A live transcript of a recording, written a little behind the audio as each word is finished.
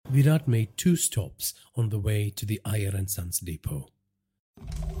Virat made 2 stops on the way to the Iyer and Sons depot.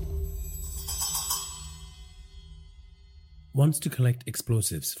 Once to collect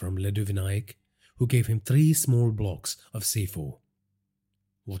explosives from Laddu Vinayak, who gave him 3 small blocks of C4.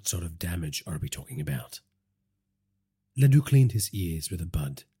 What sort of damage are we talking about? Laddu cleaned his ears with a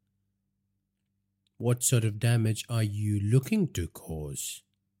bud. What sort of damage are you looking to cause?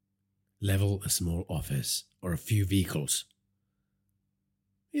 Level a small office or a few vehicles.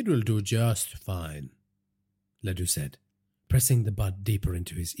 It will do just fine, Laddu said, pressing the bud deeper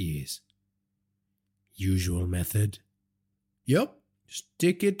into his ears. Usual method? Yup,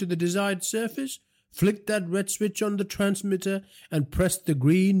 stick it to the desired surface, flick that red switch on the transmitter, and press the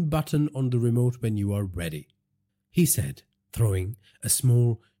green button on the remote when you are ready, he said, throwing a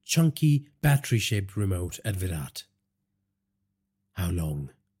small, chunky, battery-shaped remote at Virat. How long?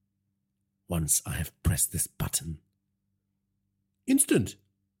 Once I have pressed this button. Instant,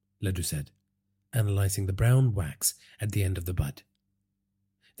 Laddu said, analyzing the brown wax at the end of the bud.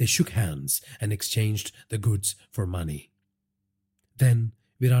 They shook hands and exchanged the goods for money. Then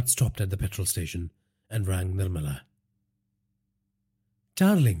Virat stopped at the petrol station and rang Nirmala.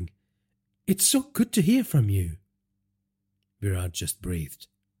 Darling, it's so good to hear from you. Virat just breathed.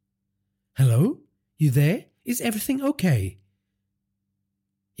 Hello? You there? Is everything okay?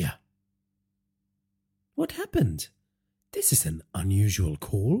 Yeah. What happened? This is an unusual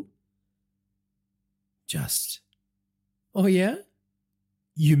call. Just. Oh yeah?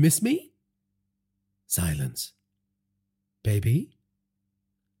 You miss me? Silence. Baby?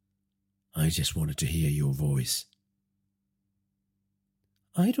 I just wanted to hear your voice.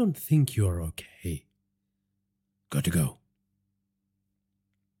 I don't think you're okay. Got to go.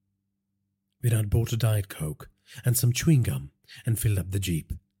 Virat bought a Diet Coke and some chewing gum and filled up the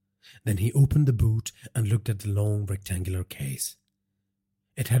jeep. Then he opened the boot and looked at the long rectangular case.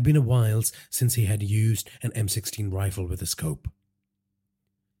 It had been a while since he had used an M16 rifle with a scope.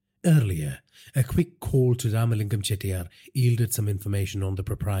 Earlier, a quick call to Ramalingam Chettiar yielded some information on the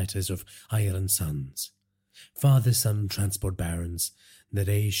proprietors of Iyer and Sons, father-son transport barons,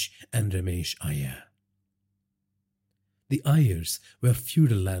 Naresh and Ramesh Iyer. The Iyers were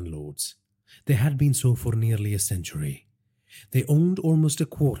feudal landlords. They had been so for nearly a century. They owned almost a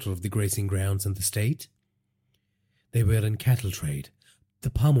quarter of the grazing grounds in the state. They were in cattle trade, the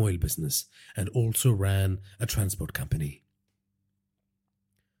palm oil business, and also ran a transport company.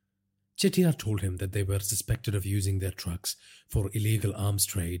 Chettiar told him that they were suspected of using their trucks for illegal arms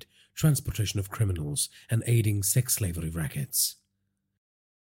trade, transportation of criminals, and aiding sex slavery rackets.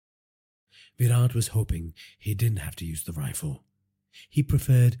 Virat was hoping he didn't have to use the rifle. He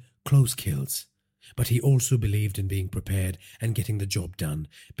preferred close kills, but he also believed in being prepared and getting the job done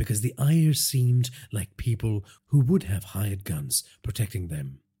because the Iyers seemed like people who would have hired guns protecting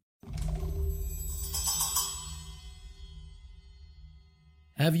them.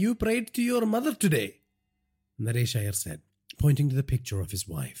 Have you prayed to your mother today? Naresh Iyer said, pointing to the picture of his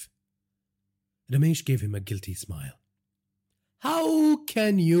wife. Ramesh gave him a guilty smile. How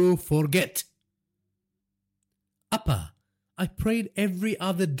can you forget? Appa, I prayed every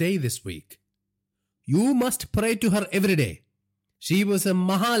other day this week. You must pray to her every day. She was a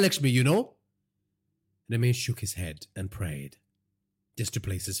Mahalakshmi, you know. Ramesh shook his head and prayed, just to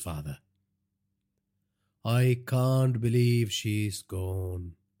please his father. I can't believe she's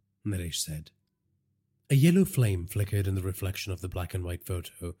gone, Naresh said. A yellow flame flickered in the reflection of the black and white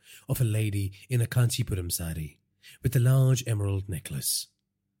photo of a lady in a Kanchipuram sari with a large emerald necklace.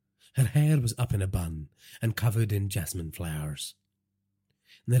 Her hair was up in a bun and covered in jasmine flowers.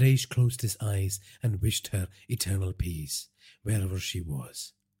 Naresh closed his eyes and wished her eternal peace wherever she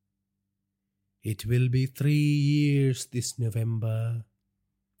was. It will be 3 years this November,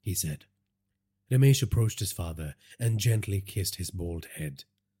 he said. Ramesh approached his father and gently kissed his bald head.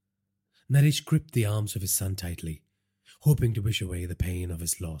 Naresh gripped the arms of his son tightly, hoping to wish away the pain of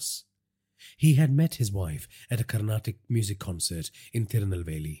his loss. He had met his wife at a Carnatic music concert in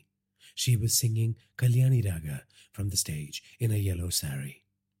Tirunelveli. She was singing Kalyani Raga from the stage in a yellow sari.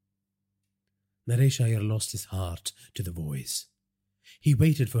 Naresh Iyer lost his heart to the voice. He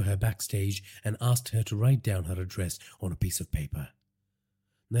waited for her backstage and asked her to write down her address on a piece of paper.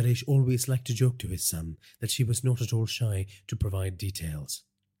 Naresh always liked to joke to his son that she was not at all shy to provide details.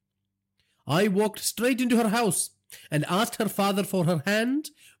 I walked straight into her house and asked her father for her hand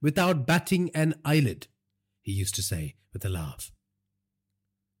without batting an eyelid, he used to say with a laugh.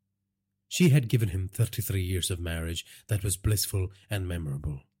 She had given him 33 years of marriage that was blissful and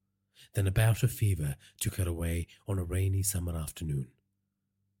memorable. Then a bout of fever took her away on a rainy summer afternoon.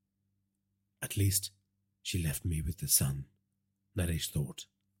 At least she left me with the son, Naresh thought.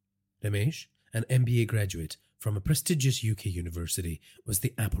 Ramesh, an MBA graduate from a prestigious UK university, was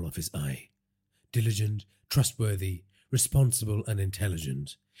the apple of his eye. Diligent, trustworthy, responsible and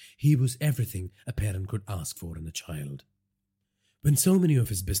intelligent, he was everything a parent could ask for in a child. When so many of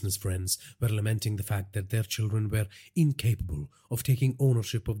his business friends were lamenting the fact that their children were incapable of taking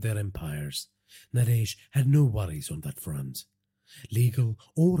ownership of their empires, Naresh had no worries on that front. Legal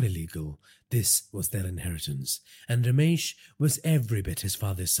or illegal, this was their inheritance, and Ramesh was every bit his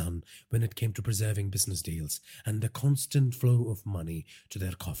father's son when it came to preserving business deals and the constant flow of money to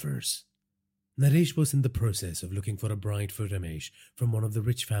their coffers. Naresh was in the process of looking for a bride for Ramesh from one of the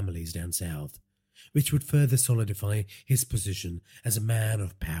rich families down south, which would further solidify his position as a man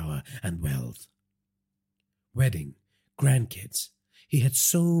of power and wealth. Wedding, grandkids, he had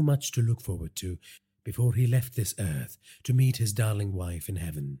so much to look forward to before he left this earth to meet his darling wife in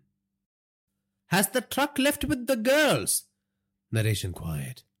heaven. "Has the truck left with the girls?" Naresh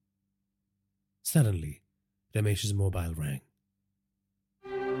inquired. Suddenly, Ramesh's mobile rang.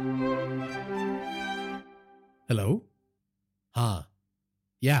 "Hello? Ha.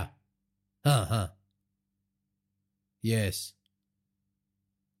 Yeah. Ha. Yes.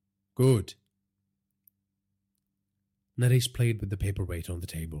 Good." Naresh played with the paperweight on the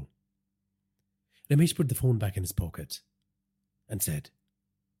table. Ramesh put the phone back in his pocket and said,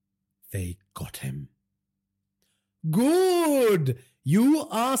 "They got him." "Good! You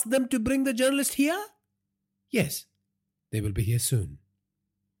asked them to bring the journalist here?" "Yes, they will be here soon."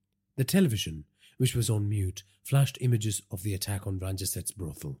 The television, which was on mute, flashed images of the attack on Ranjaset's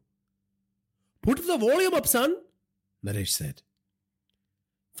brothel. "Put the volume up, son," Naresh said.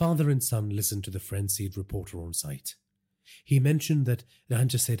 Father and son listened to the frenzied reporter on site. He mentioned that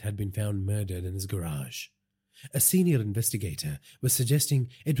Ranjaset had been found murdered in his garage. A senior investigator was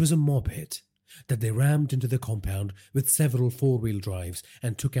suggesting it was a mob hit, that they rammed into the compound with several four-wheel drives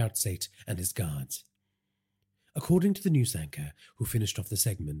and took out Seth and his guards. According to the news anchor who finished off the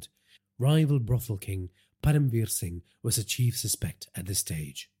segment, rival brothel king Paramveer Singh was a chief suspect at this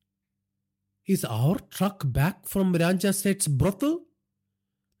stage. "Is our truck back from Ranjaset's brothel?"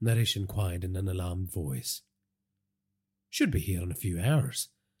 Naresh inquired in an alarmed voice. "Should be here in a few hours.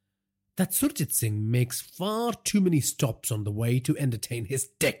 That Surjit Singh makes far too many stops on the way to entertain his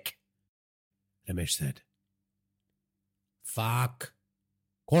dick," Ramesh said. "Fuck.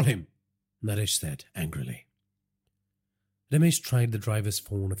 Call him," Naresh said angrily. Ramesh tried the driver's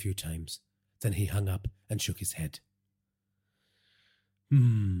phone a few times. Then he hung up and shook his head.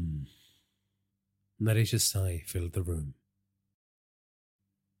 Naresh's sigh filled the room.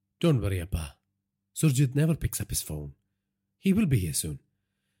 "Don't worry, Appa. Surjit never picks up his phone. He will be here soon.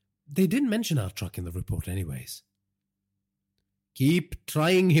 They didn't mention our truck in the report anyways." "Keep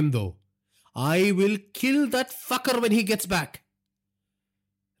trying him though. I will kill that fucker when he gets back."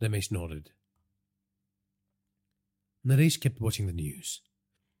 Ramesh nodded. Naresh kept watching the news.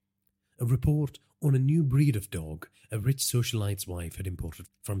 A report on a new breed of dog a rich socialite's wife had imported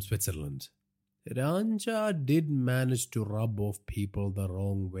from Switzerland. "Ranja did manage to rub off people the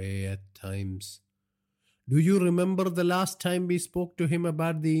wrong way at times. Do you remember the last time we spoke to him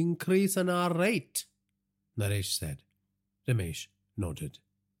about the increase in our rate?" Naresh said. Ramesh nodded.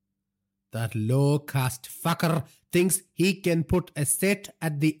 "That low-caste fucker thinks he can put a set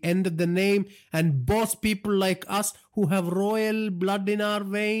at the end of the name and boss people like us who have royal blood in our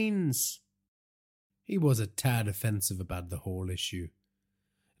veins." He was a tad offensive about the whole issue.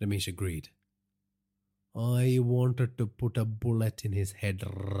 Ramesh agreed. "I wanted to put a bullet in his head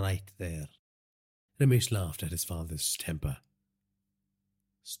right there." Ramesh laughed at his father's temper.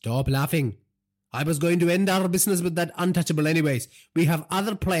 "Stop laughing. I was going to end our business with that untouchable anyways. We have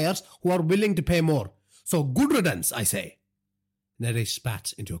other players who are willing to pay more. So good riddance, I say." Naresh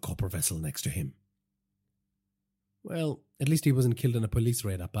spat into a copper vessel next to him. "Well, at least he wasn't killed in a police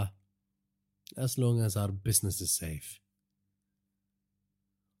raid, Appa. As long as our business is safe.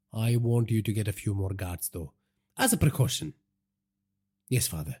 I want you to get a few more guards, though, as a precaution." "Yes,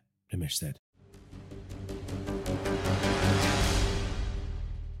 father," Ramesh said.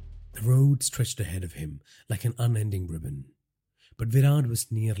 The road stretched ahead of him like an unending ribbon, but Virat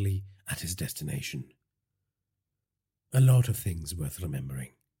was nearly at his destination. A lot of things worth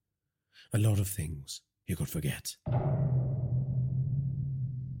remembering. A lot of things he could forget.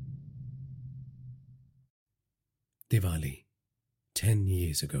 Diwali, 10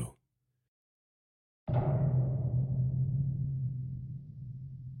 years ago.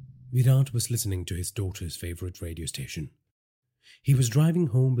 Virat was listening to his daughter's favorite radio station. He was driving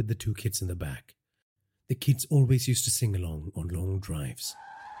home with the two kids in the back. The kids always used to sing along on long drives.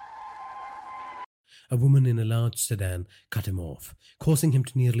 A woman in a large sedan cut him off, causing him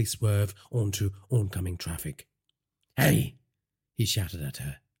to nearly swerve onto oncoming traffic. "Hey!" he shouted at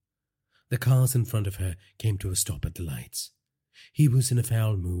her. The cars in front of her came to a stop at the lights. He was in a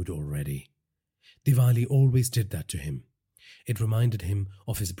foul mood already. Diwali always did that to him. It reminded him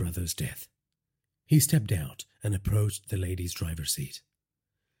of his brother's death. He stepped out and approached the lady's driver's seat.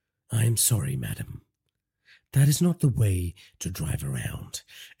 "I am sorry, madam. That is not the way to drive around,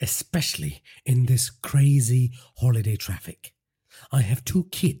 especially in this crazy holiday traffic. I have 2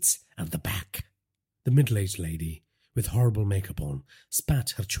 kids at the back." The middle-aged lady, with horrible makeup on,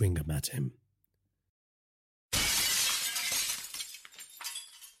 spat her chewing gum at him.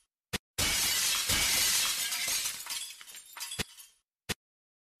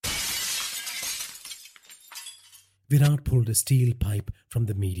 Virat pulled a steel pipe from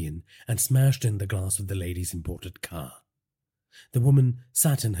the median and smashed in the glass of the lady's imported car. The woman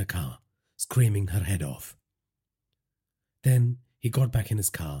sat in her car, screaming her head off. Then he got back in his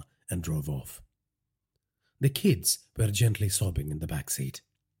car and drove off. The kids were gently sobbing in the back seat.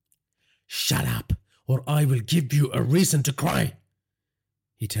 "Shut up, or I will give you a reason to cry!"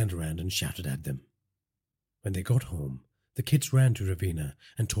 He turned around and shouted at them. When they got home, the kids ran to Ravina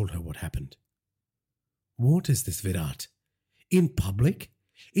and told her what happened. "What is this, Virat? In public?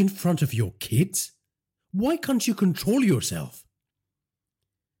 In front of your kids? Why can't you control yourself?"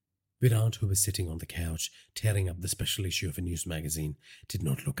 Virat, who was sitting on the couch tearing up the special issue of a news magazine, did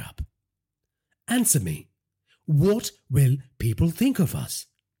not look up. "Answer me. What will people think of us?"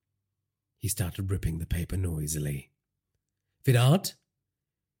 He started ripping the paper noisily. "Virat!"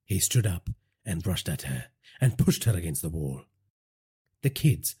 He stood up and rushed at her and pushed her against the wall. The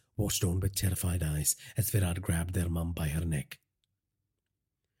kids watched on with terrified eyes as Virat grabbed their mum by her neck.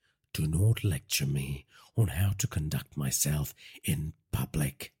 "Do not lecture me on how to conduct myself in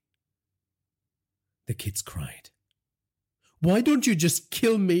public." The kids cried. "Why don't you just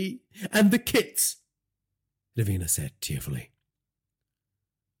kill me and the kids?" Ravina said tearfully.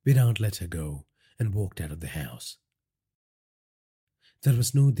 Virat let her go and walked out of the house. There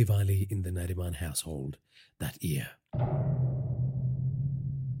was no Diwali in the Nariman household that year.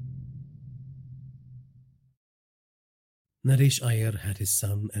 Naresh Iyer had his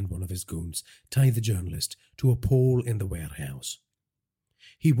son and one of his goons tie the journalist to a pole in the warehouse.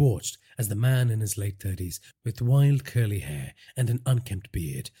 He watched as the man in his late 30s, with wild curly hair and an unkempt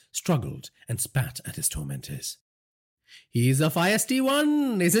beard, struggled and spat at his tormentors. "He's a feisty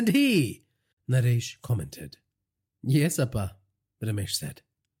one, isn't he?" Naresh commented. "Yes, Appa," Ramesh said.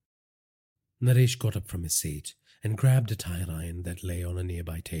 Naresh got up from his seat and grabbed a tire iron that lay on a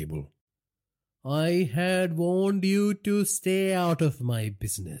nearby table. "I had warned you to stay out of my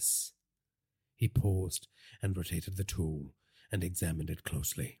business." He paused and rotated the tool and examined it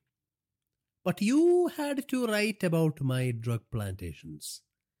closely. "But you had to write about my drug plantations.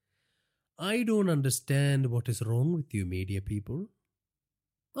 I don't understand what is wrong with you media people.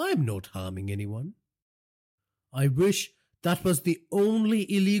 I'm not harming anyone. I wish that was the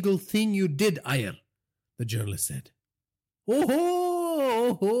only illegal thing you did, Iyer," the journalist said.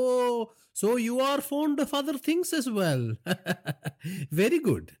 Oh, so you are fond of other things as well. Very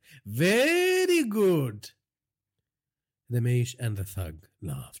good, very good." Ramesh and the thug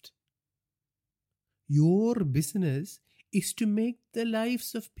laughed. "Your business is to make the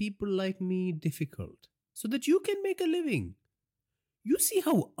lives of people like me difficult so that you can make a living. You see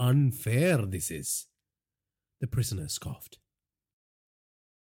how unfair this is." The prisoner scoffed.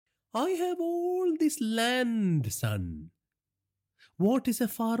 "I have all this land, son. What is a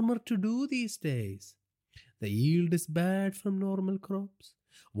farmer to do these days? The yield is bad from normal crops.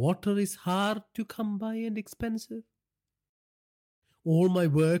 Water is hard to come by and expensive. All my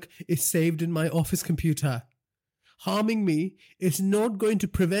work is saved in my office computer. Harming me is not going to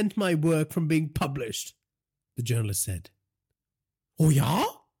prevent my work from being published," the journalist said. "Oh, yeah?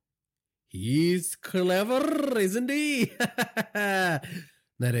 He's clever, isn't he?"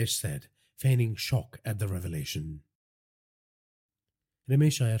 Naresh said, feigning shock at the revelation.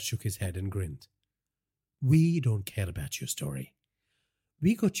 Ramesh Iyer shook his head and grinned. "We don't care about your story.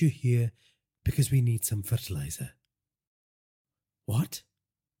 We got you here because we need some fertilizer." "What?"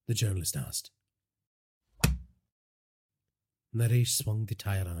 the journalist asked. Naresh swung the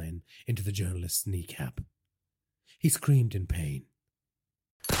tire iron into the journalist's kneecap. He screamed in pain.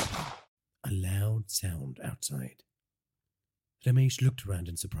 A loud sound outside. Ramesh looked around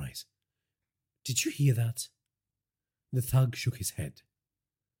in surprise. "Did you hear that?" The thug shook his head.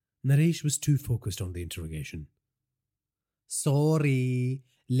 Naresh was too focused on the interrogation. "Sorry,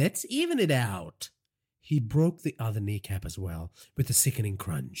 let's even it out." He broke the other kneecap as well with a sickening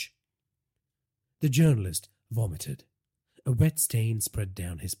crunch. The journalist vomited. A wet stain spread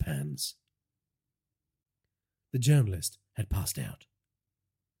down his pants. The journalist had passed out.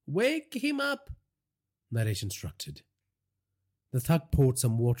 "Wake him up," Naresh instructed. The thug poured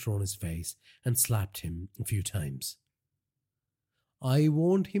some water on his face and slapped him a few times. "I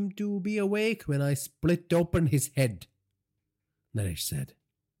want him to be awake when I split open his head," Naresh said.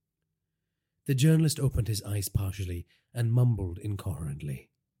 The journalist opened his eyes partially and mumbled incoherently.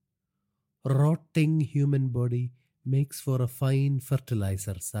 "Rotting human body makes for a fine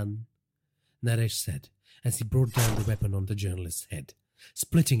fertilizer, son," Naresh said as he brought down the weapon on the journalist's head,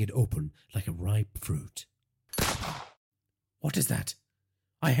 splitting it open like a ripe fruit. "What is that?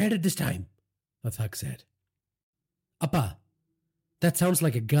 I heard it this time," a thug said. "Appa, that sounds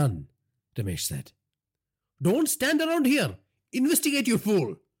like a gun," Ramesh said. "Don't stand around here. Investigate, you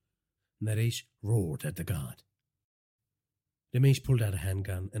fool," Naresh roared at the guard. Ramesh pulled out a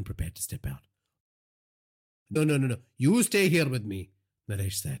handgun and prepared to step out. No. You stay here with me,"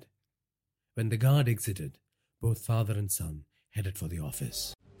 Naresh said. When the guard exited, both father and son headed for the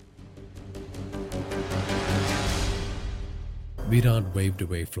office. Virat waved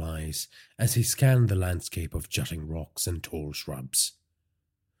away flies as he scanned the landscape of jutting rocks and tall shrubs.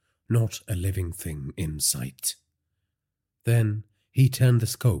 Not a living thing in sight. Then he turned the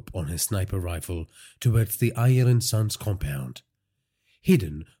scope on his sniper rifle towards the Iron Sun's compound,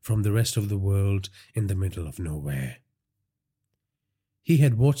 hidden from the rest of the world in the middle of nowhere. He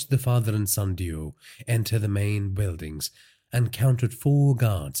had watched the father and son duo enter the main buildings and counted 4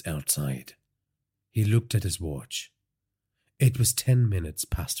 guards outside. He looked at his watch. It was 10 minutes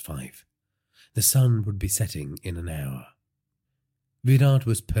past 5. The sun would be setting in an hour. Virat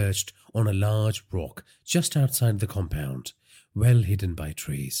was perched on a large rock just outside the compound, well hidden by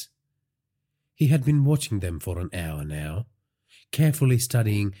trees. He had been watching them for an hour now, carefully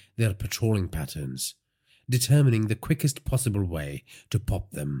studying their patrolling patterns, determining the quickest possible way to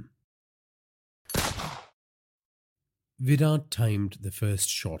pop them. Virat timed the first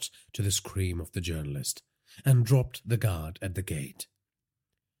shot to the scream of the journalist and dropped the guard at the gate.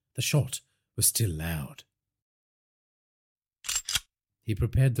 The shot was still loud. He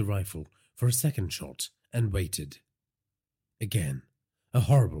prepared the rifle for a second shot and waited. Again, a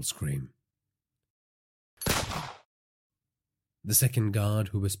horrible scream. The second guard,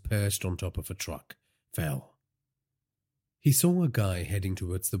 who was perched on top of a truck, fell. He saw a guy heading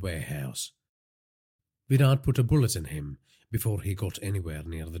towards the warehouse. Virat put a bullet in him before he got anywhere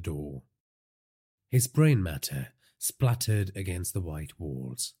near the door. His brain matter splattered against the white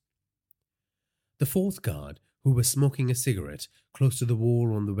walls. The fourth guard, who was smoking a cigarette close to the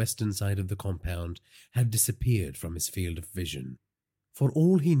wall on the western side of the compound, had disappeared from his field of vision. For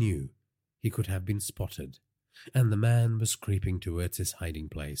all he knew, he could have been spotted, and the man was creeping towards his hiding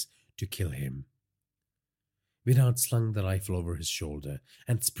place to kill him. Virat slung the rifle over his shoulder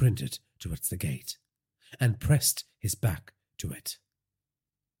and sprinted towards the gate, and pressed his back to it.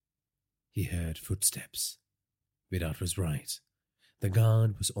 He heard footsteps. Virat was right. The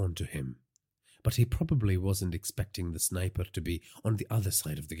guard was onto him, but he probably wasn't expecting the sniper to be on the other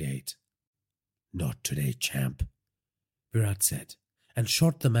side of the gate. "Not today, champ," Virat said, and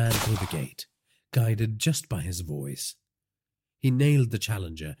shot the man through the gate, guided just by his voice. He nailed the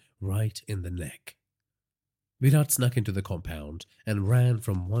challenger right in the neck. Virat snuck into the compound and ran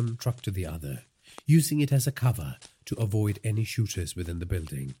from one truck to the other, using it as a cover to avoid any shooters within the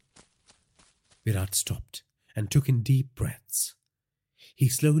building. Virat stopped and took in deep breaths. He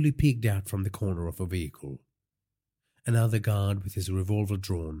slowly peeked out from the corner of a vehicle. Another guard with his revolver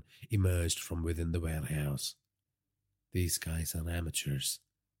drawn emerged from within the warehouse. These guys are amateurs,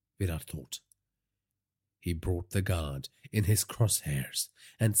 Virat thought. He brought the guard in his crosshairs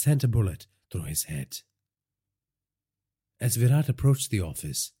and sent a bullet through his head. As Virat approached the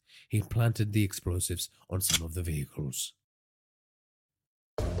office, he planted the explosives on some of the vehicles.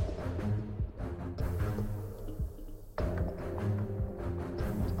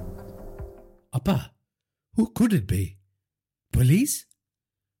 "Appa, who could it be? Police?"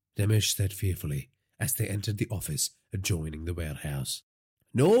 Ramesh said fearfully as they entered the office adjoining the warehouse.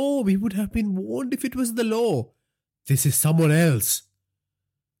 "No, we would have been warned if it was the law. This is someone else."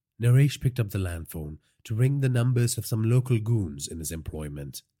 Naresh picked up the landphone to ring the numbers of some local goons in his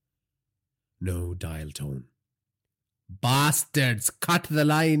employment. No dial tone. "Bastards, cut the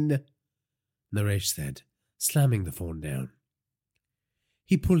line," Naresh said, slamming the phone down.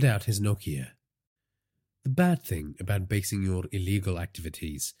 He pulled out his Nokia. The bad thing about basing your illegal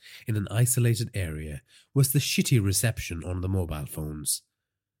activities in an isolated area was the shitty reception on the mobile phones.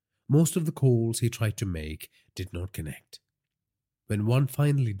 Most of the calls he tried to make did not connect. When one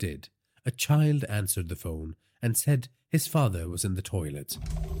finally did, A child answered the phone and said his father was in the toilet.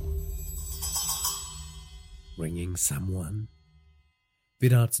 Ringing someone?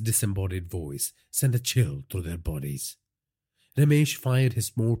 Virat's disembodied voice sent a chill through their bodies. Ramesh fired his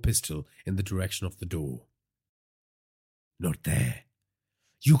small pistol in the direction of the door. Not there.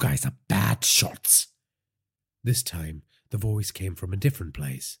 You guys are bad shots. This time, the voice came from a different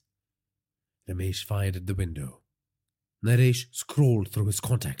place. Ramesh fired at the window. Naresh scrolled through his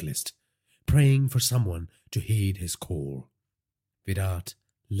contact list, praying for someone to heed his call. Virat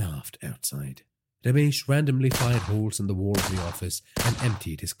laughed outside. Ramesh randomly fired holes in the wall of the office and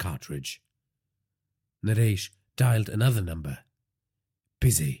emptied his cartridge. Naresh dialed another number.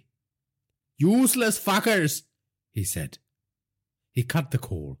 Busy. Useless fuckers, he said. He cut the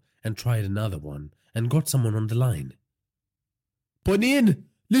call and tried another one and got someone on the line. Ponin,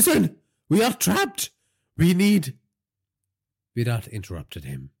 listen, we are trapped. We need... Virat interrupted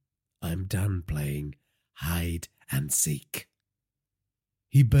him. I'm done playing hide and seek.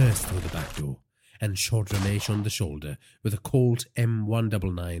 He burst through the back door and shot Ramesh on the shoulder with a Colt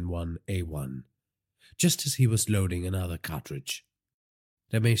M1991A1, just as he was loading another cartridge.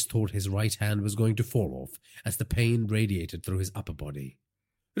 Ramesh thought his right hand was going to fall off as the pain radiated through his upper body.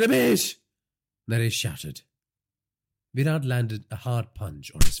 Ramesh! Naresh shouted. Virat landed a hard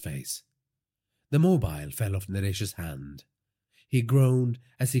punch on his face. The mobile fell off Naresh's hand. He groaned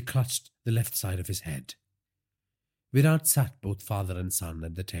as he clutched the left side of his head. Virat sat both father and son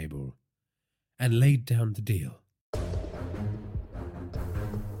at the table and laid down the deal.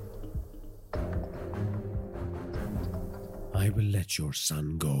 I will let your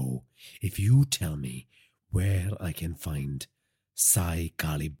son go if you tell me where I can find Sai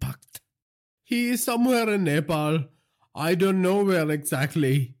Kali Bhakt. He is somewhere in Nepal. I don't know where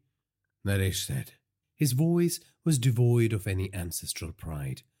exactly, Naresh said. His voice was devoid of any ancestral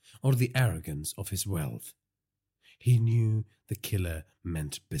pride or the arrogance of his wealth. He knew the killer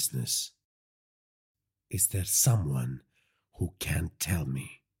meant business. Is there someone who can't tell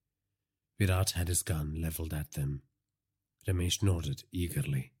me? Virat had his gun leveled at them. Ramesh nodded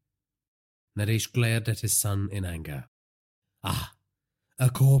eagerly. Naresh glared at his son in anger. Ah, a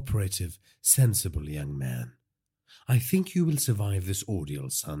cooperative, sensible young man. I think you will survive this ordeal,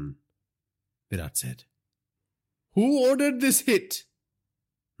 son, Virat said. Who ordered this hit?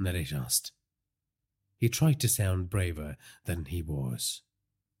 Naresh asked. He tried to sound braver than he was.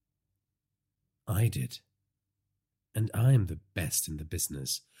 I did. And I am the best in the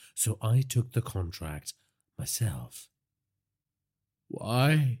business, so I took the contract myself.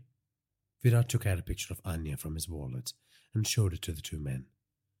 Why? Virat took out a picture of Anya from his wallet and showed it to the two men.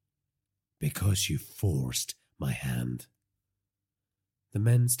 Because you forced my hand. The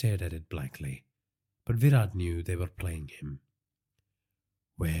men stared at it blankly, but Virat knew they were playing him.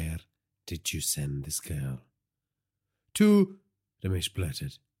 Where did you send this girl? To... Ramesh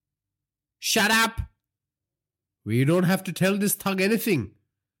blurted. Shut up! We don't have to tell this thug anything,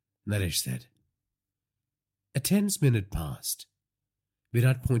 Naresh said. A tense minute passed.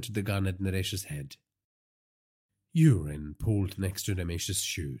 Virat pointed the gun at Naresh's head. Urine pooled next to Ramesh's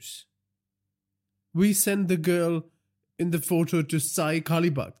shoes. We sent the girl in the photo to Sai Kali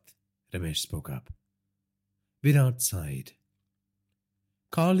Bhakt, Ramesh spoke up. Virat sighed.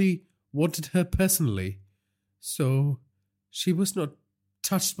 Kali wanted her personally, so she was not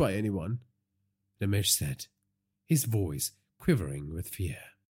touched by anyone, Ramesh said, his voice quivering with fear.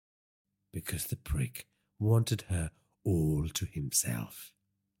 Because the prick wanted her all to himself.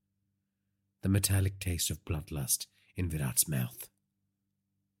 The metallic taste of bloodlust in Virat's mouth.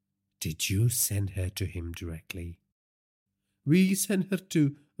 Did you send her to him directly? We sent her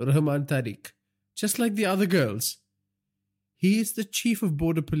to Rahman Tariq, just like the other girls. He is the chief of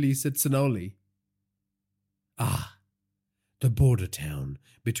border police at Sanauli. Ah, the border town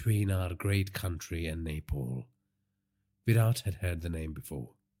between our great country and Nepal. Virat had heard the name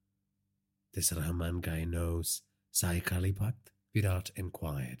before. This Rahman guy knows Sai Kali Bhakt? Virat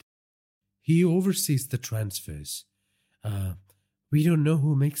inquired. He oversees the transfers. We don't know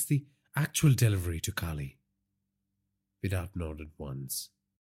who makes the actual delivery to Kali. Virat nodded once.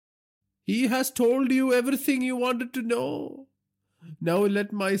 He has told you everything you wanted to know. Now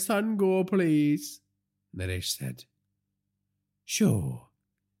let my son go, please, Naresh said. Sure,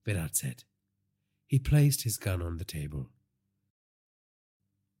 Virat said. He placed his gun on the table.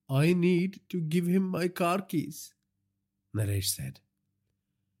 I need to give him my car keys, Naresh said.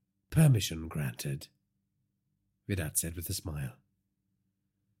 Permission granted, Virat said with a smile.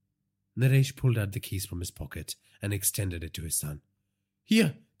 Naresh pulled out the keys from his pocket and extended it to his son.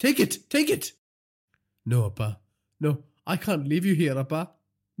 Here, take it! No, Appa. No, I can't leave you here, Appa.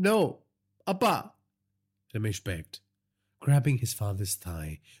 No, Appa, Ramesh begged, grabbing his father's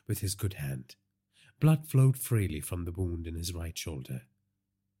thigh with his good hand. Blood flowed freely from the wound in his right shoulder.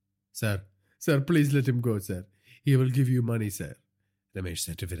 Sir, please let him go, sir. He will give you money, sir, Ramesh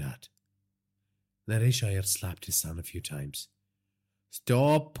said to Virat. Naresh Iyer slapped his son a few times.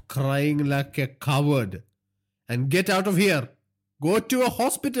 Stop crying like a coward and get out of here. Go to a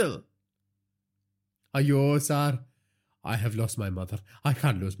hospital. Ayo, sir. I have lost my mother. I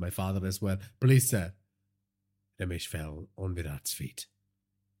can't lose my father as well. Please, sir. Ramesh fell on Virat's feet.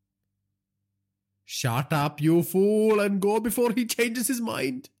 Shut up, you fool, and go before he changes his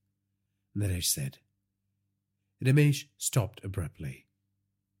mind, Naresh said. Ramesh stopped abruptly.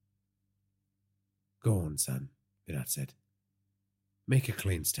 Go on, son, Virat said. Make a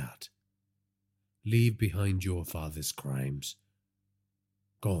clean start. Leave behind your father's crimes.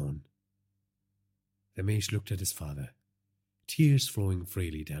 Go on. Ramesh looked at his father, tears flowing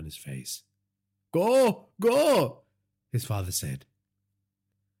freely down his face. Go, his father said.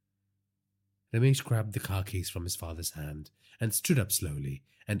 Ramesh grabbed the car keys from his father's hand and stood up slowly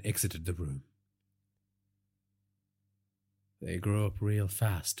and exited the room. They grow up real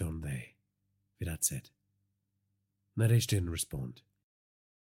fast, don't they? Virat said. Naresh didn't respond.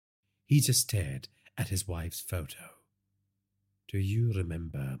 He just stared at his wife's photo. Do you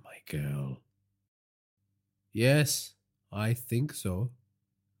remember my girl? Yes, I think so.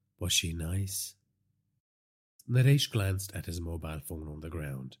 Was she nice? Naresh glanced at his mobile phone on the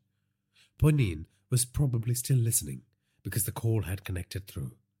ground. Punin was probably still listening because the call had connected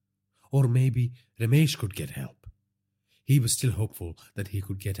through. Or maybe Ramesh could get help. He was still hopeful that he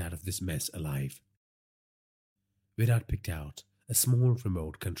could get out of this mess alive. Virat picked out a small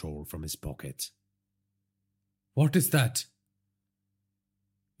remote control from his pocket. What is that?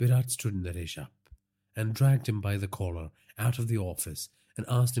 Virat stood Naresh up and dragged him by the collar out of the office and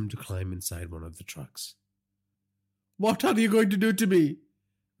asked him to climb inside one of the trucks. What are you going to do to me?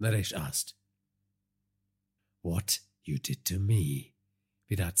 Naresh asked. What you did to me,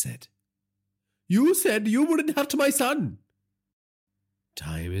 Virat said. You said you wouldn't hurt my son.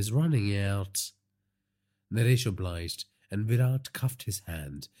 Time is running out. Naresh obliged and Virat cuffed his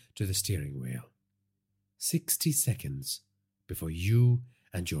hand to the steering wheel. 60 seconds before you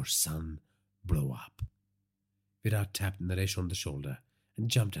and your son blow up. Virat tapped Naresh on the shoulder and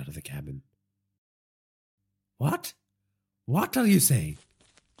jumped out of the cabin. What? What are you saying?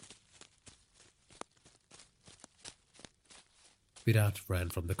 Virat ran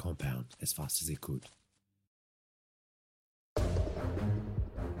from the compound as fast as he could.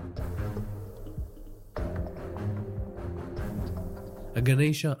 A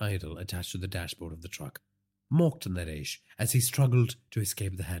Ganesha idol attached to the dashboard of the truck mocked Naresh as he struggled to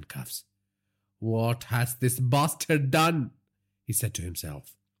escape the handcuffs. What has this bastard done? He said to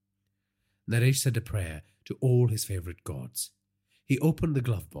himself. Naresh said a prayer to all his favourite gods. He opened the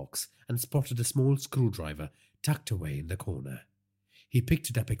glove box and spotted a small screwdriver tucked away in the corner. He picked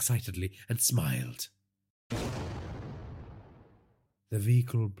it up excitedly and smiled. The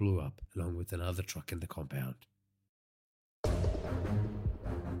vehicle blew up along with another truck in the compound.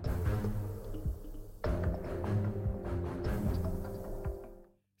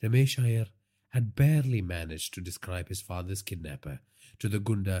 Ramesh Iyer had barely managed to describe his father's kidnapper to the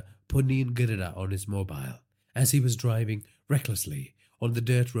Gunda Punin Girida on his mobile as he was driving recklessly on the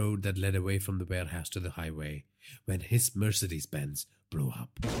dirt road that led away from the warehouse to the highway when his Mercedes-Benz blew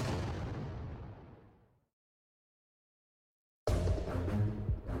up.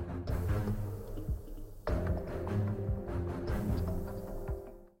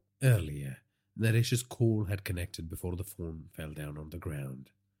 Earlier, Naresh's call had connected before the phone fell down on the ground.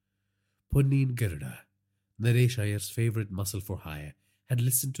 Punin Girida, Naresh Iyer's favourite muscle for hire, had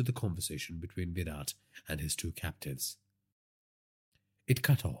listened to the conversation between Virat and his two captives. It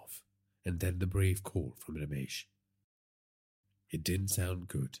cut off, and then the brave call from Ramesh. It didn't sound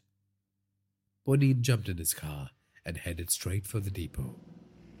good. Punin jumped in his car and headed straight for the depot.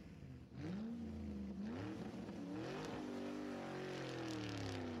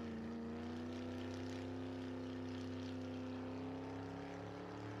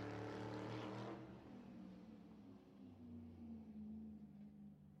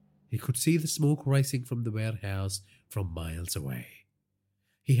 He could see the smoke rising from the warehouse from miles away.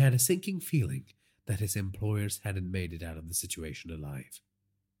 He had a sinking feeling that his employers hadn't made it out of the situation alive.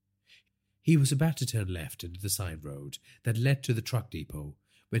 He was about to turn left into the side road that led to the truck depot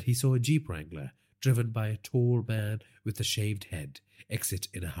when he saw a Jeep Wrangler driven by a tall man with a shaved head exit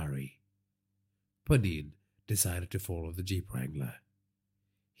in a hurry. Punin decided to follow the Jeep Wrangler.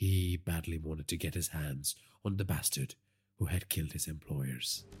 He badly wanted to get his hands on the bastard who had killed his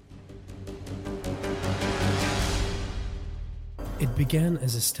employers. It began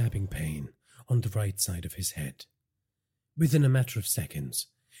as a stabbing pain on the right side of his head. Within a matter of seconds,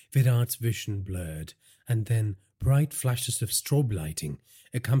 Virat's vision blurred, and then bright flashes of strobe lighting,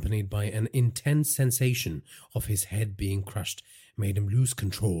 accompanied by an intense sensation of his head being crushed, made him lose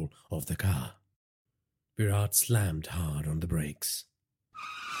control of the car. Virat slammed hard on the brakes.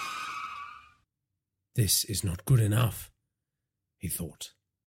 This is not good enough, he thought.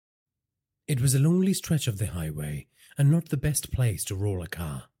 It was a lonely stretch of the highway, and not the best place to roll a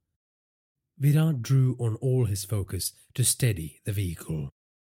car. Virat drew on all his focus to steady the vehicle.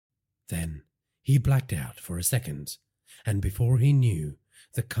 Then he blacked out for a second, and before he knew,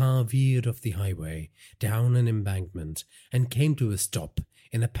 the car veered off the highway, down an embankment, and came to a stop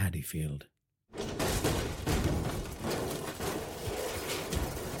in a paddy field.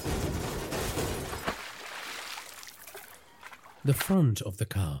 The front of the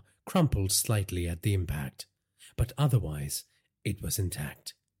car crumpled slightly at the impact, but otherwise it was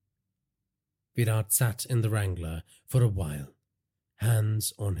intact. Virat sat in the Wrangler for a while,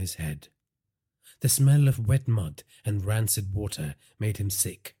 hands on his head. The smell of wet mud and rancid water made him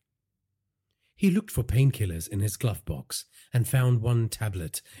sick. He looked for painkillers in his glove box and found one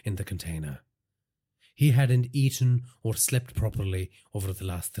tablet in the container. He hadn't eaten or slept properly over the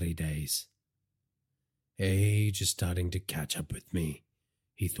last 3 days. Age is starting to catch up with me,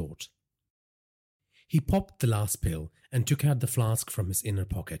 he thought. He popped the last pill and took out the flask from his inner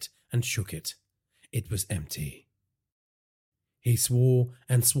pocket and shook it. It was empty. He swore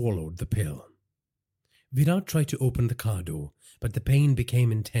and swallowed the pill. Virat tried to open the car door, but the pain became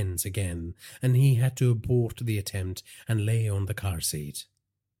intense again, and he had to abort the attempt and lay on the car seat.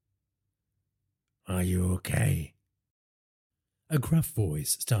 "Are you okay?" A gruff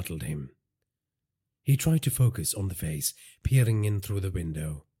voice startled him. He tried to focus on the face, peering in through the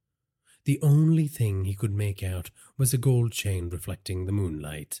window. The only thing he could make out was a gold chain reflecting the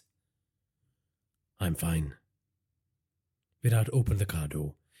moonlight. "I'm fine." Virat opened the car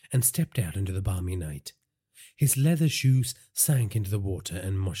door and stepped out into the balmy night. His leather shoes sank into the water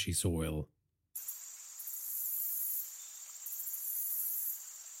and mushy soil.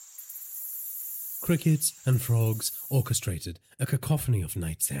 Crickets and frogs orchestrated a cacophony of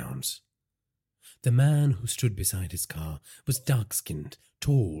night sounds. The man who stood beside his car was dark-skinned,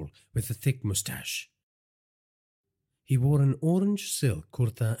 tall, with a thick moustache. He wore an orange silk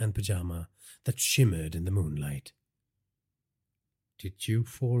kurta and pajama that shimmered in the moonlight. "Did you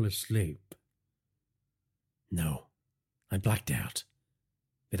fall asleep?" "No, I blacked out,"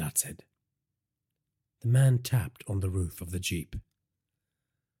 Virat said. The man tapped on the roof of the jeep.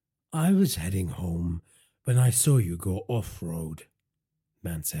 "I was heading home when I saw you go off-road," the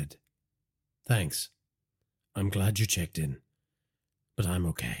man said. "Thanks. I'm glad you checked in, but I'm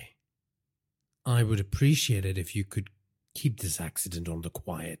okay. I would appreciate it if you could keep this accident on the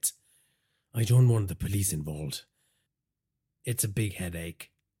quiet. I don't want the police involved. It's a big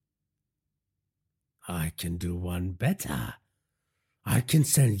headache." "I can do one better. I can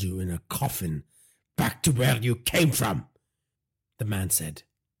send you in a coffin back to where you came from," the man said.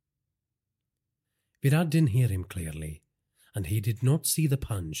 Virat didn't hear him clearly, and he did not see the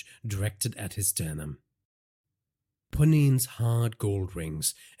punch directed at his sternum. Punin's hard gold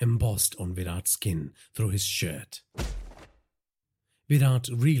rings embossed on Virat's skin through his shirt. Virat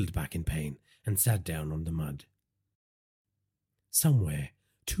reeled back in pain and sat down on the mud. Somewhere,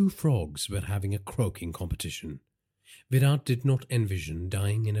 2 frogs were having a croaking competition. Virat did not envision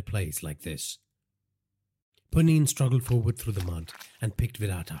dying in a place like this. Punin struggled forward through the mud and picked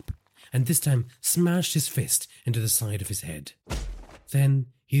Virat up, and this time smashed his fist into the side of his head.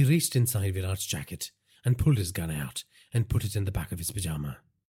 Then he reached inside Virat's jacket and pulled his gun out and put it in the back of his pajama.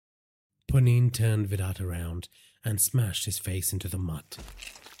 Punin turned Virat around and smashed his face into the mud.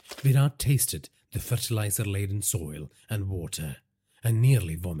 Virat tasted the fertilizer-laden soil and water and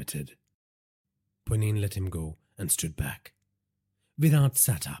nearly vomited. Punin let him go and stood back. Virat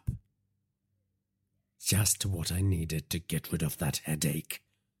sat up. "Just what I needed to get rid of that headache,"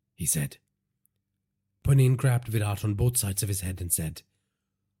 he said. Punin grabbed Virat on both sides of his head and said,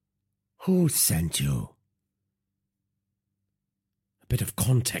 "Who sent you?" "A bit of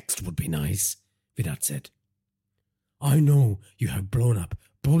context would be nice," Virat said. "I know you have blown up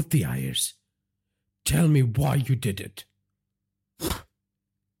both the ears. Tell me why you did it."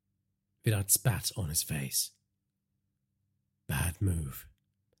 Virat spat on his face. Bad move.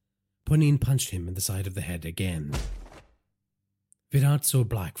 Punin punched him in the side of the head again. Virat saw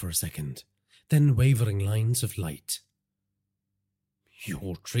black for a second, then wavering lines of light.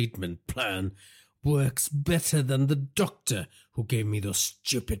 "Your treatment plan works better than the doctor who gave me those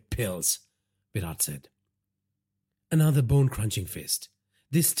stupid pills," Virat said. Another bone-crunching fist,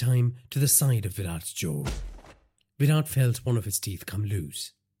 this time to the side of Virat's jaw. Virat felt one of his teeth come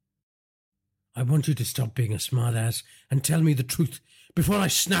loose. "I want you to stop being a smartass and tell me the truth before I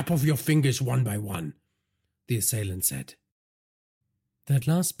snap off your fingers one by one," the assailant said. That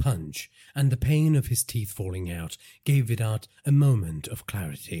last punch and the pain of his teeth falling out gave Virat a moment of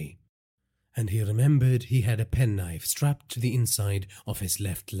clarity, and he remembered he had a penknife strapped to the inside of his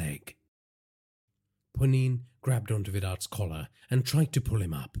left leg. Punin grabbed onto Virat's collar and tried to pull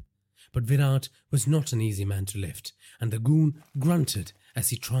him up, but Virat was not an easy man to lift, and the goon grunted as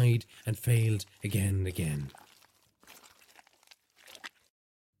he tried and failed again and again.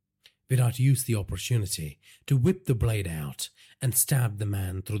 Virat used the opportunity to whip the blade out and stab the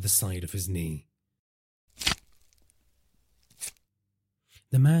man through the side of his knee.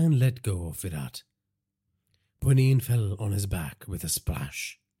 The man let go of Virat. Punin fell on his back with a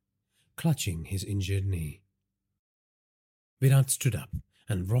splash, clutching his injured knee. Virat stood up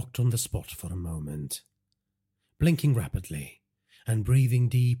and rocked on the spot for a moment, blinking rapidly and breathing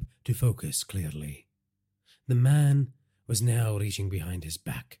deep to focus clearly. The man was now reaching behind his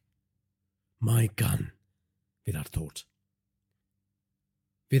back. "My gun," Virat thought.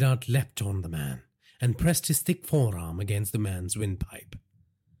 Virat leapt on the man and pressed his thick forearm against the man's windpipe.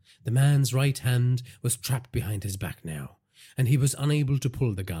 The man's right hand was trapped behind his back now, and he was unable to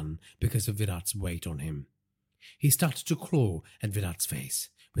pull the gun because of Virat's weight on him. He started to claw at Virat's face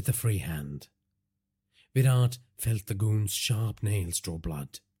with the free hand. Virat felt the goon's sharp nails draw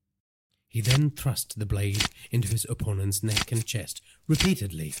blood. He then thrust the blade into his opponent's neck and chest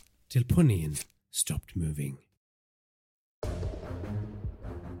repeatedly till Punin stopped moving.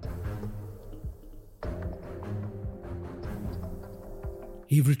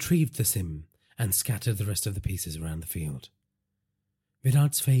 He retrieved the sim and scattered the rest of the pieces around the field.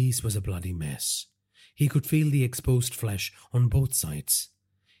 Virat's face was a bloody mess. He could feel the exposed flesh on both sides.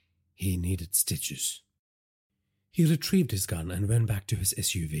 He needed stitches. He retrieved his gun and went back to his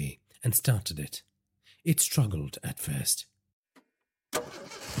SUV and started it. It struggled at first.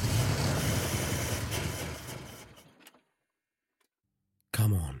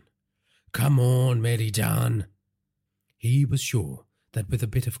 Come on, Mary Jaan." He was sure that with a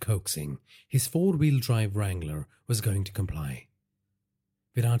bit of coaxing, his four-wheel drive Wrangler was going to comply.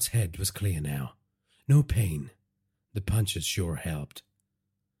 Virat's head was clear now. No pain. The punches sure helped.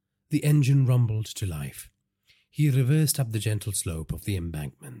 The engine rumbled to life. He reversed up the gentle slope of the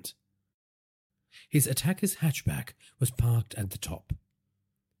embankment. His attacker's hatchback was parked at the top.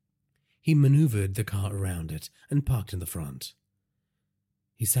 He maneuvered the car around it and parked in the front.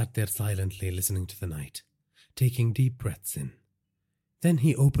 He sat there silently listening to the night, taking deep breaths in. Then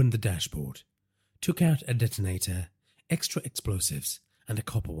he opened the dashboard, took out a detonator, extra explosives, and a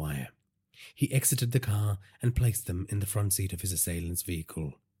copper wire. He exited the car and placed them in the front seat of his assailant's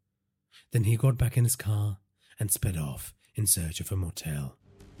vehicle. Then he got back in his car and sped off in search of a motel.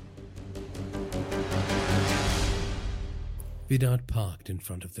 Virat parked in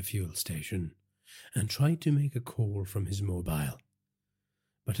front of the fuel station and tried to make a call from his mobile,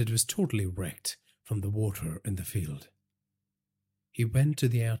 but it was totally wrecked from the water in the field. He went to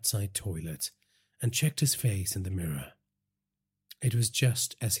the outside toilet and checked his face in the mirror. It was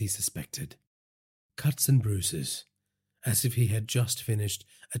just as he suspected. Cuts and bruises, as if he had just finished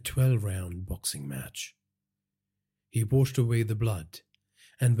a 12-round boxing match. He washed away the blood,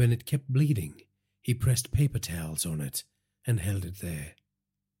 and when it kept bleeding, he pressed paper towels on it and held it there.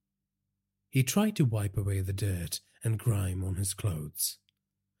 He tried to wipe away the dirt and grime on his clothes,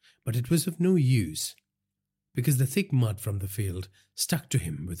 but it was of no use, because the thick mud from the field stuck to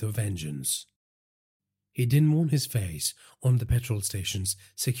him with a vengeance. He didn't want his face on the petrol station's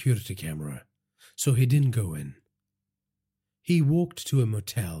security camera, so he didn't go in. He walked to a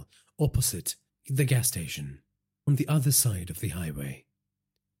motel opposite the gas station, on the other side of the highway.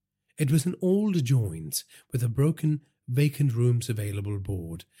 It was an old joint with a broken vacant rooms available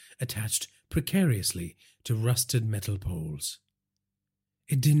board attached precariously to rusted metal poles.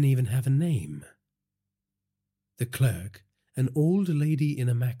 It didn't even have a name. The clerk, an old lady in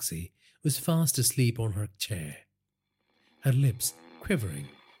a maxi, was fast asleep on her chair, her lips quivering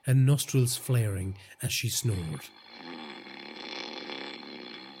and nostrils flaring as she snored.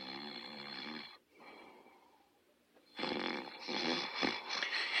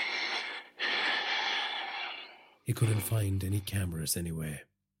 He couldn't find any cameras anywhere.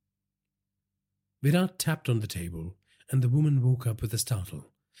 Virat tapped on the table, and the woman woke up with a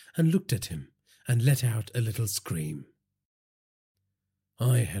startle and looked at him and let out a little scream.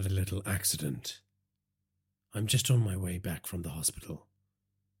 "I had a little accident. I'm just on my way back from the hospital.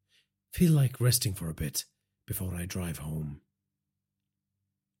 Feel like resting for a bit before I drive home.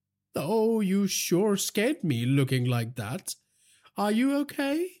 Oh, you sure scared me looking like that. Are you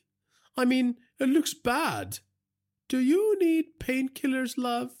okay? I mean, it looks bad. Do you need painkillers,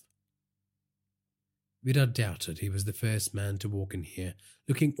 love? Virat doubted he was the first man to walk in here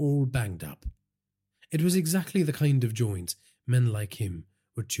looking all banged up. It was exactly the kind of joint men like him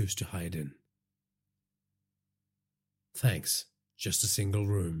would choose to hide in. Thanks, just a single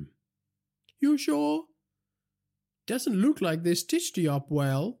room. You sure? Doesn't look like they stitched you up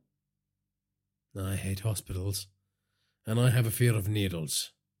well. I hate hospitals, and I have a fear of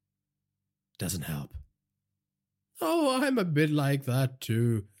needles. Doesn't help. Oh, I'm a bit like that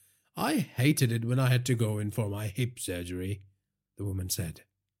too. I hated it when I had to go in for my hip surgery, the woman said.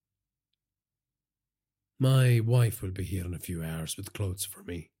 My wife will be here in a few hours with clothes for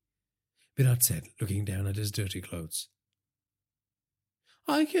me, Virat said, looking down at his dirty clothes.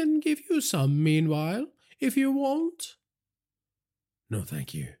 I can give you some meanwhile, if you want. No,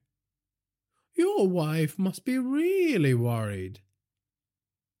 thank you. Your wife must be really worried.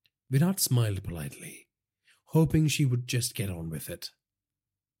 Virat smiled politely, hoping she would just get on with it.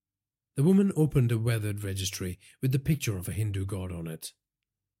 The woman opened a weathered registry with the picture of a Hindu god on it.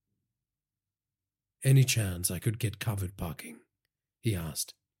 Any chance I could get covered parking? He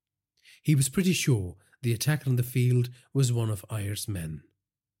asked. He was pretty sure the attacker in the field was one of Iyer's men.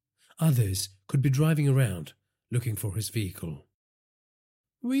 Others could be driving around looking for his vehicle.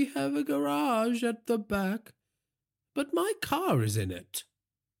 We have a garage at the back, but my car is in it.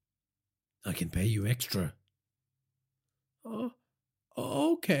 I can pay you extra.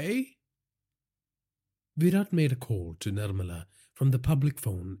 Okay. Virat made a call to Nirmala from the public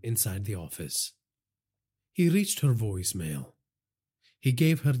phone inside the office. He reached her voicemail. He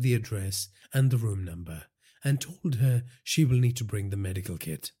gave her the address and the room number and told her she will need to bring the medical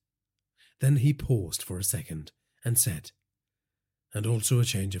kit. Then he paused for a second and said, and also a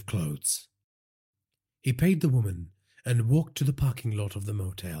change of clothes. He paid the woman and walked to the parking lot of the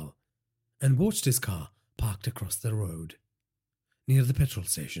motel and watched his car parked across the road, near the petrol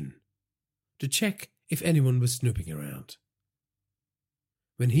station, to check if anyone was snooping around.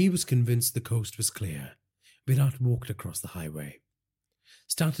 When he was convinced the coast was clear, Virat walked across the highway,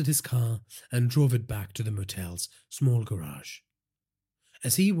 started his car and drove it back to the motel's small garage.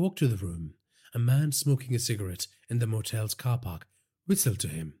 As he walked to the room, a man smoking a cigarette in the motel's car park whistled to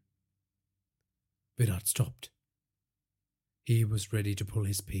him. Virat stopped. He was ready to pull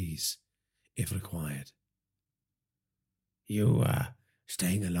his piece, if required. You,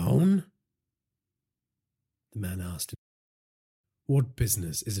 staying alone? The man asked him. What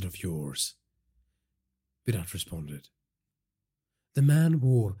business is it of yours? Virat responded. The man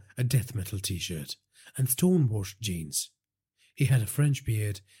wore a death metal t-shirt and stone-washed jeans. He had a French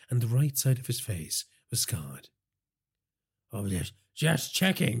beard and the right side of his face was scarred. Oh, just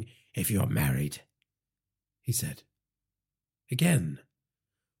checking if you're married, he said. Again,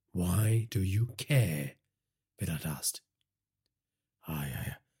 why do you care? Virat asked.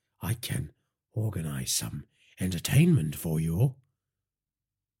 I can organize some entertainment for you.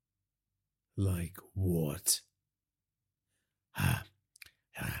 Like what?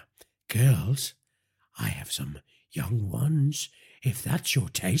 Girls, I have some young ones, if that's your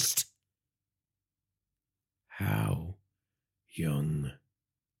taste. How young?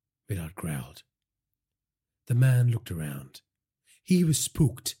 Virat growled. The man looked around. He was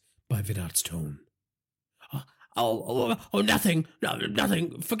spooked by Virat's tone. Nothing,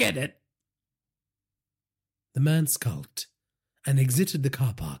 nothing, forget it. The man skulked and exited the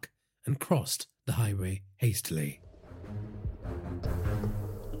car park and crossed the highway hastily.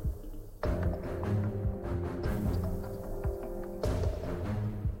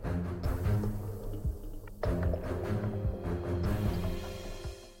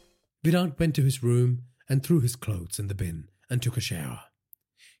 Virat went to his room and threw his clothes in the bin and took a shower.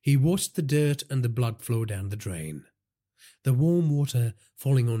 He watched the dirt and the blood flow down the drain. The warm water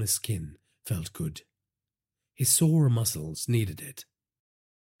falling on his skin felt good. His sore muscles needed it.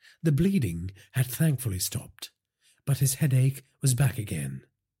 The bleeding had thankfully stopped, but his headache was back again.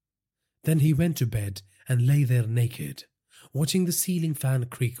 Then he went to bed and lay there naked, watching the ceiling fan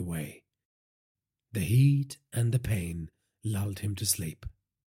creak away. The heat and the pain lulled him to sleep.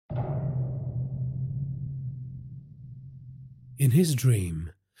 In his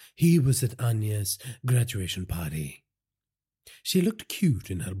dream, he was at Anya's graduation party. She looked cute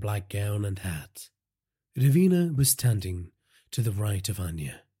in her black gown and hat. Ravina was standing to the right of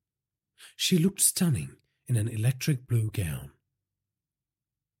Anya. She looked stunning in an electric blue gown.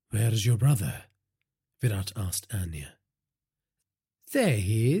 "Where's your brother?" Virat asked Anya. "There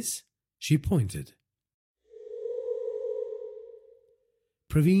he is," she pointed.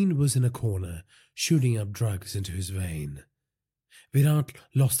 Praveen was in a corner, shooting up drugs into his vein. Virat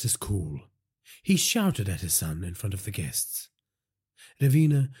lost his cool. He shouted at his son in front of the guests.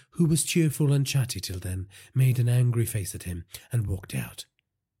 Ravina, who was cheerful and chatty till then, made an angry face at him and walked out.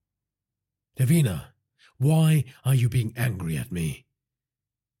 "Ravina, why are you being angry at me?"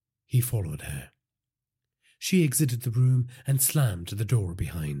 He followed her. She exited the room and slammed the door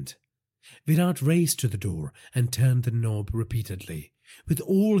behind. Virat raced to the door and turned the knob repeatedly, with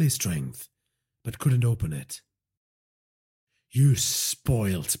all his strength, but couldn't open it. "You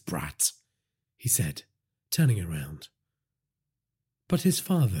spoilt brat," he said, turning around. But his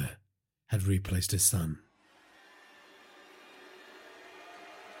father had replaced his son.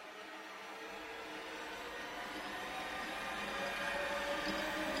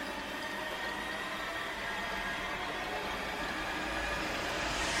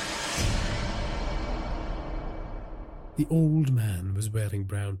 The old man was wearing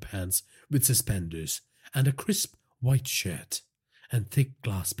brown pants with suspenders and a crisp white shirt and thick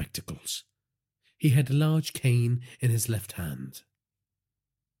glass spectacles. He had a large cane in his left hand.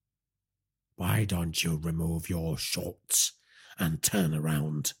 "Why don't you remove your shorts and turn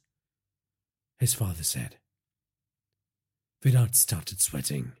around?" his father said. Virat started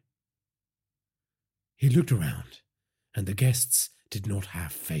sweating. He looked around, and the guests did not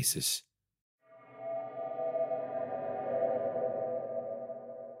have faces.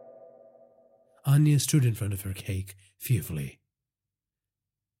 Anya stood in front of her cake fearfully.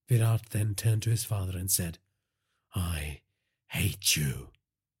 Virat then turned to his father and said, "I hate you."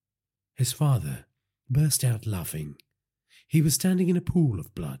 His father burst out laughing. He was standing in a pool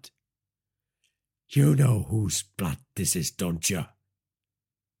of blood. "You know whose blood this is, don't you?"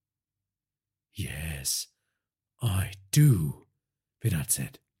 "Yes, I do," Virat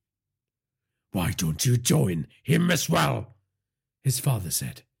said. "Why don't you join him as well?" his father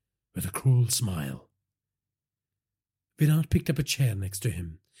said, with a cruel smile. Virat picked up a chair next to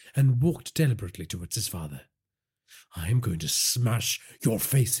him and walked deliberately towards his father. "I am going to smash your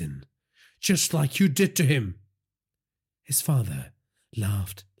face in, just like you did to him." His father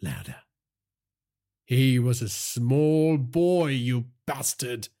laughed louder. "He was a small boy, you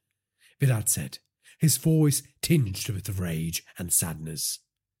bastard," Virat said, his voice tinged with rage and sadness.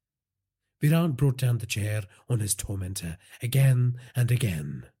 Virat brought down the chair on his tormentor again and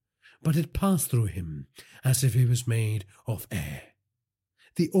again, but it passed through him as if he was made of air.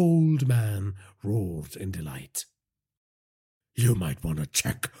 The old man roared in delight. "You might want to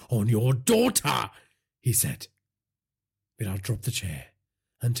check on your daughter," he said. Virat dropped the chair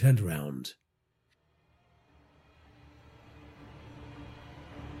and turned around.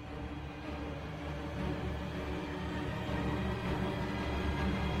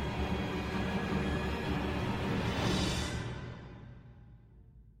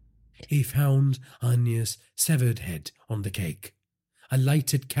 He found Anya's severed head on the cake. A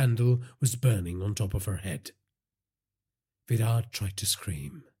lighted candle was burning on top of her head. Virat tried to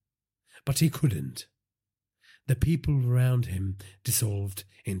scream, but he couldn't. The people around him dissolved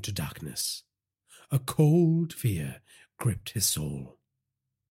into darkness. A cold fear gripped his soul.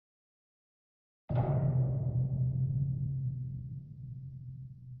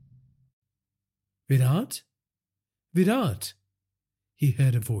 "Virat? Virat!" He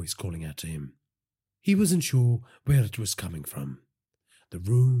heard a voice calling out to him. He wasn't sure where it was coming from. The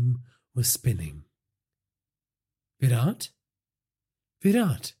room was spinning. "Virat?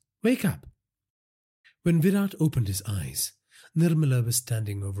 Virat, wake up!" When Virat opened his eyes, Nirmala was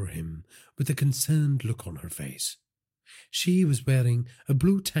standing over him with a concerned look on her face. She was wearing a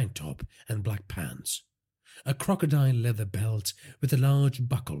blue tank top and black pants. A crocodile leather belt with a large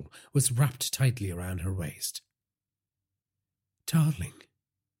buckle was wrapped tightly around her waist. "Darling,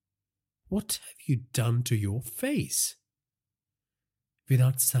 what have you done to your face?"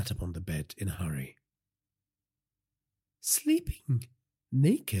 Virat sat up on the bed in a hurry. "Sleeping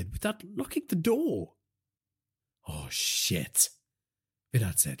naked without locking the door." "Oh, shit,"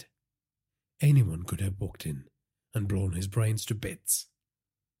 Virat said. Anyone could have walked in and blown his brains to bits.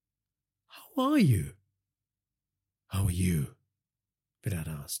 "How are you?" "How are you?" Virat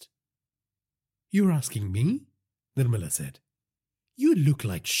asked. "You're asking me?" Nirmala said. "You look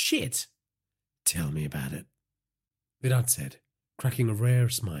like shit." "Tell me about it," Virat said, cracking a rare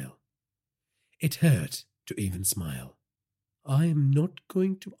smile. It hurt to even smile. "I am not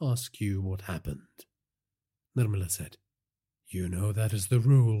going to ask you what happened," Nirmala said. "You know that is the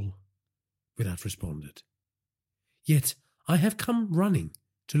rule," Virat responded. "Yet I have come running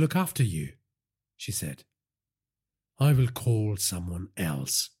to look after you," she said. "I will call someone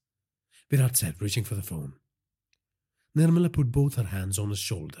else," Virat said, reaching for the phone. Nirmala put both her hands on his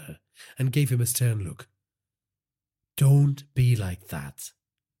shoulder and gave him a stern look. Don't be like that.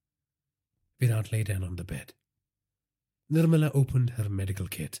 Virat lay down on the bed. Nirmala opened her medical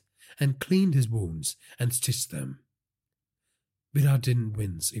kit and cleaned his wounds and stitched them. Virat didn't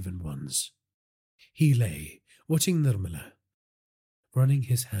wince even once. He lay, watching Nirmala, running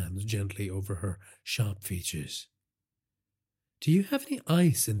his hands gently over her sharp features. Do you have any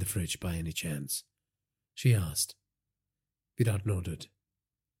ice in the fridge by any chance? She asked. Virat nodded.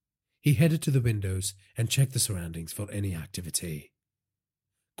 He headed to the windows and checked the surroundings for any activity.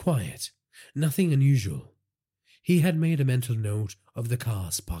 Quiet, nothing unusual. He had made a mental note of the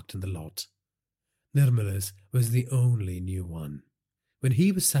cars parked in the lot. Nirmala's was the only new one. When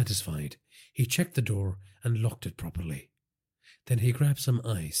he was satisfied, he checked the door and locked it properly. Then he grabbed some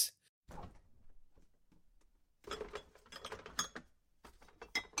ice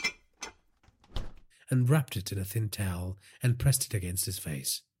and wrapped it in a thin towel and pressed it against his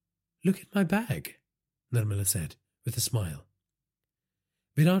face. Look at my bag, Nirmala said with a smile.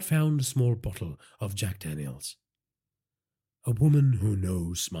 Virat found a small bottle of Jack Daniels. A woman who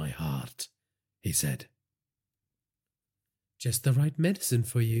knows my heart, he said. Just the right medicine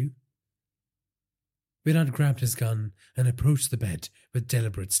for you. Virat grabbed his gun and approached the bed with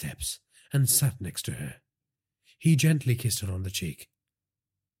deliberate steps and sat next to her. He gently kissed her on the cheek.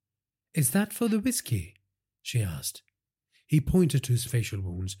 Is that for the whiskey? She asked. He pointed to his facial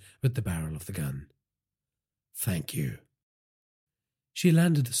wounds with the barrel of the gun. Thank you. She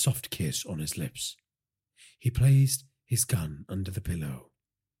landed a soft kiss on his lips. He placed his gun under the pillow.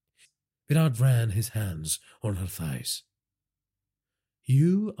 Virat ran his hands on her thighs.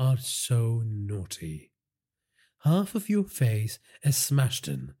 You are so naughty. Half of your face is smashed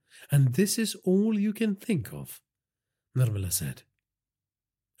in, and this is all you can think of, Nirmala said.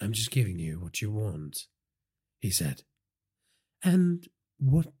 I'm just giving you what you want, he said. And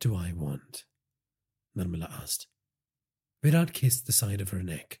what do I want? Nirmala asked. Virat kissed the side of her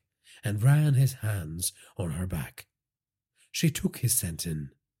neck and ran his hands on her back. She took his scent in,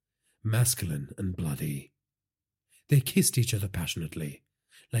 masculine and bloody. They kissed each other passionately,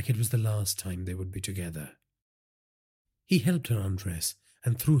 like it was the last time they would be together. He helped her undress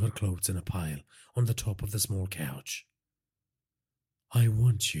and threw her clothes in a pile on the top of the small couch. I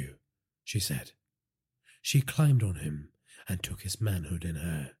want you, she said. She climbed on him and took his manhood in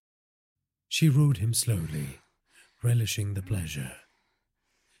her. She rode him slowly, relishing the pleasure.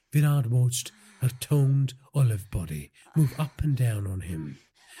 Virat watched her toned olive body move up and down on him,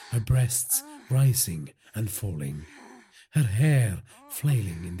 her breasts rising and falling, her hair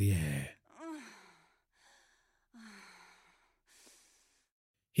flailing in the air.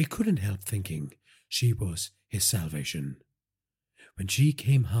 He couldn't help thinking she was his salvation. When she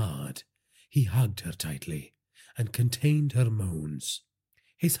came hard, he hugged her tightly and contained her moans,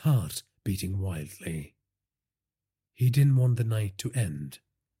 his heart beating wildly. He didn't want the night to end.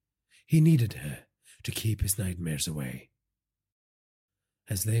 He needed her to keep his nightmares away.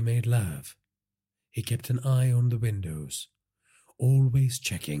 As they made love, he kept an eye on the windows, always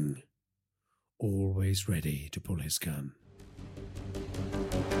checking, always ready to pull his gun.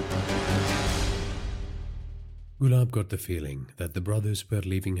 Gulab got the feeling that the brothers were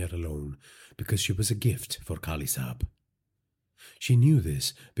leaving her alone because she was a gift for Kali Saab. She knew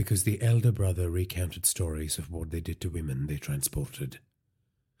this because the elder brother recounted stories of what they did to women they transported.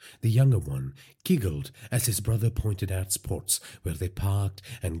 The younger one giggled as his brother pointed out spots where they parked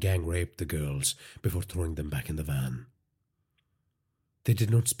and gang-raped the girls before throwing them back in the van. They did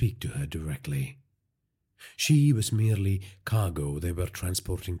not speak to her directly. She was merely cargo they were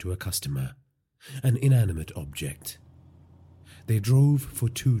transporting to a customer, an inanimate object. They drove for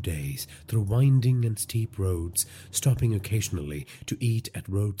 2 days through winding and steep roads, stopping occasionally to eat at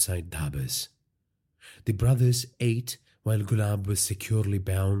roadside dhabas. The brothers ate while Gulab was securely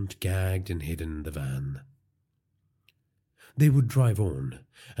bound, gagged and hidden in the van. They would drive on,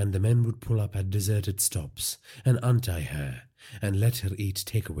 and the men would pull up at deserted stops and untie her and let her eat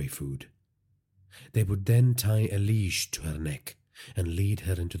takeaway food. They would then tie a leash to her neck and lead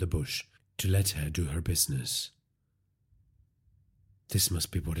her into the bush to let her do her business. This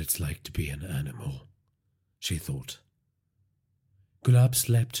must be what it's like to be an animal, she thought. Gulab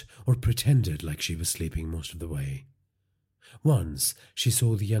slept or pretended like she was sleeping most of the way. Once she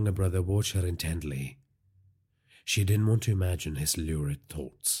saw the younger brother watch her intently. She didn't want to imagine his lurid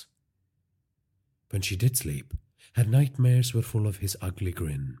thoughts. When she did sleep, her nightmares were full of his ugly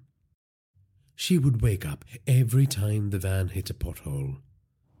grin. She would wake up every time the van hit a pothole.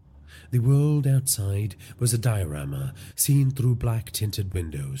 The world outside was a diorama seen through black-tinted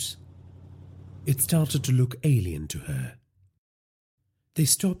windows. It started to look alien to her. They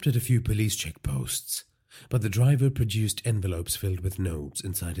stopped at a few police checkposts, but the driver produced envelopes filled with notes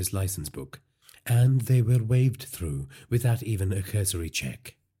inside his license book, and they were waved through without even a cursory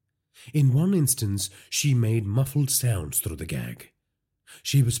check. In one instance, she made muffled sounds through the gag.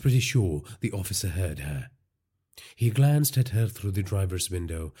 She was pretty sure the officer heard her. He glanced at her through the driver's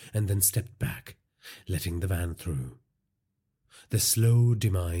window and then stepped back, letting the van through. The slow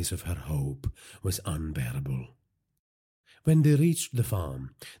demise of her hope was unbearable. When they reached the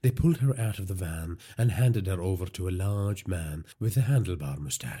farm, they pulled her out of the van and handed her over to a large man with a handlebar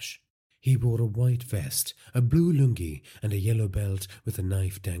moustache. He wore a white vest, a blue lungi, and a yellow belt with a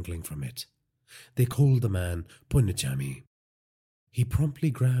knife dangling from it. They called the man Punnachami. He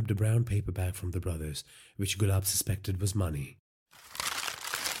promptly grabbed a brown paper bag from the brothers, which Gulab suspected was money.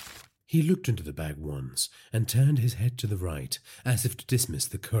 He looked into the bag once and turned his head to the right, as if to dismiss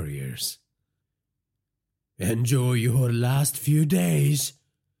the couriers. "Enjoy your last few days,"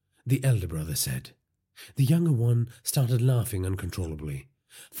 the elder brother said. The younger one started laughing uncontrollably,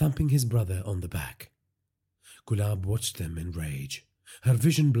 thumping his brother on the back. Gulab watched them in rage, her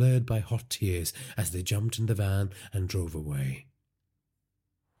vision blurred by hot tears as they jumped in the van and drove away.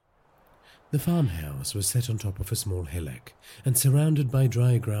 The farmhouse was set on top of a small hillock and surrounded by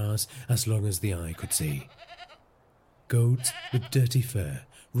dry grass as long as the eye could see. Goats with dirty fur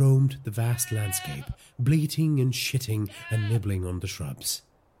roamed the vast landscape, bleating and shitting and nibbling on the shrubs.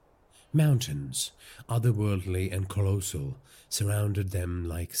 Mountains, otherworldly and colossal, surrounded them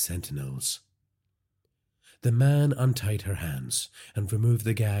like sentinels. The man untied her hands and removed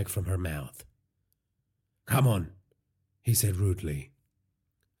the gag from her mouth. "Come on," he said rudely.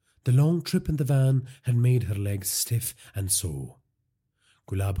 The long trip in the van had made her legs stiff and sore.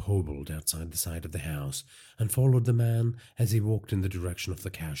 Gulab hobbled outside the side of the house and followed the man as he walked in the direction of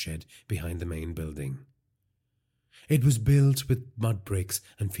the cowshed behind the main building. It was built with mud bricks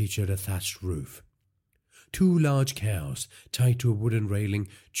and featured a thatched roof. 2 large cows, tied to a wooden railing,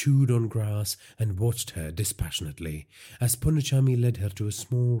 chewed on grass and watched her dispassionately as Punnachami led her to a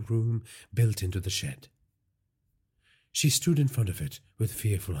small room built into the shed. She stood in front of it with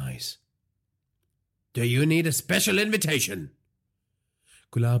fearful eyes. "Do you need a special invitation?"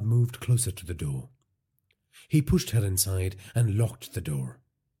 Gulab moved closer to the door. He pushed her inside and locked the door.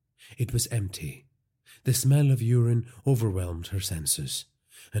 It was empty. The smell of urine overwhelmed her senses,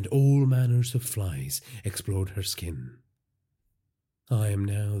 and all manners of flies explored her skin. "I am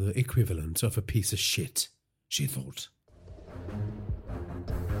now the equivalent of a piece of shit," she thought.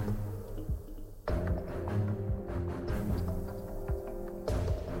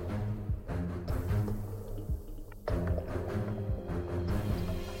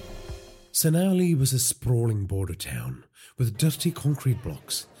 Senali was a sprawling border town with dirty concrete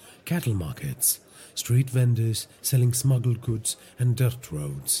blocks, cattle markets, street vendors selling smuggled goods, and dirt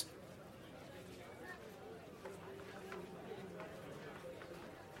roads.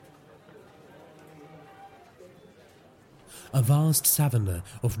 A vast savanna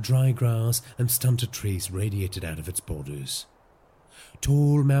of dry grass and stunted trees radiated out of its borders.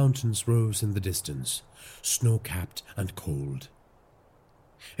 Tall mountains rose in the distance, snow-capped and cold.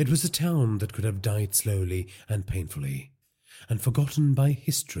 It was a town that could have died slowly and painfully, and forgotten by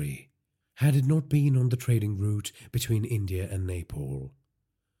history, had it not been on the trading route between India and Nepal.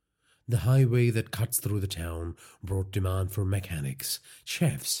 The highway that cuts through the town brought demand for mechanics,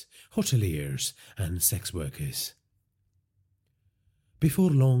 chefs, hoteliers, and sex workers.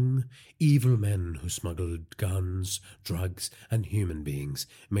 Before long, evil men who smuggled guns, drugs, and human beings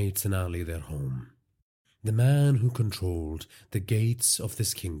made Senali their home. The man who controlled the gates of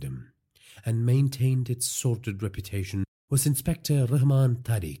this kingdom and maintained its sordid reputation was Inspector Rahman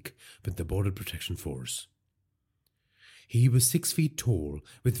Tariq with the Border Protection Force. He was 6 feet tall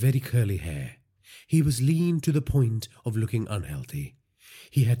with very curly hair. He was lean to the point of looking unhealthy.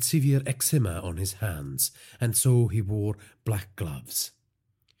 He had severe eczema on his hands, and so he wore black gloves.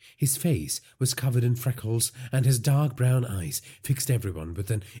 His face was covered in freckles, and his dark brown eyes fixed everyone with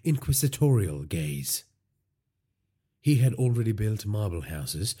an inquisitorial gaze. He had already built marble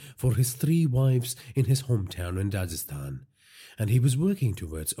houses for his 3 wives in his hometown in Rajasthan, and he was working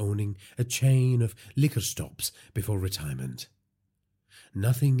towards owning a chain of liquor stops before retirement.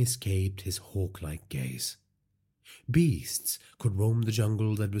 Nothing escaped his hawk-like gaze. Beasts could roam the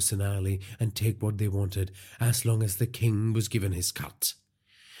jungle that was Senali and take what they wanted as long as the king was given his cut,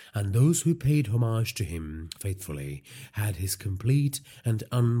 and those who paid homage to him faithfully had his complete and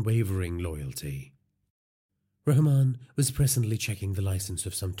unwavering loyalty. Rahman was presently checking the license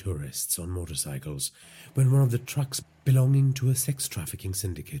of some tourists on motorcycles when one of the trucks belonging to a sex trafficking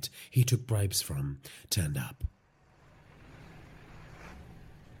syndicate he took bribes from turned up.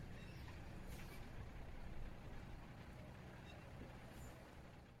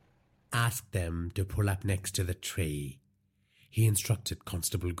 Ask them to pull up next to the tree, he instructed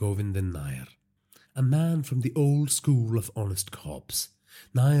Constable Govindan Nair, a man from the old school of honest cops.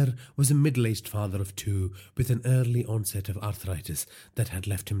 Nair was a middle-aged father of two with an early onset of arthritis that had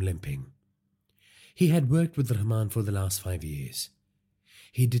left him limping. He had worked with Rahman for the last 5 years.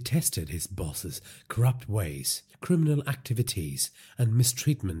 He detested his boss's corrupt ways, criminal activities, and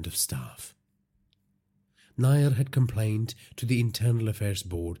mistreatment of staff. Nair had complained to the Internal Affairs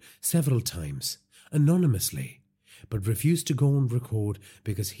Board several times, anonymously, but refused to go on record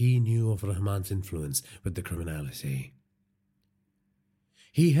because he knew of Rahman's influence with the criminality.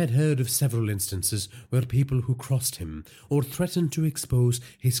 He had heard of several instances where people who crossed him or threatened to expose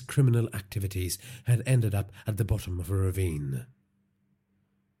his criminal activities had ended up at the bottom of a ravine.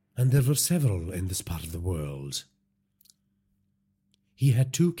 And there were several in this part of the world. He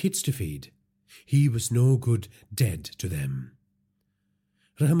had 2 kids to feed. He was no good dead to them.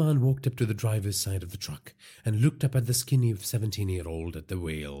 Rahman walked up to the driver's side of the truck and looked up at the skinny 17-year-old at the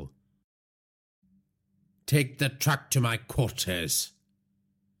wheel. "Take the truck to my quarters,"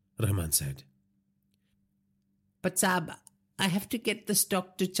 Rahman said. "But Sab, I have to get the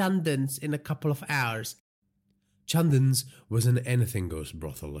stock to Chandan's in a couple of hours." Chandan's was an anything-goes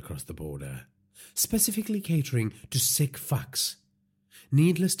brothel across the border, specifically catering to sick fucks.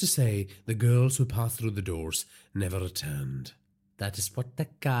 Needless to say, the girls who passed through the doors never returned. That is what the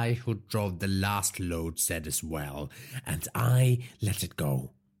guy who drove the last load said as well, and I let it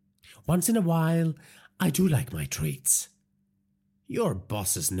go. Once in a while, I do like my treats. "Your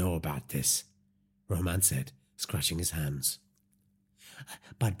bosses know about this," Rahman said, scratching his hands.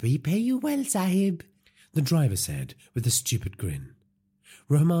 "But we pay you well, Sahib," the driver said with a stupid grin.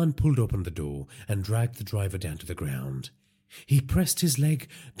 Rahman pulled open the door and dragged the driver down to the ground. He pressed his leg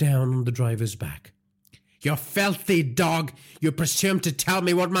down on the driver's back. "You filthy dog! You presume to tell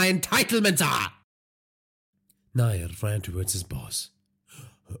me what my entitlements are!" Nair ran towards his boss.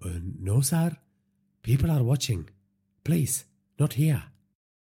 "No, sir. People are watching. Please, not here."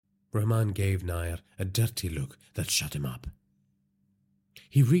 Rahman gave Nair a dirty look that shut him up.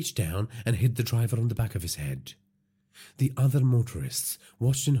 He reached down and hit the driver on the back of his head. The other motorists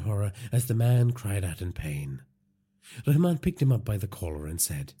watched in horror as the man cried out in pain. Rahman picked him up by the collar and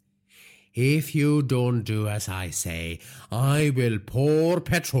said, "If you don't do as I say, I will pour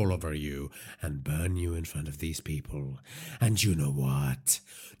petrol over you and burn you in front of these people. And you know what?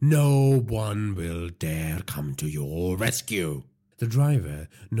 No one will dare come to your rescue." The driver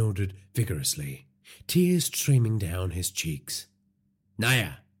nodded vigorously, tears streaming down his cheeks.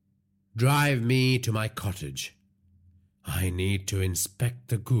 "Naya, drive me to my cottage. I need to inspect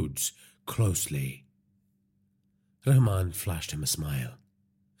the goods closely." Rahman flashed him a smile.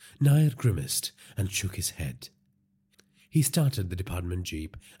 Nair grimaced and shook his head. He started the department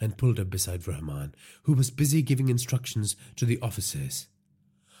jeep and pulled up beside Rahman, who was busy giving instructions to the officers.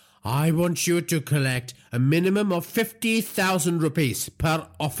 "I want you to collect a minimum of 50,000 rupees per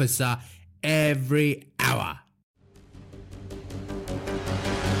officer every hour."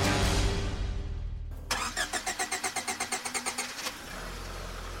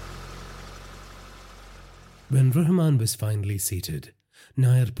 When Rahman was finally seated,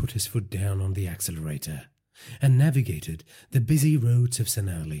 Nair put his foot down on the accelerator and navigated the busy roads of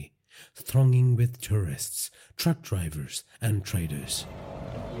Senali, thronging with tourists, truck drivers, and traders.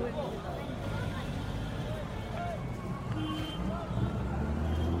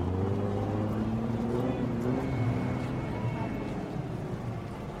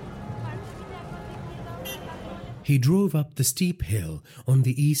 He drove up the steep hill on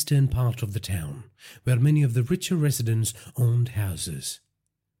the eastern part of the town, where many of the richer residents owned houses.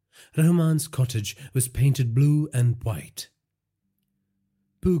 Rahman's cottage was painted blue and white.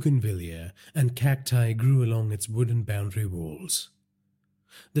 Bougainvillea and cacti grew along its wooden boundary walls.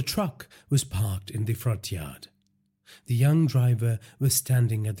 The truck was parked in the front yard. The young driver was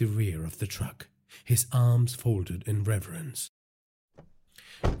standing at the rear of the truck, his arms folded in reverence.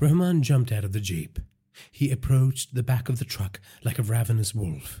 Rahman jumped out of the jeep. He approached the back of the truck like a ravenous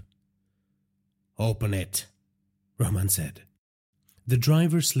wolf. "Open it," Rahman said. The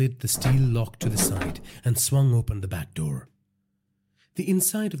driver slid the steel lock to the side and swung open the back door. The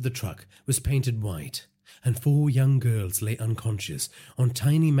inside of the truck was painted white, and 4 young girls lay unconscious on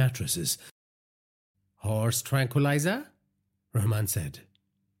tiny mattresses. "Horse tranquilizer?" Rahman said.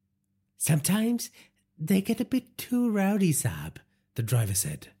 "Sometimes They get a bit too rowdy, Sab, the driver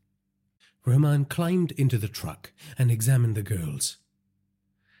said. Rahman climbed into the truck and examined the girls.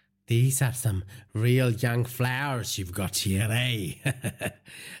 These are some real young flowers you've got here, eh?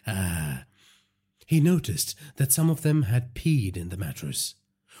 He noticed that some of them had peed in the mattress.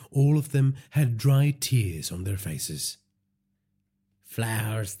 All of them had dry tears on their faces.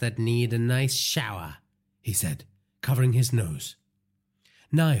 Flowers that need a nice shower, he said, covering his nose.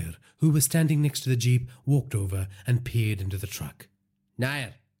 Nair, who was standing next to the jeep, walked over and peered into the truck.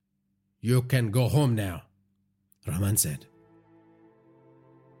 Nair, you can go home now, Rahman said.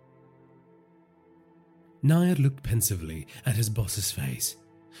 Nair looked pensively at his boss's face,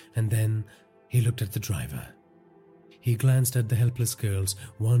 and then he looked at the driver. He glanced at the helpless girls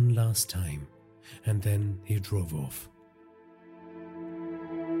one last time, and then he drove off.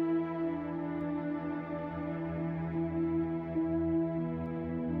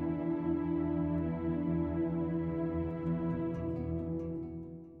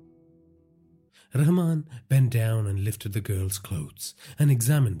 Rahman bent down and lifted the girls' clothes and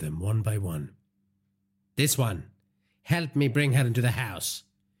examined them one by one. This one, help me bring her into the house,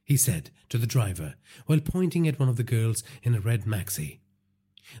 he said to the driver while pointing at one of the girls in a red maxi.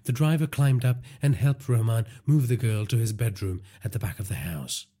 The driver climbed up and helped Rahman move the girl to his bedroom at the back of the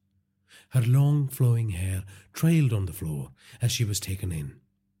house. Her long flowing hair trailed on the floor as she was taken in.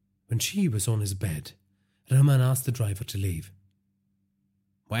 When she was on his bed, Rahman asked the driver to leave.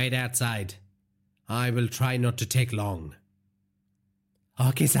 Wait outside. I will try not to take long.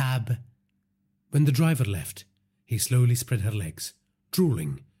 Okay, Sab. When the driver left, he slowly spread her legs,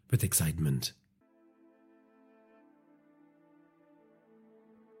 drooling with excitement.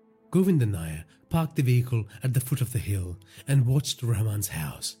 Govinda Nair parked the vehicle at the foot of the hill and watched Rahman's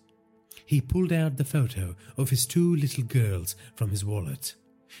house. He pulled out the photo of his two little girls from his wallet.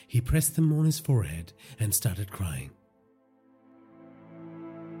 He pressed them on his forehead and started crying.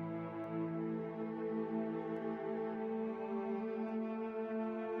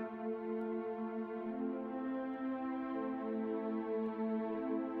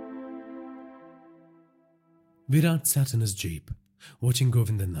 Virat sat in his jeep, watching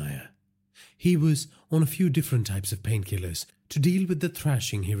Govinda Nair. He was on a few different types of painkillers to deal with the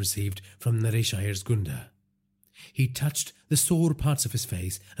thrashing he received from Naresh Iyer's Gunda. He touched the sore parts of his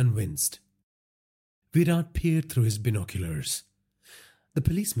face and winced. Virat peered through his binoculars. The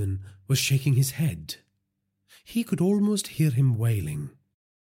policeman was shaking his head. He could almost hear him wailing.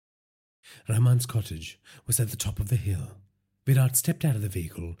 Rahman's cottage was at the top of the hill. Virat stepped out of the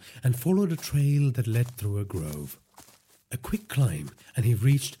vehicle and followed a trail that led through a grove. A quick climb and he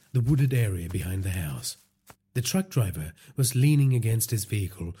reached the wooded area behind the house. The truck driver was leaning against his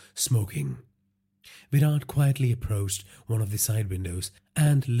vehicle, smoking. Virat quietly approached one of the side windows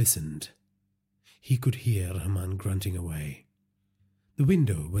and listened. He could hear Rahman grunting away. The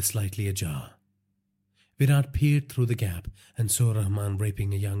window was slightly ajar. Virat peered through the gap and saw Rahman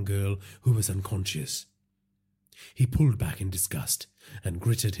raping a young girl who was unconscious. He pulled back in disgust and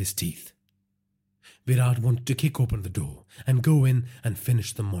gritted his teeth. Virat wanted to kick open the door and go in and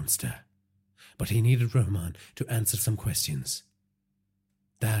finish the monster. But he needed Rahman to answer some questions.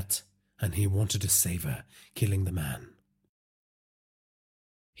 That, and he wanted to save her, killing the man.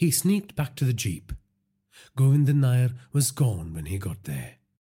 He sneaked back to the jeep. Govinda Nair was gone when he got there.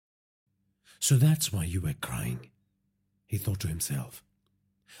 So that's why you were crying, he thought to himself.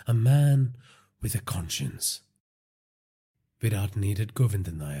 A man with a conscience. Virat needed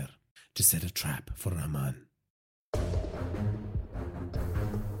Govinda Nair to set a trap for Rahman.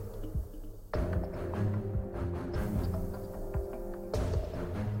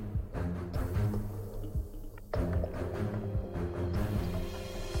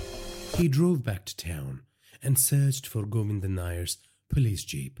 He drove back to town and searched for Govinda Nair's police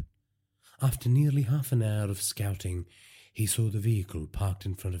jeep. After nearly half an hour of scouting, he saw the vehicle parked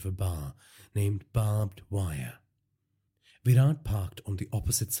in front of a bar named Barbed Wire. Virat parked on the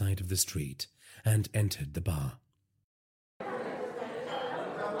opposite side of the street and entered the bar.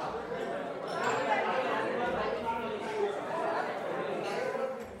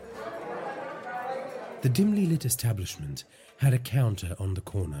 The dimly lit establishment had a counter on the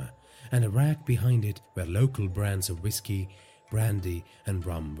corner and a rack behind it where local brands of whiskey, brandy and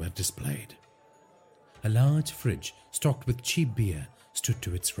rum were displayed. A large fridge stocked with cheap beer stood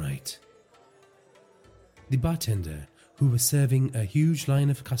to its right. The bartender, who was serving a huge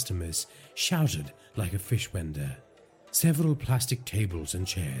line of customers, shouted like a fish vendor. Several plastic tables and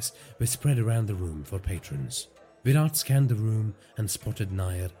chairs were spread around the room for patrons. Virat scanned the room and spotted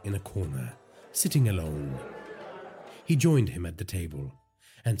Nair in a corner, sitting alone. He joined him at the table,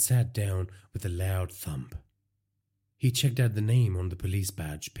 and sat down with a loud thump. He checked out the name on the police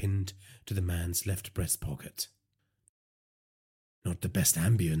badge pinned to the man's left breast pocket. "Not the best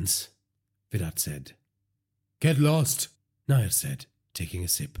ambience," Virat said. "Get lost," Nair said, taking a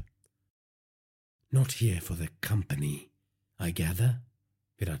sip. "Not here for the company, I gather,"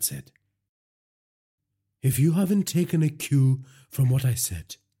 Virat said. "If you haven't taken a cue from what I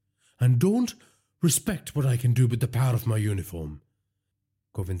said, and don't respect what I can do with the power of my uniform,"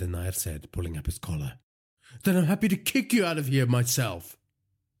 Govinda Nair said, pulling up his collar, "then I'm happy to kick you out of here myself."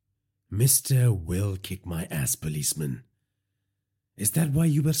 "Mr. Will kick my ass, policeman. Is that why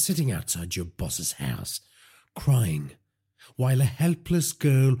you were sitting outside your boss's house, crying, while a helpless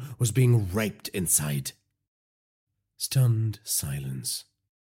girl was being raped inside?" Stunned silence.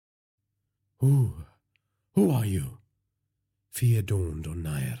 Who are you?" Fear dawned on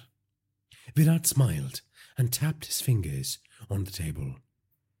Nair. Virat smiled and tapped his fingers on the table.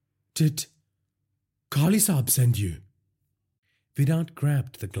 "Did Kali Saab send you?" Virat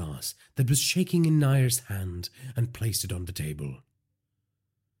grabbed the glass that was shaking in Nair's hand and placed it on the table.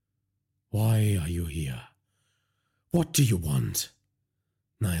 "Why are you here? What do you want?"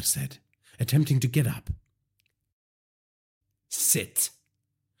 Nair said, attempting to get up. "Sit,"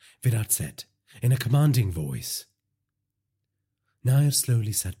 Virat said, in a commanding voice. Nair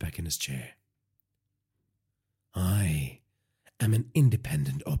slowly sat back in his chair. "I am an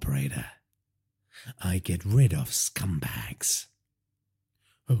independent operator. I get rid of scumbags."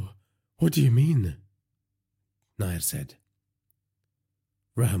 "Oh, what do you mean?" Nair said.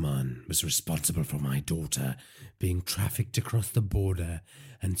 "Rahman was responsible for my daughter being trafficked across the border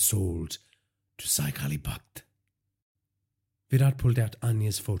and sold to Saik Ali Bhakt." Virat pulled out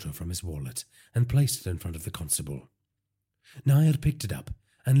Anya's photo from his wallet and placed it in front of the constable. Nair picked it up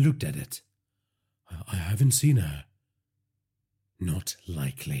and looked at it. "I haven't seen her." "Not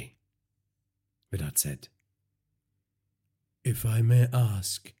likely," Virat said. "If I may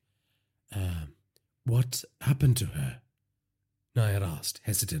ask, what happened to her?" Nair asked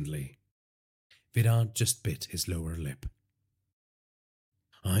hesitantly. Virat just bit his lower lip.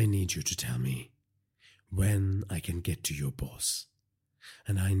 "I need you to tell me when I can get to your boss,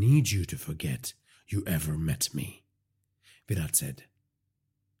 and I need you to forget you ever met me," Virat said.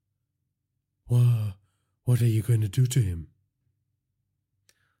 What are you going to do to him?"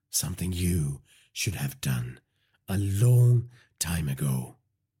 "Something you should have done a long time ago,"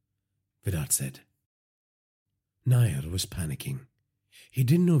 Virat said. Nair was panicking. He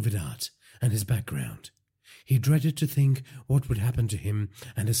didn't know Virat and his background. He dreaded to think what would happen to him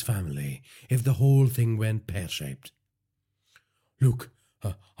and his family if the whole thing went pear-shaped. "Look,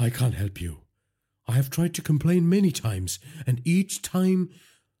 I can't help you. I have tried to complain many times, and each time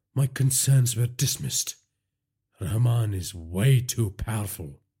my concerns were dismissed. Rahman is way too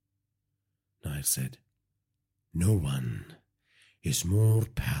powerful," Nair said. "No one is more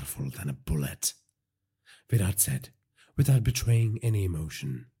powerful than a bullet," Virat said, without betraying any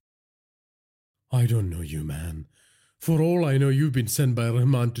emotion. "I don't know you, man. For all I know, you've been sent by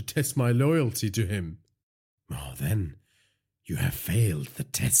Rahman to test my loyalty to him." "Oh, then you have failed the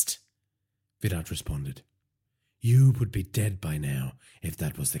test," Virat responded. "You would be dead by now if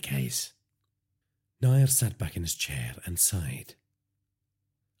that was the case." Nair sat back in his chair and sighed.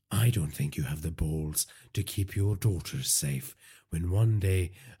 "I don't think you have the balls to keep your daughters safe when one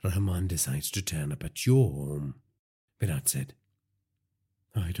day Rahman decides to turn up at your home," Virat said.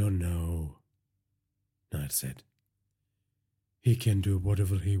 "I don't know," Nair said. "He can do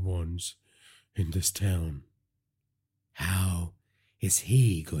whatever he wants in this town." "How is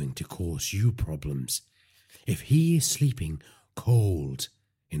he going to cause you problems if he is sleeping cold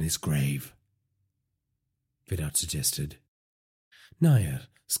in his grave?" Virat suggested. Nair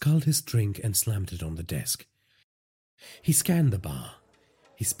sculled his drink and slammed it on the desk. He scanned the bar.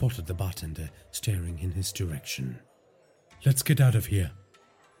 He spotted the bartender staring in his direction. "Let's get out of here,"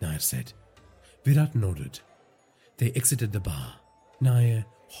 Nair said. Virat nodded. They exited the bar, Nair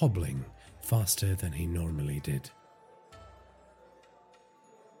hobbling faster than he normally did.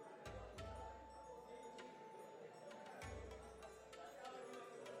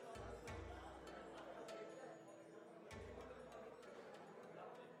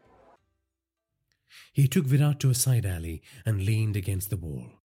 He took Virat to a side alley and leaned against the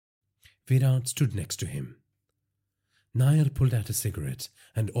wall. Virat stood next to him. Nair pulled out a cigarette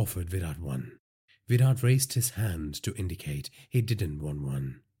and offered Virat one. Virat raised his hand to indicate he didn't want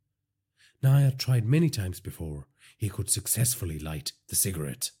one. Nair tried many times before he could successfully light the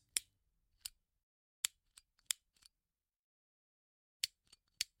cigarette.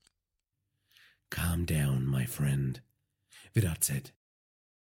 "Calm down, my friend," Virat said.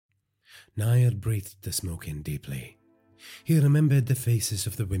 Nair breathed the smoke in deeply. He remembered the faces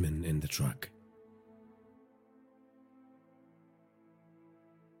of the women in the truck.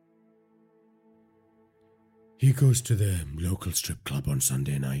 He goes to the local strip club on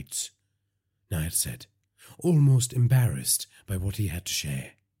Sunday nights, Nair said, almost embarrassed by what he had to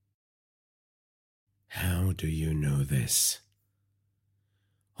share. How do you know this?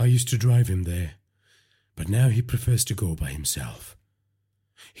 I used to drive him there, but now he prefers to go by himself.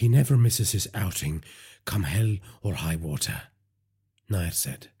 He never misses his outing, come hell or high water, Nair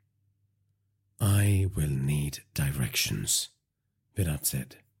said. I will need directions, Virat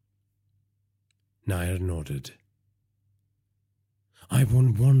said. Nair nodded. I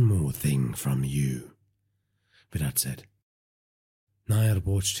want one more thing from you, Virat said. Nair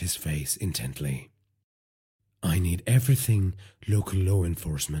watched his face intently. I need everything local law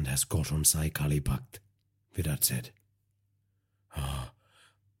enforcement has got on Sai Kali Bhakt, Virat said.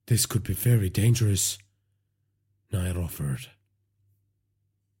 This could be very dangerous, Nair offered.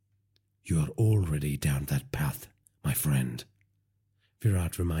 You are already down that path, my friend,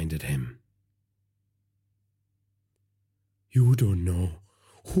 Virat reminded him. You don't know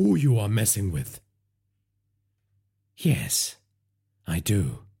who you are messing with. Yes, I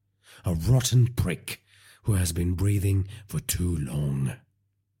do. A rotten prick who has been breathing for too long.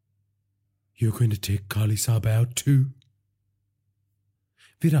 You're going to take Kali Saab out too?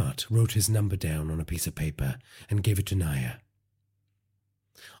 Virat wrote his number down on a piece of paper and gave it to Nair.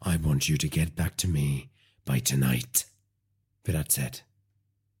 I want you to get back to me by tonight, Virat said.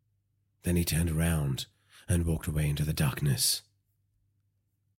 Then he turned around and walked away into the darkness.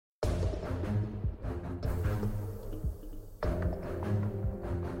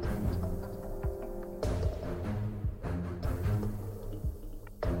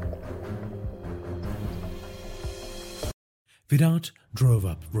 Virat drove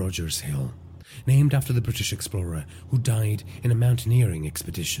up Rogers Hill, named after the British explorer who died in a mountaineering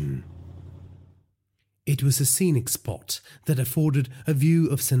expedition. It was a scenic spot that afforded a view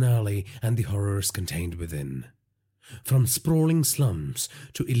of Senali and the horrors contained within. From sprawling slums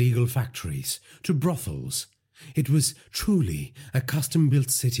to illegal factories to brothels, it was truly a custom-built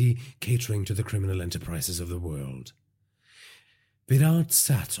city catering to the criminal enterprises of the world. Virat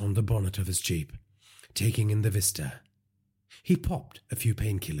sat on the bonnet of his jeep, taking in the vista. He popped a few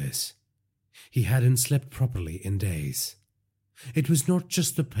painkillers. He hadn't slept properly in days. It was not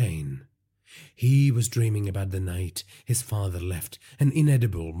just the pain. He was dreaming about the night his father left an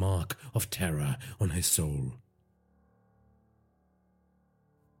inedible mark of terror on his soul.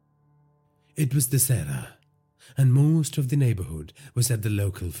 It was Dussehra, and most of the neighborhood was at the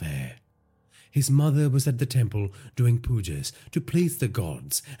local fair. His mother was at the temple doing pujas to please the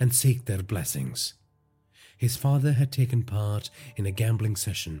gods and seek their blessings. His father had taken part in a gambling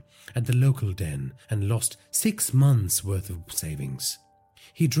session at the local den and lost 6 months' worth of savings.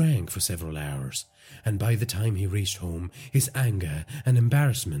 He drank for several hours, and by the time he reached home, his anger and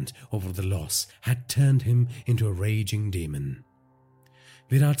embarrassment over the loss had turned him into a raging demon.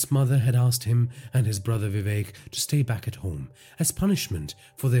 Virat's mother had asked him and his brother Vivek to stay back at home as punishment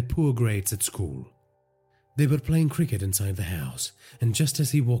for their poor grades at school. They were playing cricket inside the house, and just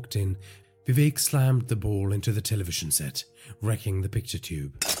as he walked in, Vivek slammed the ball into the television set, wrecking the picture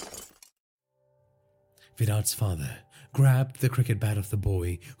tube. Virat's father grabbed the cricket bat of the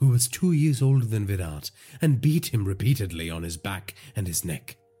boy, who was 2 years older than Virat, and beat him repeatedly on his back and his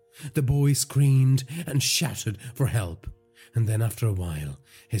neck. The boy screamed and shouted for help, and then after a while,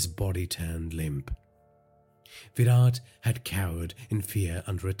 his body turned limp. Virat had cowered in fear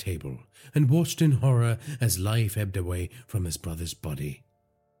under a table and watched in horror as life ebbed away from his brother's body.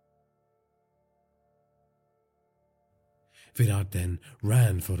 Virat then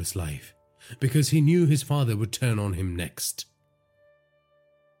ran for his life, because he knew his father would turn on him next.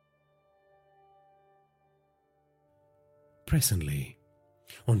 Presently,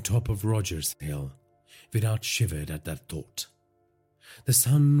 on top of Rogers Hill, Virat shivered at that thought. The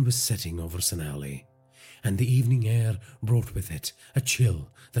sun was setting over Senali, and the evening air brought with it a chill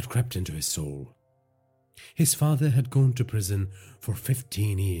that crept into his soul. His father had gone to prison for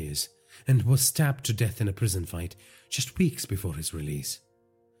 15 years and was stabbed to death in a prison fight just weeks before his release.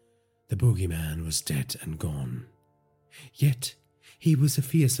 The boogeyman was dead and gone. Yet he was a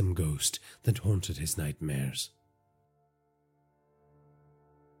fearsome ghost that haunted his nightmares.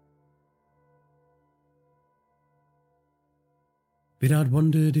 Virat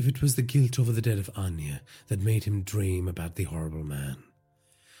wondered if it was the guilt over the death of Anya that made him dream about the horrible man.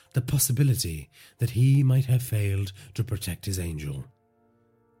 The possibility that he might have failed to protect his angel.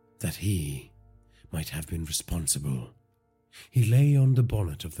 That he might have been responsible He lay on the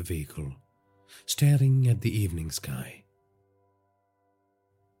bonnet of the vehicle, staring at the evening sky.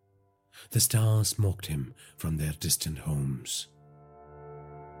 The stars mocked him from their distant homes.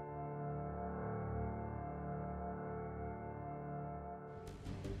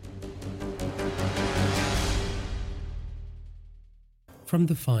 From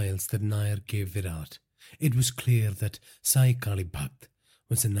the files that Nair gave Virat, it was clear that Sai Kali Bhakt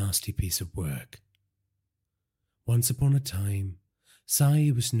was a nasty piece of work. Once upon a time,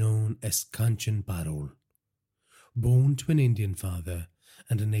 Sai was known as Kanchan Parol, born to an Indian father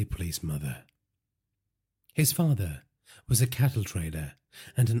and a Nepalese mother. His father was a cattle trader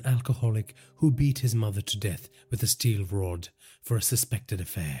and an alcoholic who beat his mother to death with a steel rod for a suspected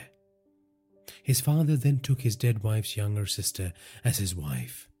affair. His father then took his dead wife's younger sister as his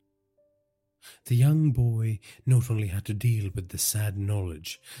wife. The young boy not only had to deal with the sad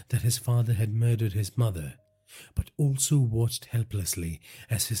knowledge that his father had murdered his mother, but also watched helplessly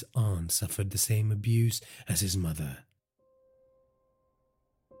as his aunt suffered the same abuse as his mother.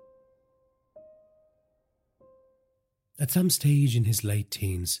 At some stage in his late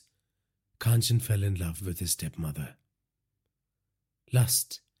teens, Kanchan fell in love with his stepmother.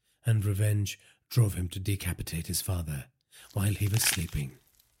 Lust and revenge drove him to decapitate his father while he was sleeping.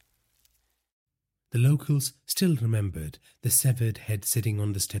 The locals still remembered the severed head sitting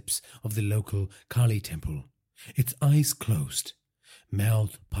on the steps of the local Kali temple, its eyes closed,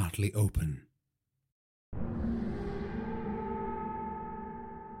 mouth partly open.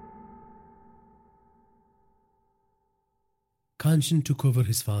 Kanchan took over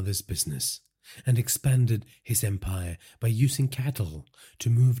his father's business and expanded his empire by using cattle to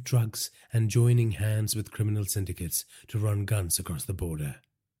move drugs and joining hands with criminal syndicates to run guns across the border.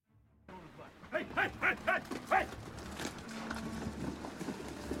 Hey, hey, hey, hey, hey!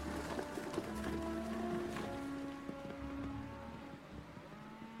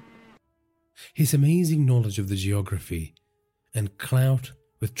 His amazing knowledge of the geography and clout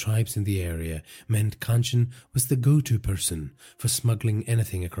with tribes in the area meant Kanchan was the go-to person for smuggling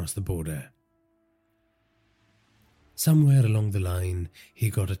anything across the border. Somewhere along the line, he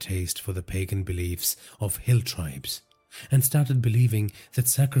got a taste for the pagan beliefs of hill tribes and started believing that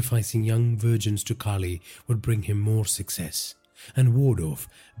sacrificing young virgins to Kali would bring him more success and ward off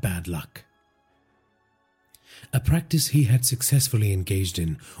bad luck. A practice he had successfully engaged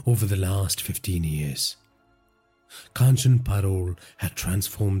in over the last 15 years. Kanchan Parol had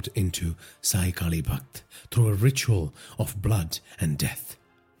transformed into Sai Kali Bhakt through a ritual of blood and death.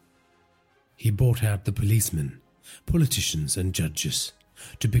 He bought out the policemen, politicians and judges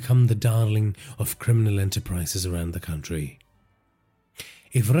to become the darling of criminal enterprises around the country.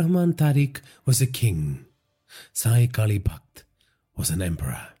 If Rahman Tariq was a king, Sai Kali Bhakt was an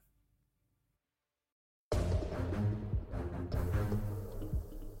emperor.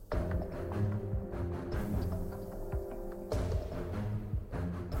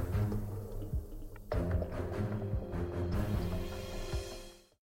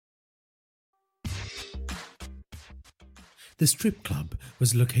 The strip club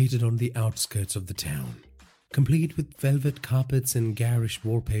was located on the outskirts of the town. Complete with velvet carpets and garish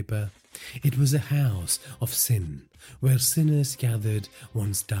wallpaper, it was a house of sin where sinners gathered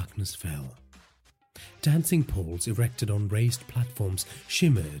once darkness fell. Dancing poles erected on raised platforms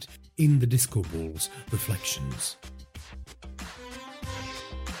shimmered in the disco ball's reflections.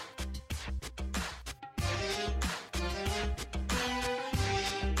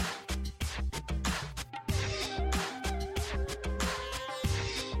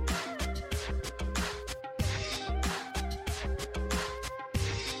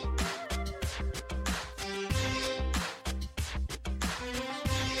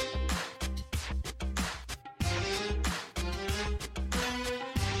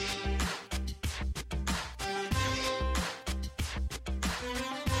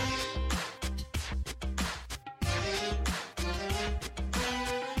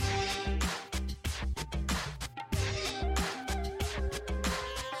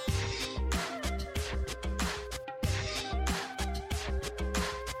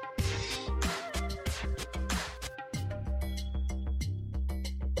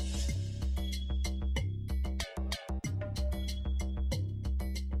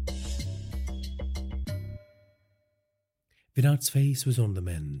 Virat's face was on the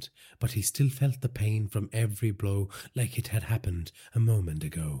mend, but he still felt the pain from every blow like it had happened a moment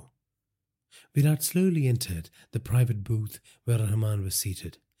ago. Virat slowly entered the private booth where Rahman was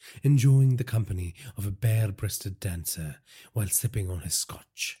seated, enjoying the company of a bare-breasted dancer while sipping on his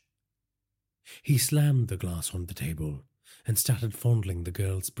scotch. He slammed the glass on the table and started fondling the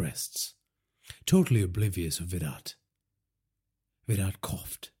girl's breasts, totally oblivious of Virat. Virat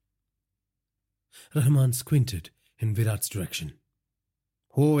coughed. Rahman squinted in Virat's direction.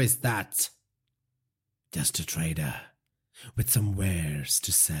 Who is that? Just a trader with some wares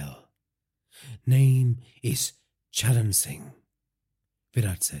to sell. Name is Charan Singh,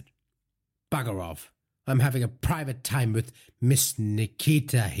 Virat said. Bugger off. I'm having a private time with Miss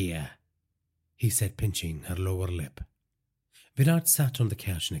Nikita here, he said, pinching her lower lip. Virat sat on the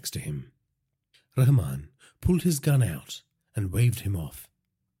couch next to him. Rahman pulled his gun out and waved him off.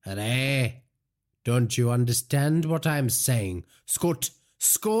 Hey, don't you understand what I'm saying? Scoot!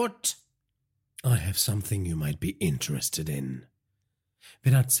 Scoot! I have something you might be interested in,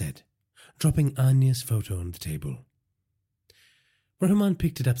 Virat said, dropping Anya's photo on the table. Rahman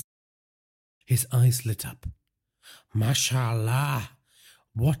picked it up. His eyes lit up. Mashallah!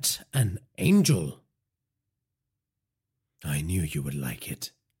 What an angel! I knew you would like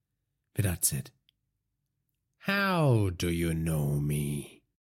it, Virat said. How do you know me?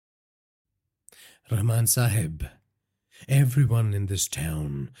 Rahman Sahib, everyone in this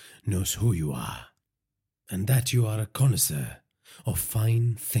town knows who you are, and that you are a connoisseur of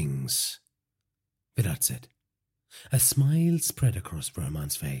fine things, Virat said. A smile spread across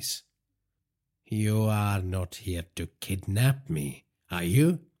Rahman's face. You are not here to kidnap me, are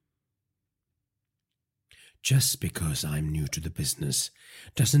you? Just because I'm new to the business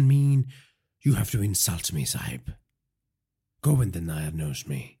doesn't mean you have to insult me, Sahib. Govindan Nair knows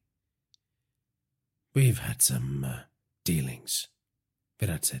me. We've had some dealings,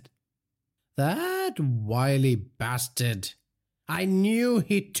 Virat said. That wily bastard. I knew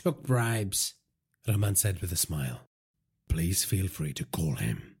he took bribes, Rahman said with a smile. Please feel free to call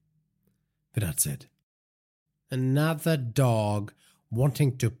him, Virat said. Another dog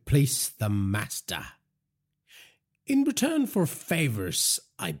wanting to please the master. In return for favors,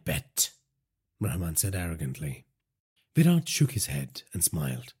 I bet, Rahman said arrogantly. Virat shook his head and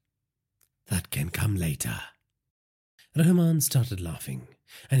smiled. That can come later. Rahman started laughing,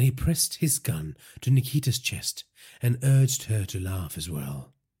 and he pressed his gun to Nikita's chest and urged her to laugh as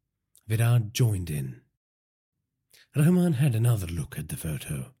well. Virat joined in. Rahman had another look at the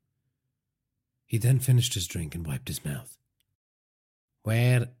photo. He then finished his drink and wiped his mouth.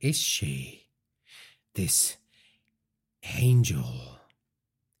 Where is she? This angel.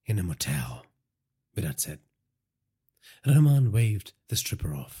 In a motel, Virat said. Rahman waved the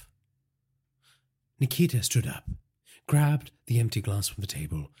stripper off. Nikita stood up, grabbed the empty glass from the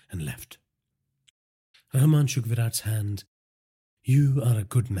table, and left. Rahman shook Virat's hand. You are a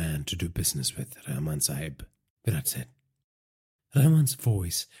good man to do business with, Rahman Sahib, Virat said. Rahman's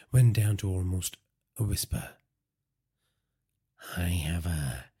voice went down to almost a whisper. I have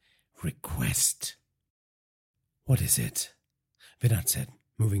a request. What is it? Virat said,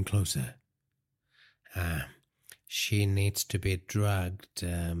 moving closer. She needs to be drugged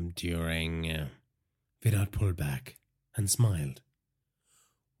during... Virat pulled back and smiled.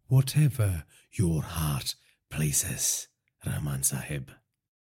 Whatever your heart pleases, Rahman Sahib.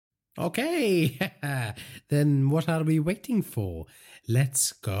 Okay, then what are we waiting for?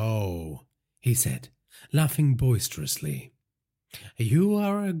 Let's go, he said, laughing boisterously. You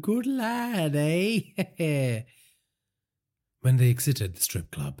are a good lad, eh? When they exited the strip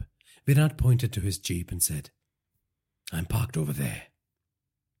club, Virat pointed to his jeep and said, I'm parked over there.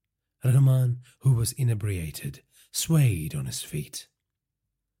 Rahman, who was inebriated, swayed on his feet.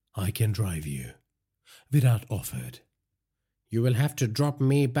 I can drive you, Virat offered. You will have to drop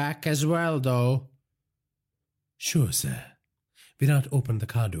me back as well, though. Sure, sir. Virat opened the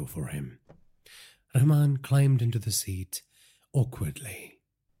car door for him. Rahman climbed into the seat awkwardly.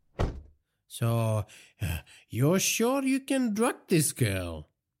 So, you're sure you can drug this girl?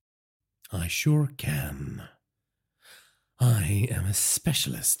 I sure can. I am a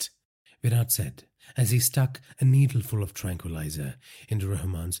specialist, Virat said, as he stuck a needleful of tranquilizer into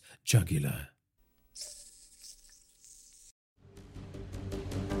Rahman's jugular.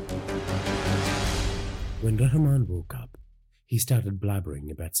 When Rahman woke up, he started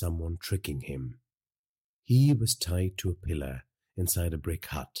blabbering about someone tricking him. He was tied to a pillar inside a brick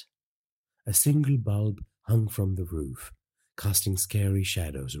hut. A single bulb hung from the roof, casting scary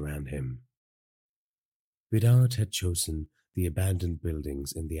shadows around him. Virat had chosen the abandoned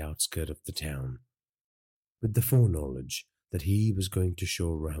buildings in the outskirts of the town, with the foreknowledge that he was going to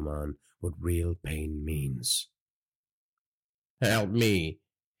show Rahman what real pain means. Help me!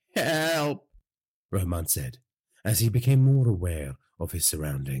 Help! Rahman said, as he became more aware of his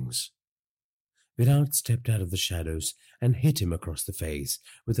surroundings. Virat stepped out of the shadows and hit him across the face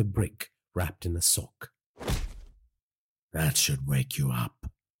with a brick wrapped in a sock. That should wake you up,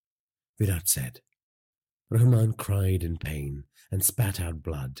 Virat said. Rahman cried in pain and spat out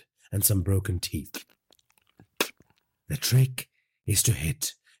blood and some broken teeth. The trick is to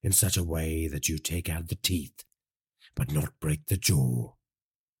hit in such a way that you take out the teeth, but not break the jaw.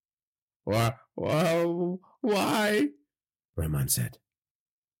 Why? Rahman said.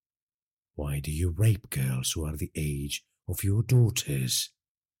 Why do you rape girls who are the age of your daughters?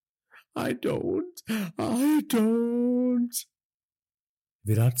 I don't.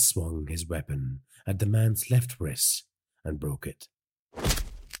 Virat swung his weapon at the man's left wrist and broke it.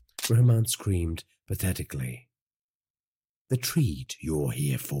 Rahman screamed pathetically. The treat you're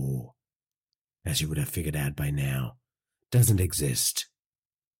here for, as you would have figured out by now, doesn't exist.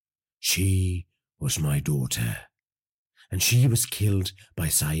 She was my daughter, and she was killed by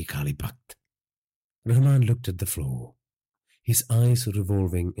Sai Kali Bhakt. Rahman looked at the floor, his eyes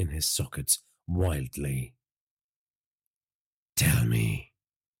revolving in his sockets wildly. Tell me,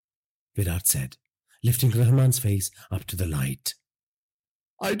 Virat said, lifting Rahman's face up to the light.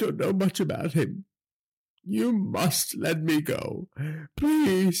 I don't know much about him. You must let me go,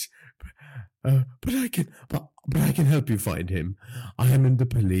 please. But I can help you find him. I am in the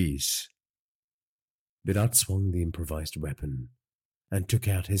police. Virat swung the improvised weapon and took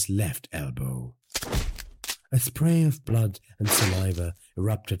out his left elbow. A spray of blood and saliva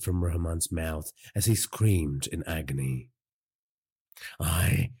erupted from Rahman's mouth as he screamed in agony.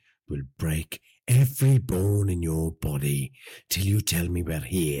 I will break every bone in your body till you tell me where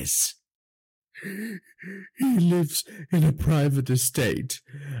he is. He lives in a private estate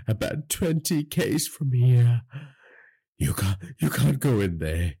about 20 k's from here. You can't go in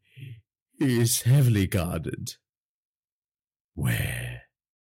there. He is heavily guarded. Where?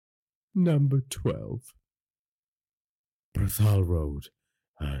 Number 12. Prathal Road.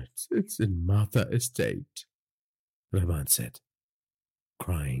 It's in Matha Estate, Rahman said,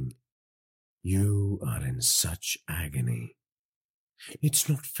 crying. You are in such agony. It's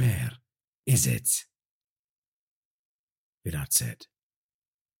not fair, is it? Virat said.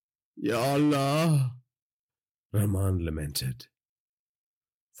 Ya Allah, Rahman lamented.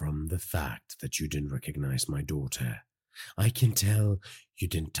 From the fact that you didn't recognize my daughter, I can tell you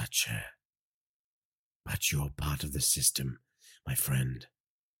didn't touch her. But you're part of the system, my friend.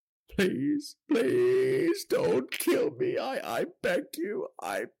 Please, don't kill me. I beg you.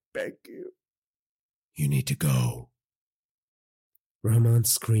 You need to go. Rahman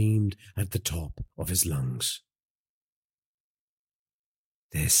screamed at the top of his lungs.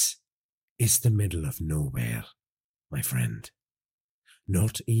 This is the middle of nowhere, my friend.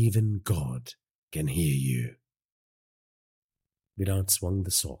 Not even God can hear you. Virat swung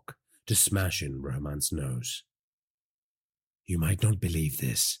the sock to smash in Rahman's nose. You might not believe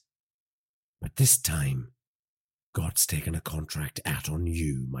this, but this time, God's taken a contract out on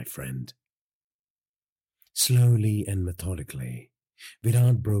you, my friend. Slowly and methodically,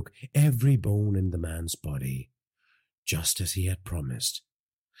 Virat broke every bone in the man's body, just as he had promised.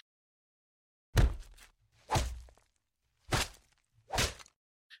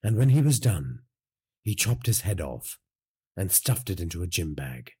 And when he was done, he chopped his head off and stuffed it into a gym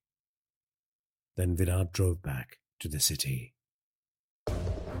bag. Then Virat drove back to the city.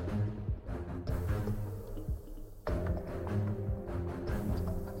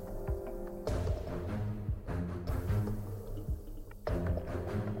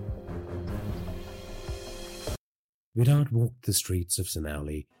 Virat walked the streets of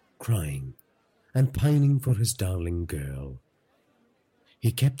Sanauli, crying and pining for his darling girl.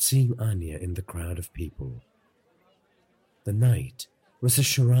 He kept seeing Anya in the crowd of people. The night was a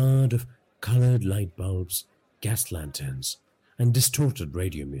charade of colored light bulbs, gas lanterns, and distorted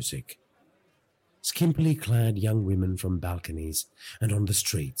radio music. Skimpily clad young women from balconies and on the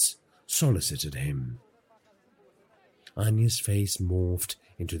streets solicited him. Anya's face morphed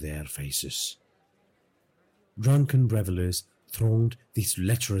into their faces. Drunken revelers thronged these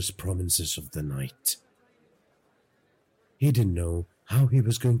lecherous provinces of the night. He didn't know how he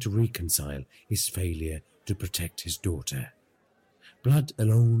was going to reconcile his failure to protect his daughter. Blood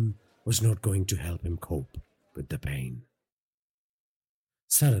alone was not going to help him cope with the pain.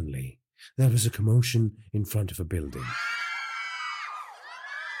 Suddenly, there was a commotion in front of a building.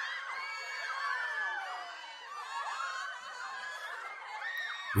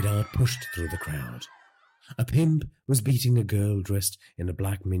 Virat pushed through the crowd. A pimp was beating a girl dressed in a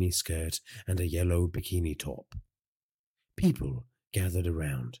black miniskirt and a yellow bikini top. People gathered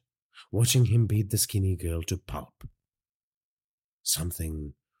around, watching him beat the skinny girl to pulp.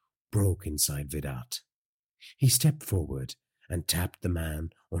 Something broke inside Virat. He stepped forward and tapped the man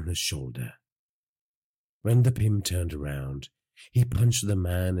on his shoulder. When the pimp turned around, he punched the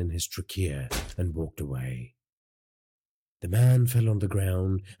man in his trachea and walked away. The man fell on the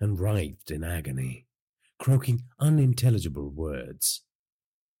ground and writhed in agony, croaking unintelligible words.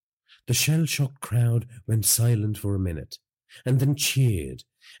 The shell-shocked crowd went silent for a minute, and then cheered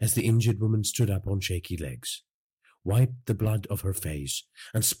as the injured woman stood up on shaky legs, wiped the blood off her face,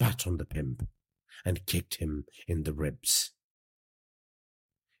 and spat on the pimp, and kicked him in the ribs.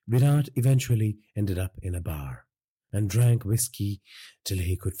 Virat eventually ended up in a bar, and drank whiskey till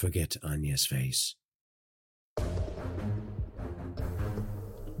he could forget Anya's face.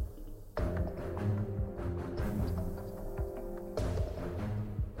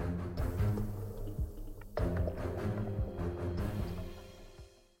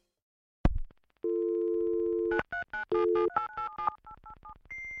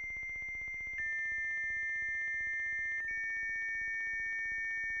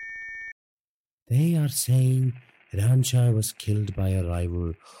 They are saying Rancha was killed by a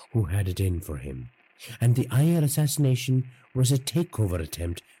rival who had it in for him, and the Iyer assassination was a takeover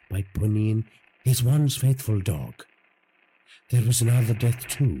attempt by Punin, his once faithful dog. There was another death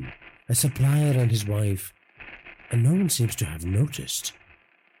too, a supplier and his wife, and no one seems to have noticed,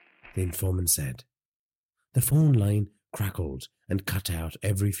 the informant said. The phone line crackled and cut out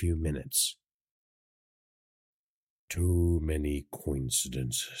every few minutes. Too many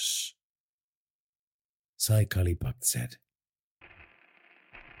coincidences, Sai Kali Bhakt said.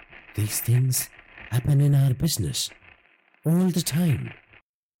 These things happen in our business all the time.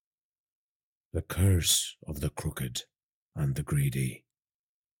 The curse of the crooked and the greedy.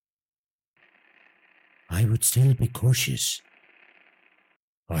 I would still be cautious.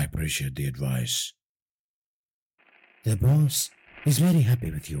 I appreciate the advice. The boss is very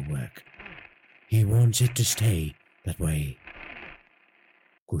happy with your work. He wants it to stay that way.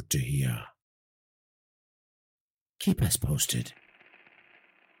 Good to hear. Keep us posted.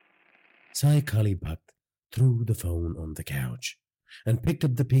 Sai Kali Bhakt threw the phone on the couch and picked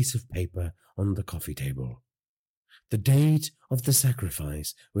up the piece of paper on the coffee table. The date of the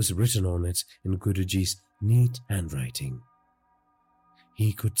sacrifice was written on it in Guruji's neat handwriting.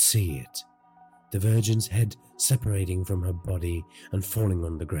 He could see it, the Virgin's head separating from her body and falling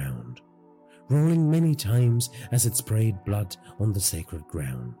on the ground, rolling many times as it sprayed blood on the sacred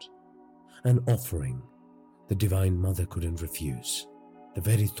ground. An offering the Divine Mother couldn't refuse. The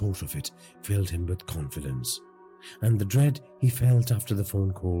very thought of it filled him with confidence, and the dread he felt after the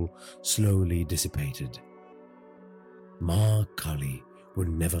phone call slowly dissipated. Ma Kali would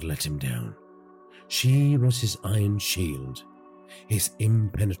never let him down. She was his iron shield, his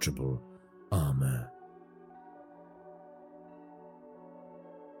impenetrable armor.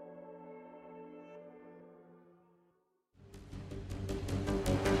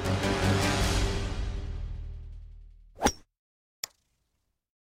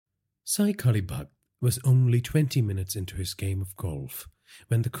 Sai Kali Bhakt was only 20 minutes into his game of golf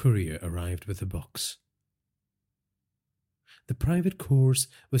when the courier arrived with a box. The private course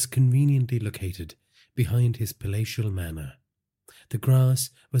was conveniently located behind his palatial manor. The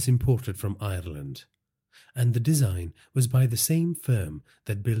grass was imported from Ireland, and the design was by the same firm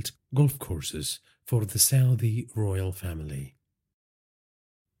that built golf courses for the Saudi royal family.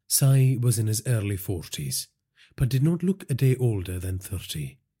 Sai was in his early 40s, but did not look a day older than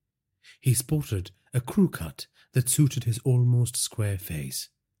 30. He sported a crew cut that suited his almost square face.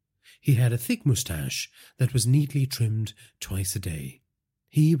 He had a thick moustache that was neatly trimmed twice a day.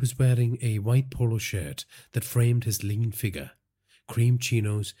 He was wearing a white polo shirt that framed his lean figure, cream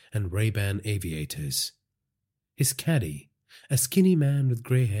chinos and Ray-Ban aviators. His caddy, a skinny man with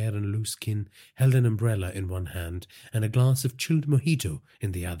grey hair and loose skin, held an umbrella in one hand and a glass of chilled mojito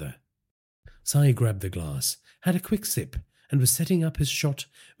in the other. Sai grabbed the glass, had a quick sip, and was setting up his shot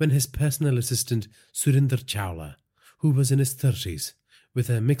when his personal assistant Surinder Chawla, who was in his 30s, with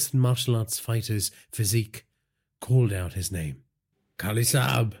a mixed martial arts fighter's physique, called out his name. Kali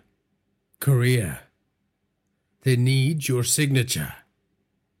Saab, Korea. They need your signature.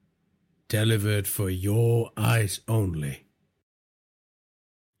 Delivered for your eyes only.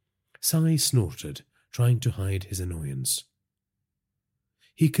 Sai snorted, trying to hide his annoyance.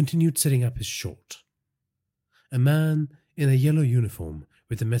 He continued setting up his shot. A man in a yellow uniform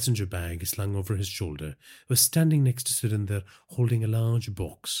with a messenger bag slung over his shoulder was standing next to Surinder holding a large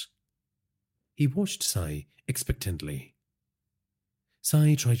box. He watched Sai expectantly.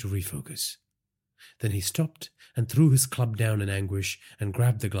 Sai tried to refocus. Then he stopped and threw his club down in anguish and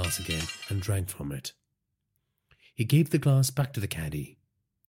grabbed the glass again and drank from it. He gave the glass back to the caddy.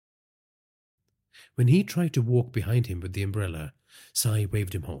 When he tried to walk behind him with the umbrella, Sai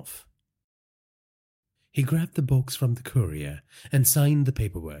waved him off. He grabbed the box from the courier and signed the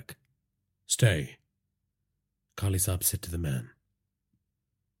paperwork. Stay. Kali Saab said to the man.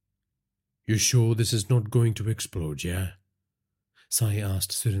 You sure this is not going to explode, yeah? Sai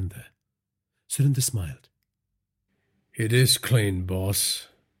asked Surinder. Surinder smiled. It is clean, boss.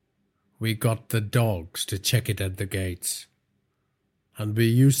 We got the dogs to check it at the gates. And we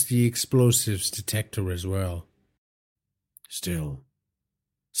used the explosives detector as well. Still,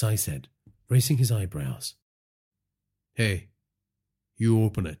 Sai said, raising his eyebrows. Hey, you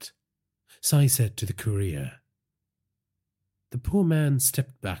open it, Sai said to the courier. The poor man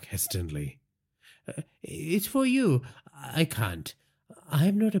stepped back hesitantly. It's for you. I can't. I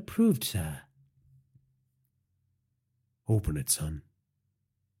am not approved, sir. Open it, son.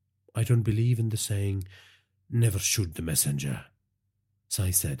 I don't believe in the saying, never shoot the messenger,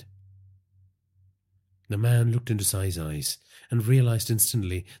 Sai said. The man looked into Sai's eyes and realized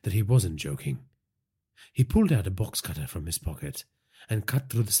instantly that he wasn't joking. He pulled out a box cutter from his pocket and cut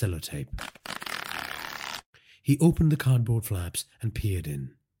through the sellotape. He opened the cardboard flaps and peered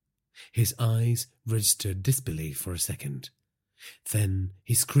in. His eyes registered disbelief for a second. Then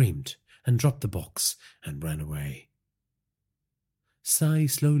he screamed and dropped the box and ran away. Sai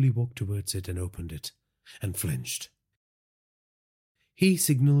slowly walked towards it and opened it, and flinched. He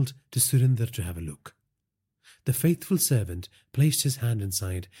signalled to Surinder to have a look. The faithful servant placed his hand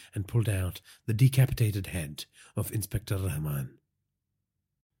inside and pulled out the decapitated head of Inspector Rahman.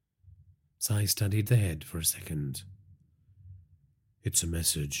 Sai studied the head for a second. It's a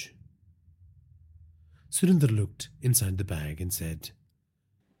message. Surinder looked inside the bag and said,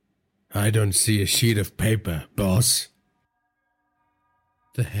 I don't see a sheet of paper, boss.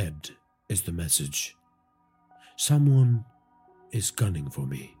 The head is the message. Someone is gunning for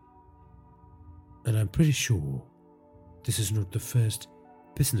me. And I'm pretty sure this is not the first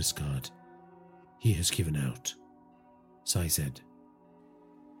business card he has given out, Sai said.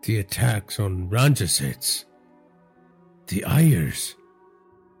 The attacks on Ranjasets. The Ayers.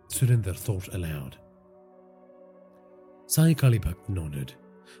 Surinder thought aloud. Sai Kalibhakt nodded,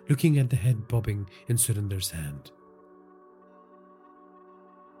 looking at the head bobbing in Surinder's hand.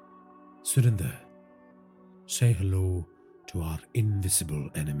 Surinder, say hello to our invisible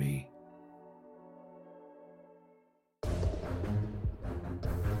enemy.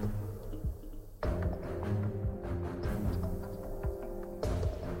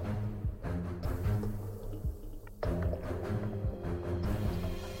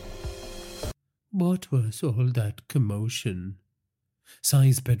 What was all that commotion?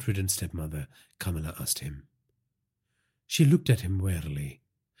 Sai's bedridden stepmother, Kamala, asked him. She looked at him warily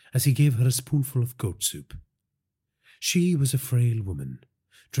as he gave her a spoonful of goat soup. She was a frail woman,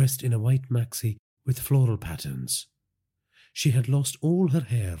 dressed in a white maxi with floral patterns. She had lost all her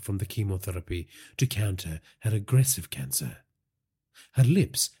hair from the chemotherapy to counter her aggressive cancer. Her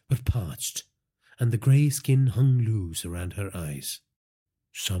lips were parched, and the grey skin hung loose around her eyes.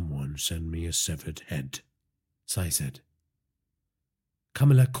 Someone send me a severed head, Sai said.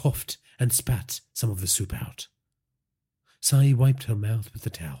 Kamala coughed and spat some of the soup out. Sai wiped her mouth with the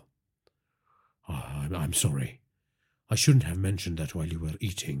towel. I'm sorry. I shouldn't have mentioned that while you were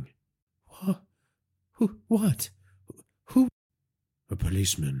eating. What? Who? A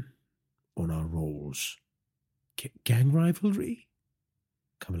policeman on our rolls. Gang rivalry?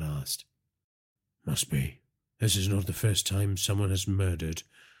 Kamala asked. Must be. This is not the first time someone has murdered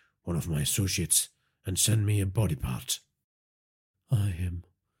one of my associates and sent me a body part. I am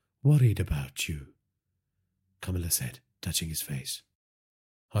worried about you, Kamala said, touching his face.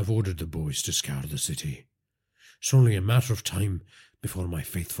 I've ordered the boys to scour the city. It's only a matter of time before my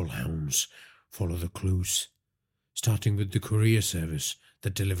faithful hounds follow the clues, starting with the courier service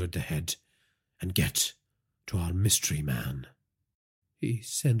that delivered the head, and get to our mystery man. He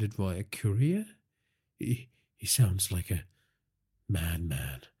sent it via courier? He sounds like a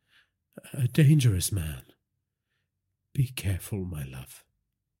madman, a dangerous man. Be careful, my love.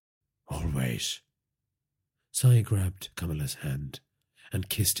 Always. Sai grabbed Kamala's hand and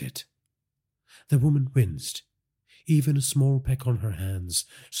kissed it. The woman winced. Even a small peck on her hands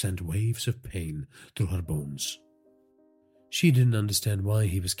sent waves of pain through her bones. She didn't understand why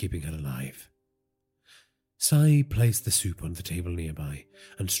he was keeping her alive. Sai placed the soup on the table nearby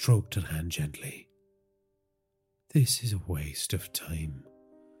and stroked her hand gently. This is a waste of time.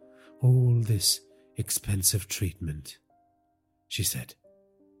 All this expensive treatment, she said.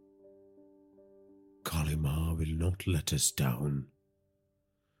 Kali Ma will not let us down.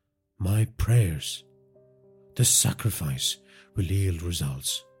 My prayers, the sacrifice, will yield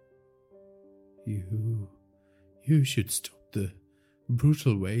results. You should stop the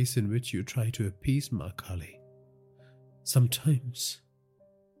brutal ways in which you try to appease Ma Kali. Sometimes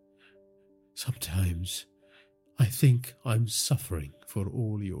I think I'm suffering for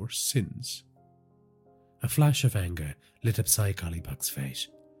all your sins. A flash of anger lit up Sai Kalibak's face.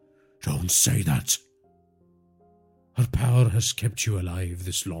 Don't say that. Her power has kept you alive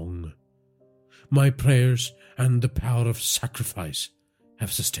this long. My prayers and the power of sacrifice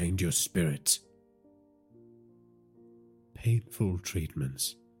have sustained your spirit. Painful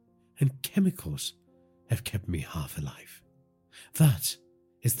treatments and chemicals have kept me half alive. That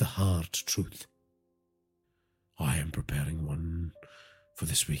is the hard truth. I am preparing one for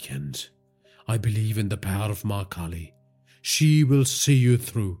this weekend. I believe in the power of Ma Kali. She will see you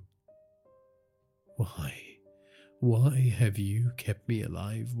through. Why? Why have you kept me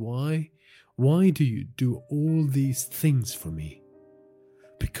alive? Why? Why do you do all these things for me?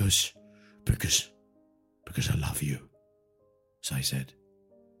 Because I love you, Sai said.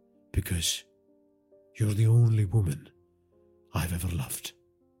 Because you're the only woman I've ever loved.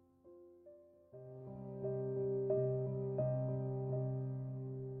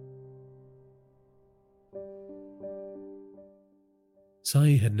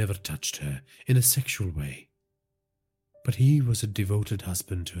 Sai had never touched her in a sexual way, but he was a devoted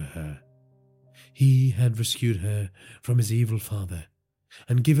husband to her. He had rescued her from his evil father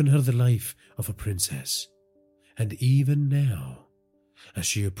and given her the life of a princess. And even now, as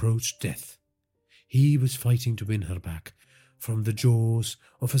she approached death, he was fighting to win her back from the jaws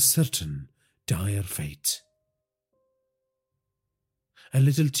of a certain dire fate. A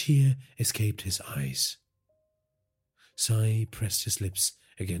little tear escaped his eyes. Sai pressed his lips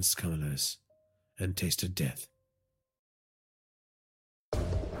against Kamala's and tasted death.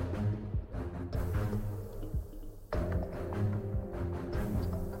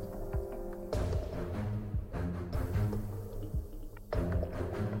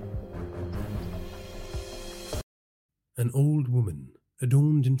 An old woman,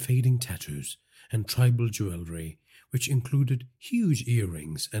 adorned in fading tattoos and tribal jewelry, which included huge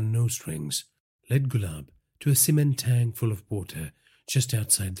earrings and nose rings, led Gulab to a cement tank full of water just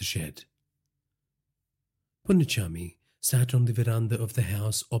outside the shed. Punnachami sat on the veranda of the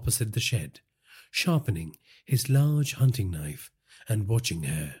house opposite the shed, sharpening his large hunting knife and watching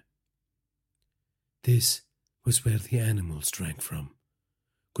her. This was where the animals drank from,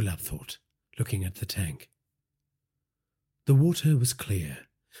 Gulab thought, looking at the tank. The water was clear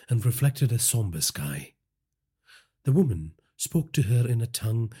and reflected a somber sky. The woman spoke to her in a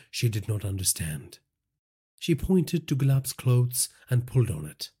tongue she did not understand. She pointed to Gulab's clothes and pulled on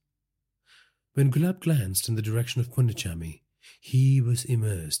it. When Gulab glanced in the direction of Punnachami, he was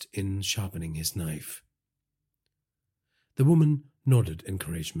immersed in sharpening his knife. The woman nodded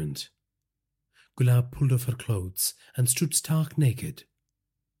encouragement. Gulab pulled off her clothes and stood stark naked.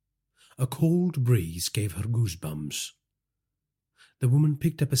 A cold breeze gave her goosebumps. The woman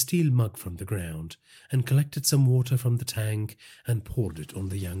picked up a steel mug from the ground and collected some water from the tank and poured it on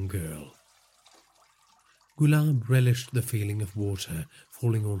the young girl. Gulab relished the feeling of water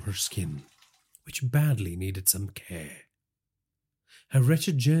falling on her skin, which badly needed some care. Her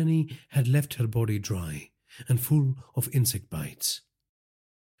wretched journey had left her body dry and full of insect bites.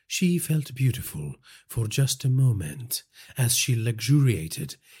 She felt beautiful for just a moment as she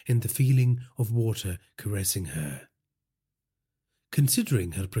luxuriated in the feeling of water caressing her.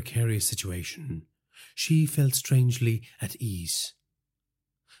 Considering her precarious situation, she felt strangely at ease.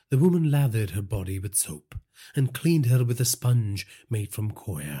 The woman lathered her body with soap and cleaned her with a sponge made from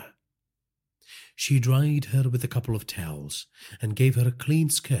coir. She dried her with a couple of towels and gave her a clean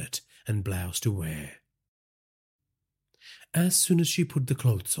skirt and blouse to wear. As soon as she put the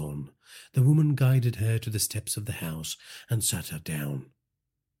clothes on, the woman guided her to the steps of the house and sat her down.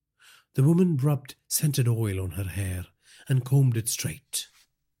 The woman rubbed scented oil on her hair and combed it straight.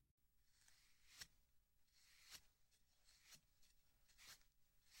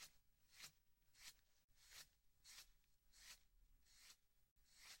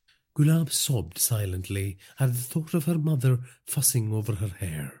 Gulab sobbed silently at the thought of her mother fussing over her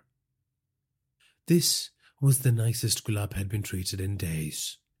hair. This was the nicest Gulab had been treated in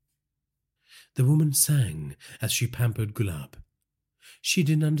days. The woman sang as she pampered Gulab. She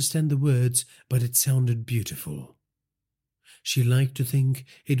didn't understand the words, but it sounded beautiful. She liked to think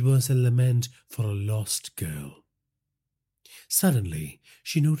it was a lament for a lost girl. Suddenly,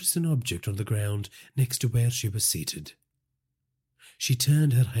 she noticed an object on the ground next to where she was seated. She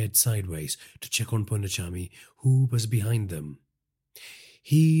turned her head sideways to check on Punnachami, who was behind them.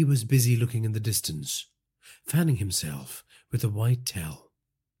 He was busy looking in the distance, fanning himself with a white towel.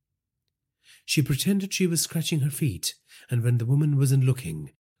 She pretended she was scratching her feet, and when the woman wasn't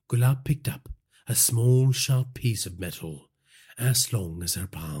looking, Gulab picked up a small, sharp piece of metal, as long as her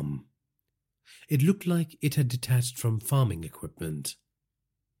palm. It looked like it had detached from farming equipment.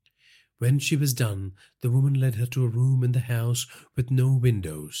 When she was done, the woman led her to a room in the house with no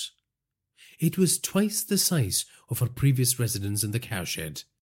windows. It was twice the size of her previous residence in the cowshed,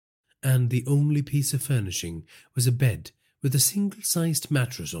 and the only piece of furnishing was a bed with a single-sized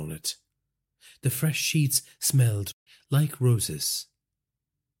mattress on it. The fresh sheets smelled like roses.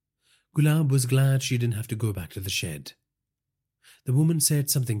 Gulab was glad she didn't have to go back to the shed. The woman said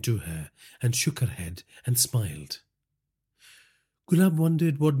something to her and shook her head and smiled. Gulab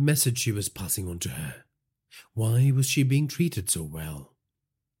wondered what message she was passing on to her. Why was she being treated so well?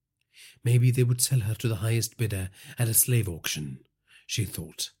 Maybe they would sell her to the highest bidder at a slave auction, she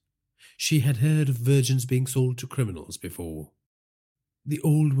thought. She had heard of virgins being sold to criminals before. The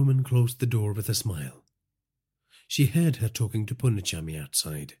old woman closed the door with a smile. She heard her talking to Punnichami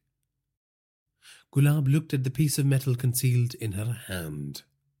outside. Gulab looked at the piece of metal concealed in her hand.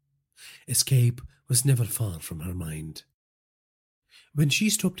 Escape was never far from her mind. When she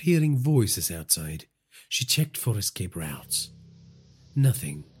stopped hearing voices outside, she checked for escape routes.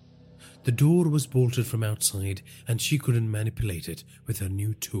 Nothing. The door was bolted from outside and she couldn't manipulate it with her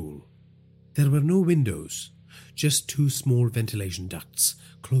new tool. There were no windows, just two small ventilation ducts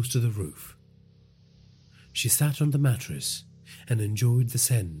close to the roof. She sat on the mattress and enjoyed the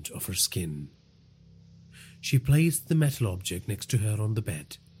scent of her skin. She placed the metal object next to her on the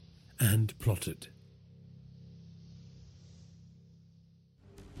bed and plotted.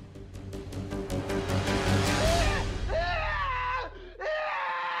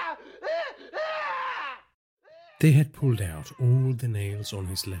 They had pulled out all the nails on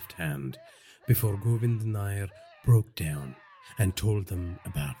his left hand before Govind Nair broke down and told them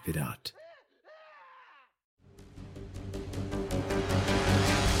about Virat.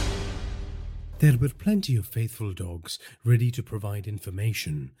 There were plenty of faithful dogs ready to provide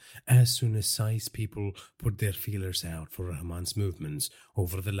information as soon as Sai's people put their feelers out for Rahman's movements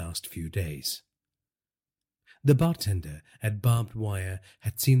over the last few days. The bartender at Barbed Wire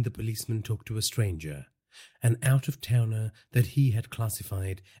had seen the policeman talk to a stranger, an out-of-towner that he had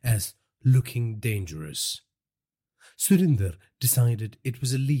classified as looking dangerous. Surinder decided it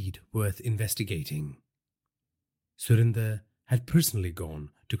was a lead worth investigating. Surinder had personally gone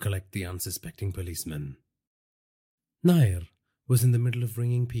to collect the unsuspecting policeman. Nair was in the middle of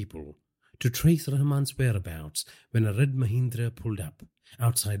ringing people to trace Rahman's whereabouts when a red Mahindra pulled up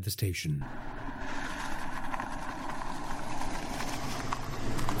outside the station.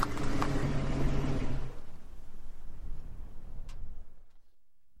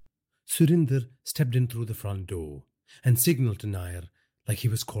 Surinder stepped in through the front door and signaled to Nair like he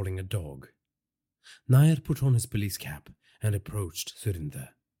was calling a dog. Nair put on his police cap and approached Surinder.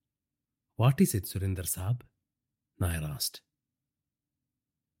 "What is it, Surinder Saab?" Nair asked.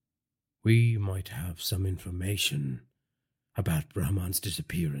 "We might have some information about Brahman's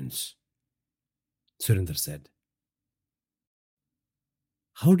disappearance," Surinder said.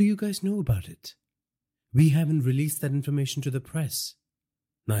 "How do you guys know about it? We haven't released that information to the press,"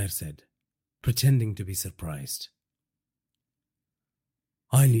 Nair said, pretending to be surprised.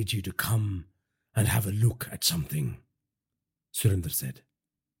 "I need you to come and have a look at something," Surinder said.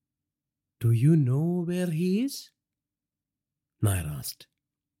 "Do you know where he is?" Nair asked.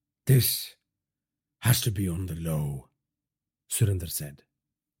 "This has to be on the low," Surinder said.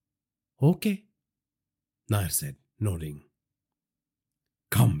 "Okay," Nair said, nodding.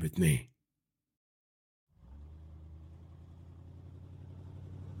 "Come with me."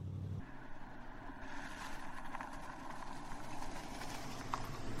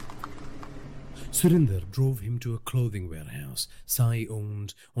 Surinder drove him to a clothing warehouse Sai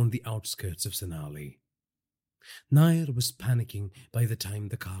owned on the outskirts of Sonali. Nair was panicking by the time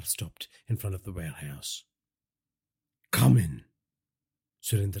the car stopped in front of the warehouse. "Come in,"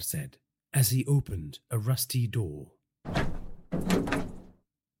 Surinder said as he opened a rusty door.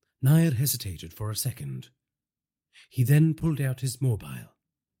 Nair hesitated for a second. He then pulled out his mobile.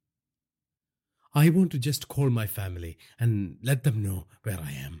 "I want to just call my family and let them know where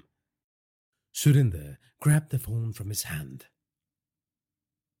I am." Surinder grabbed the phone from his hand.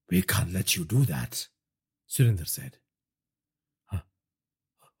 "We can't let you do that," Surinder said.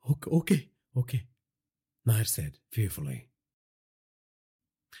 Okay, Nair said fearfully.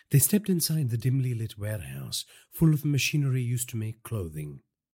 They stepped inside the dimly lit warehouse full of machinery used to make clothing.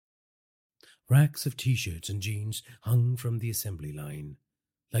 Racks of t-shirts and jeans hung from the assembly line,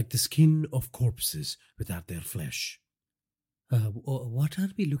 like the skin of corpses without their flesh. What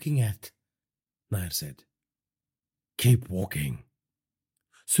are we looking at?" Nair said. "Keep walking,"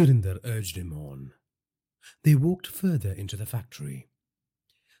 Surinder urged him on. They walked further into the factory.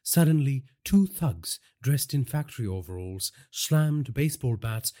 Suddenly, two thugs dressed in factory overalls slammed baseball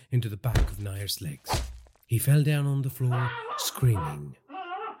bats into the back of Nair's legs. He fell down on the floor, screaming.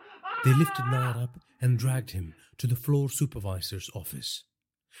 They lifted Nair up and dragged him to the floor supervisor's office.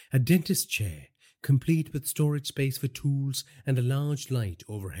 A dentist's chair, complete with storage space for tools and a large light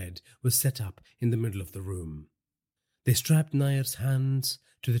overhead, was set up in the middle of the room. They strapped Nair's hands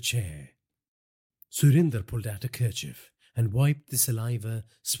to the chair. Surinder pulled out a kerchief and wiped the saliva,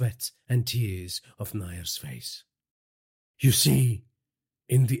 sweat, and tears off Nair's face. You see,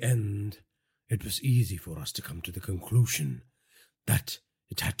 in the end, it was easy for us to come to the conclusion that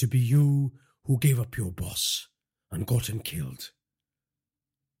it had to be you who gave up your boss and got him killed.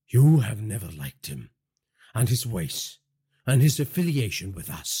 You have never liked him, and his ways, and his affiliation with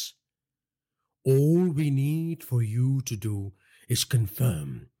us. All we need for you to do is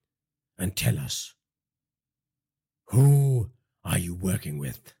confirm and tell us. Who are you working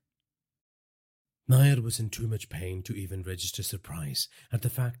with? Nair was in too much pain to even register surprise at the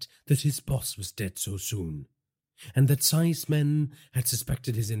fact that his boss was dead so soon, and that Sai's men had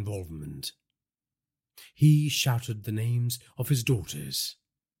suspected his involvement. He shouted the names of his daughters.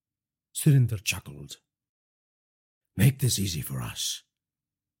 Surinder chuckled. Make this easy for us.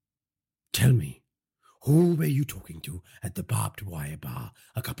 Tell me, who were you talking to at the barbed wire bar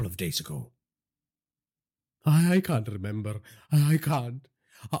a couple of days ago? I can't remember. I can't.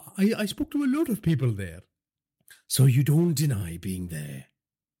 I spoke to a lot of people there. So you don't deny being there?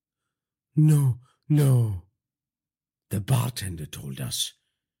 No. The bartender told us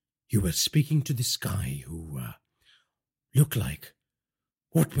you were speaking to this guy who looked like,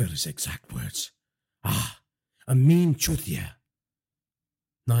 what were his exact words? A mean chutia.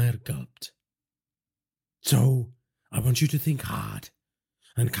 Nair gulped. So I want you to think hard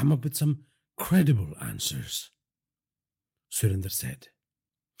and come up with some credible answers. Surinder said.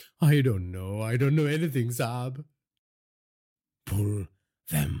 I don't know anything, Saab. Pull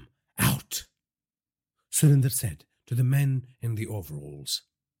them out, Surinder said to the men in the overalls.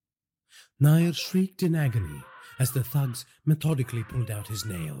 Nair shrieked in agony as the thugs methodically pulled out his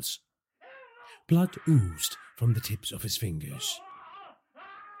nails. Blood oozed from the tips of his fingers.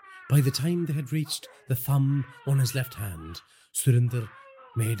 By the time they had reached the thumb on his left hand, Surinder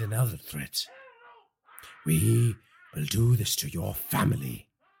made another threat. We will do this to your family.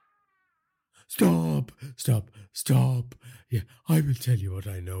 Stop. Yeah, I will tell you what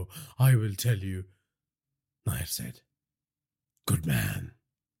I know. I will tell you, Nair said. Good man.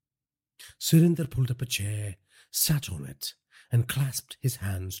 Surinder pulled up a chair, sat on it, and clasped his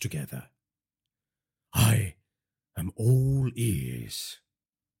hands together. I am all ears.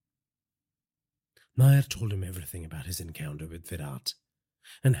 Nair told him everything about his encounter with Virat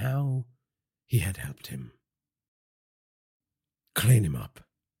and how he had helped him. Clean him up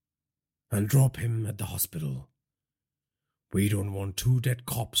and drop him at the hospital. We don't want two dead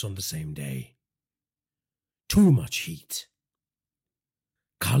cops on the same day. Too much heat.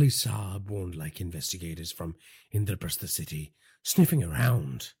 Kali Saab won't like investigators from Indraprastha city sniffing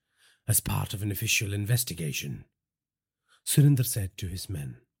around as part of an official investigation, Surinder said to his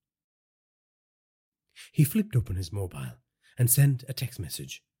men. He flipped open his mobile and sent a text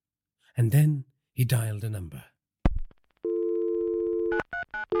message, and then he dialed a number.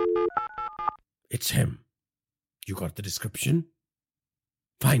 It's him. You got the description?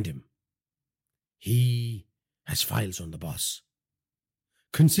 Find him. He has files on the boss.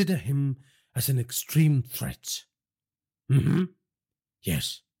 Consider him as an extreme threat.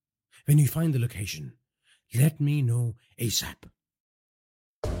 Yes. When you find the location, let me know ASAP.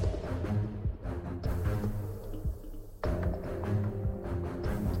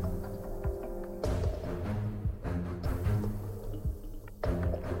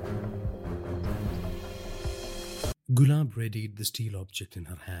 Gulab readied the steel object in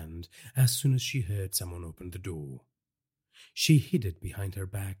her hand as soon as she heard someone open the door. She hid it behind her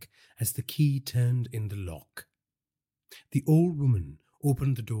back as the key turned in the lock. The old woman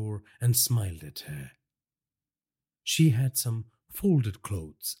opened the door and smiled at her. She had some folded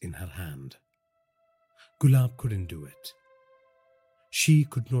clothes in her hand. Gulab couldn't do it. She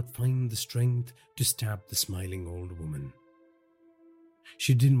could not find the strength to stab the smiling old woman.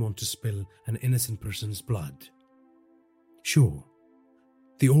 She didn't want to spill an innocent person's blood. Sure,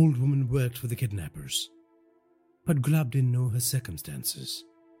 the old woman worked for the kidnappers, but Gulab didn't know her circumstances.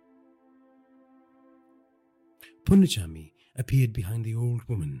 Punnichami appeared behind the old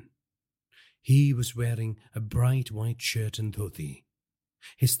woman. He was wearing a bright white shirt and dhoti.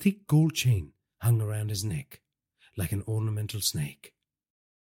 His thick gold chain hung around his neck like an ornamental snake.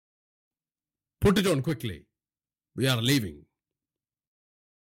 Put it on quickly. We are leaving.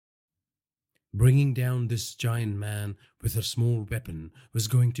 Bringing down this giant man with her small weapon was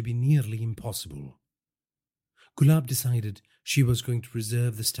going to be nearly impossible. Gulab decided she was going to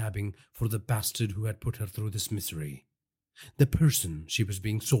reserve the stabbing for the bastard who had put her through this misery, the person she was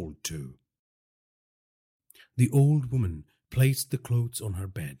being sold to. The old woman placed the clothes on her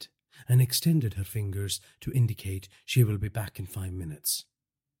bed and extended her fingers to indicate she will be back in 5 minutes.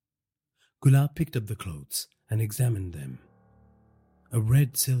 Gulab picked up the clothes and examined them. A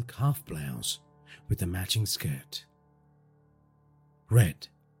red silk half-blouse with a matching skirt. Red,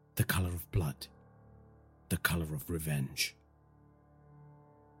 the color of blood, the color of revenge.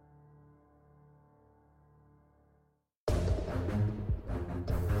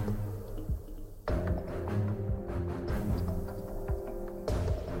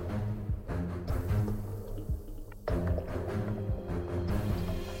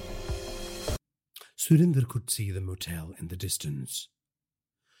 Surinder could see the motel in the distance.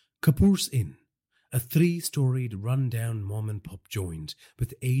 Kapoor's Inn, a 3-storied run-down mom-and-pop joint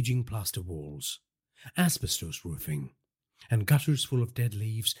with aging plaster walls, asbestos roofing, and gutters full of dead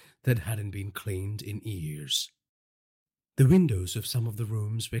leaves that hadn't been cleaned in years. The windows of some of the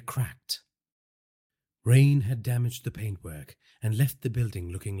rooms were cracked. Rain had damaged the paintwork and left the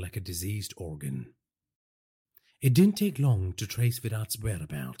building looking like a diseased organ. It didn't take long to trace Virat's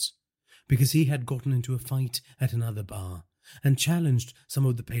whereabouts, because he had gotten into a fight at another bar and challenged some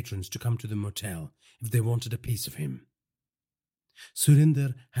of the patrons to come to the motel if they wanted a piece of him.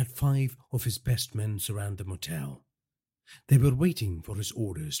 Surinder had 5 of his best men surround the motel. They were waiting for his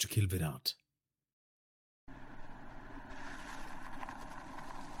orders to kill Virat.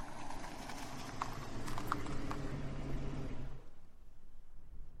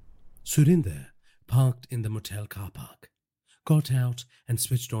 Surinder parked in the motel car park, got out and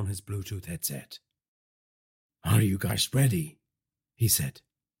switched on his Bluetooth headset. "Are you guys ready?" he said.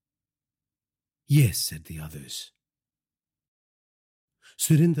 "Yes," said the others.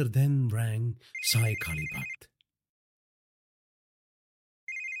 Surinder then rang Sai Kali Bhakt.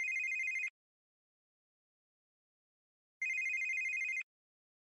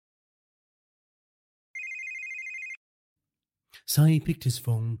 Sai picked his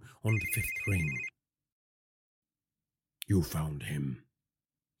phone on the 5th ring. "You found him,"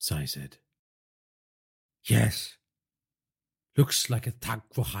 Sai said. "Yes. Looks like a thug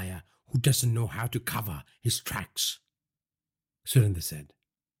for hire who doesn't know how to cover his tracks," Surinder said.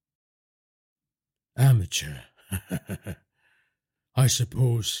 "Amateur. I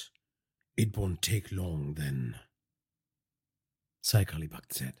suppose it won't take long then," Sai Kali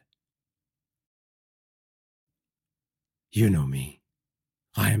Bhakt said. "You know me.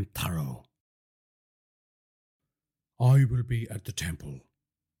 I am thorough." "I will be at the temple.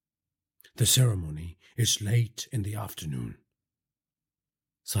 The ceremony is late in the afternoon,"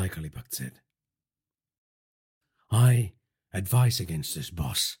 Sai Kali Bhakt said. "I advise against this,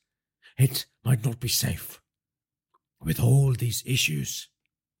 boss. It might not be safe. With all these issues,"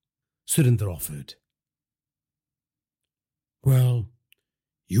 Surinder offered. "Well,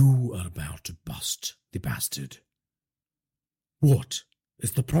 you are about to bust the bastard. What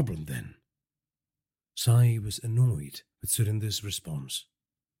is the problem then?" Sai was annoyed with Surinder's response.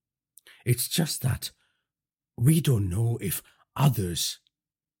 "It's just that we don't know if others,"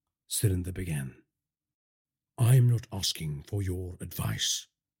 Surinder began. "I'm not asking for your advice.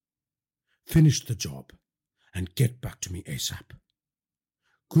 Finish the job and get back to me ASAP.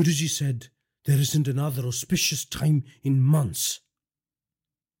 Guruji said there isn't another auspicious time in months,"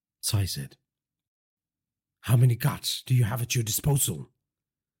 Sai said. "How many guards do you have at your disposal?"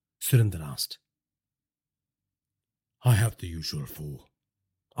 Surinder asked. "I have the usual 4.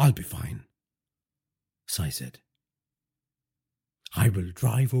 I'll be fine," Sai said. "I will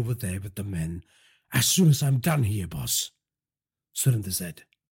drive over there with the men as soon as I'm done here, boss," Surinder said.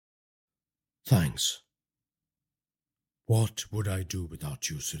 "Thanks. What would I do without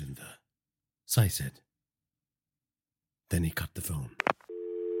you, Surinder?" Sai said. Then he cut the phone.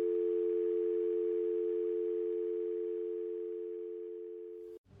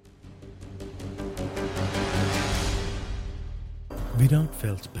 Virat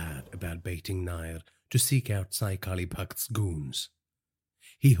felt bad about baiting Nair to seek out Sai Kali Bhakt's goons.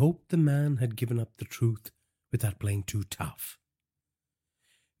 He hoped the man had given up the truth without playing too tough.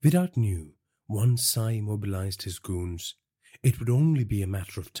 Virat knew once Sai mobilized his goons, it would only be a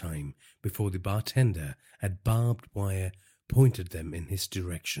matter of time before the bartender had barbed wire pointed them in his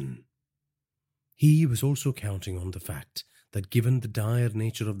direction. He was also counting on the fact that given the dire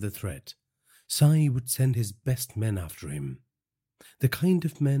nature of the threat, Sai would send his best men after him, the kind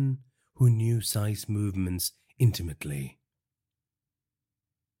of men who knew Sai's movements intimately.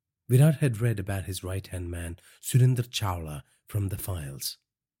 Virat had read about his right-hand man, Surinder Chawla, from the files.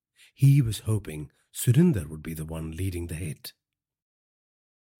 He was hoping Surinder would be the one leading the hit.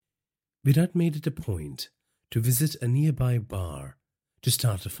 Virat made it a point to visit a nearby bar to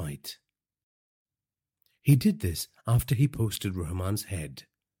start a fight. He did this after he posted Rahman's head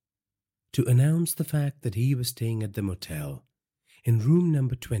to announce the fact that he was staying at the motel in room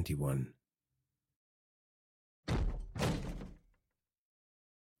number 21.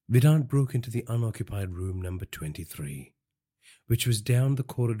 Virat broke into the unoccupied room number 23, which was down the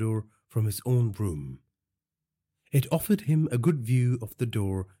corridor from his own room. It offered him a good view of the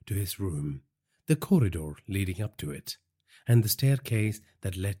door to his room, the corridor leading up to it, and the staircase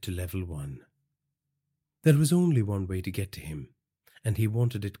that led to level 1. There was only one way to get to him, and he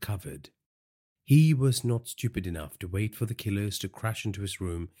wanted it covered. He was not stupid enough to wait for the killers to crash into his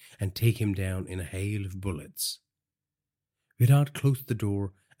room and take him down in a hail of bullets. Virat closed the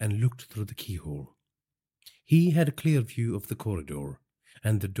door and looked through the keyhole. He had a clear view of the corridor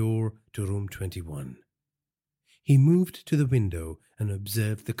and the door to room 21. He moved to the window and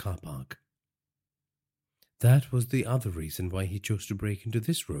observed the car park. That was the other reason why he chose to break into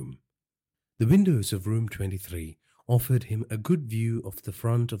this room. The windows of room 23 offered him a good view of the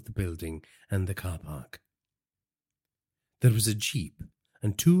front of the building and the car park. There was a jeep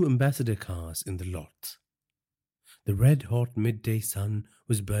and 2 ambassador cars in the lot. The red-hot midday sun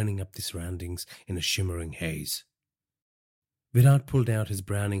was burning up the surroundings in a shimmering haze. Virat pulled out his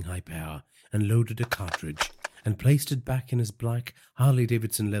Browning high power and loaded a cartridge and placed it back in his black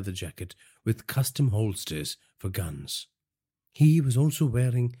Harley-Davidson leather jacket with custom holsters for guns. He was also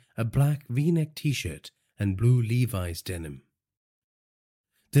wearing a black V-neck t-shirt and blue Levi's denim.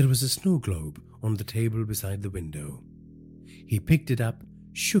 There was a snow globe on the table beside the window. He picked it up,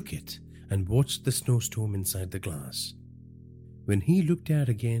 shook it, and watched the snowstorm inside the glass. When he looked out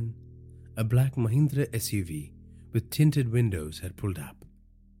again, a black Mahindra SUV with tinted windows had pulled up.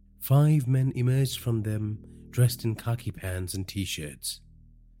 5 men emerged from them, dressed in khaki pants and t-shirts.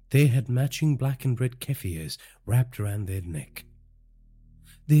 They had matching black and red keffirs wrapped around their neck.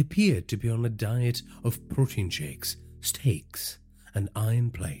 They appeared to be on a diet of protein shakes, steaks, and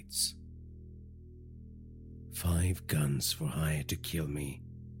iron plates. 5 guns for hire to kill me.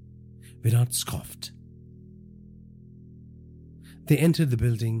 Virat scoffed. They entered the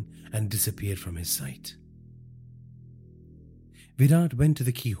building and disappeared from his sight. Virat went to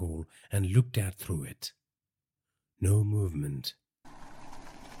the keyhole and looked out through it. No movement.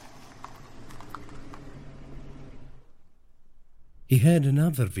 He heard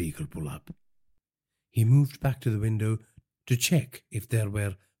another vehicle pull up. He moved back to the window to check if there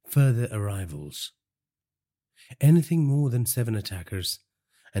were further arrivals. Anything more than 7 attackers,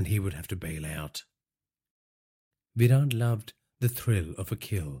 and he would have to bail out. Virat loved the thrill of a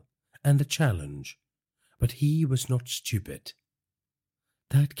kill and a challenge, but he was not stupid.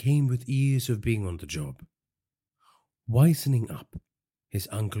 That came with years of being on the job. Wisening up, his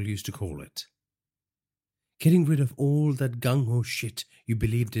uncle used to call it. Getting rid of all that gung-ho shit you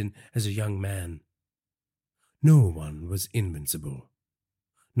believed in as a young man. No one was invincible.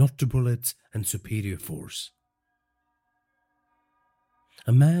 Not to bullets and superior force.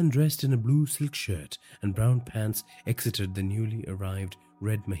 A man dressed in a blue silk shirt and brown pants exited the newly arrived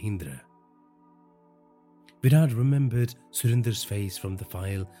red Mahindra. Virat remembered Surinder's face from the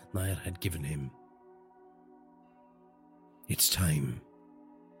file Nair had given him. It's time.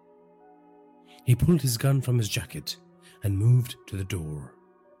 He pulled his gun from his jacket and moved to the door.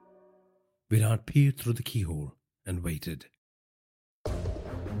 Virat peered through the keyhole and waited.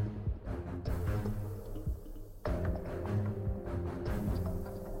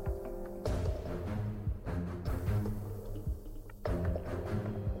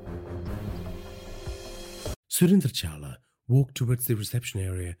 Surinder Chawla walked towards the reception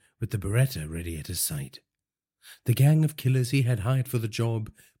area with the Beretta ready at his side. The gang of killers he had hired for the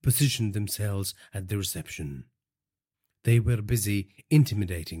job positioned themselves at the reception. They were busy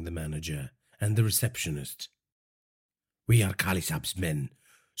intimidating the manager and the receptionist. "We are Kali Saab's men,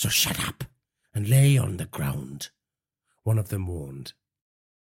 so shut up and lay on the ground," one of them warned.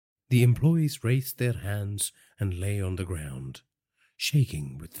 The employees raised their hands and lay on the ground,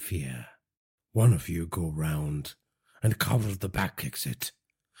 shaking with fear. "One of you go round and cover the back exit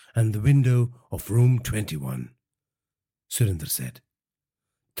and the window of room 21, Surinder said.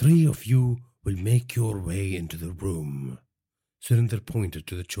 "3 of you will make your way into the room." Surinder pointed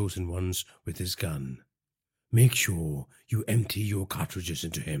to the chosen ones with his gun. "Make sure you empty your cartridges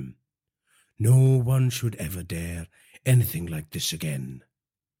into him. No one should ever dare anything like this again.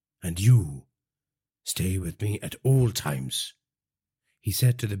 And you, stay with me at all times." he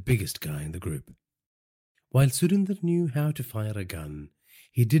said to the biggest guy in the group. While Surinder knew how to fire a gun,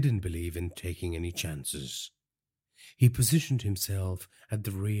 he didn't believe in taking any chances. He positioned himself at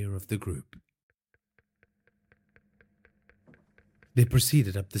the rear of the group. They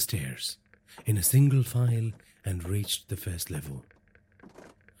proceeded up the stairs in a single file and reached the first level.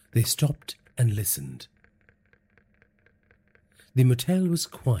 They stopped and listened. The motel was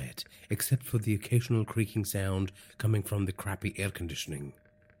quiet except for the occasional creaking sound coming from the crappy air conditioning.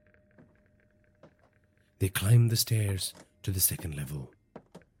 They climbed the stairs to the second level.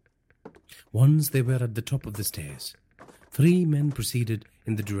 Once they were at the top of the stairs, 3 men proceeded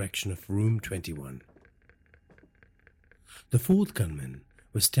in the direction of room 21. The 4th gunman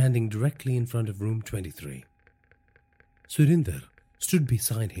was standing directly in front of room 23. Surinder stood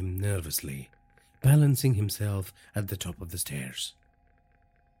beside him nervously, balancing himself at the top of the stairs.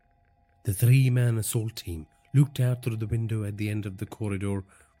 The 3-man assault team looked out through the window at the end of the corridor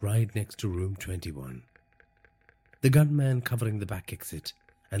right next to room 21. The gunman covering the back exit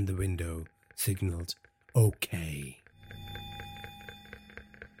and the window signaled OK.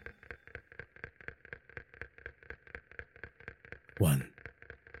 One,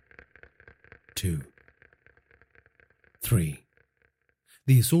 2, 3.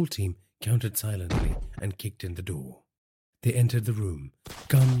 The assault team counted silently and kicked in the door. They entered the room,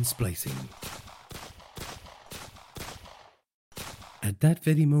 guns blazing. At that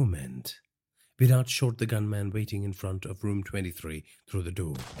very moment, Virat shot the gunman waiting in front of room 23 through the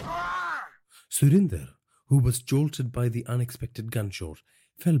door. Surinder, who was jolted by the unexpected gunshot,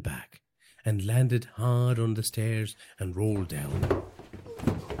 fell back and landed hard on the stairs and rolled down.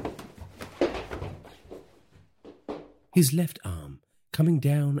 His left arm coming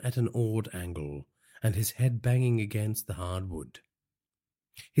down at an odd angle and his head banging against the hard wood.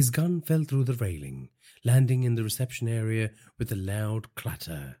 His gun fell through the railing, landing in the reception area with a loud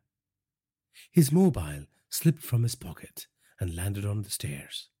clatter. His mobile slipped from his pocket and landed on the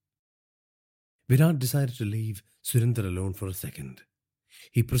stairs. Virat decided to leave Surinder alone for a second.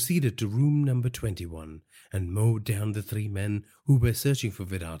 He proceeded to room number 21 and mowed down the 3 men who were searching for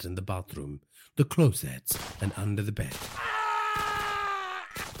Virat in the bathroom, the closets, and under the bed.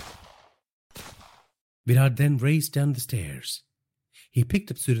 Virat then raced down the stairs. He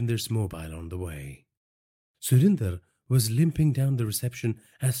picked up Surinder's mobile on the way. Surinder was limping down the reception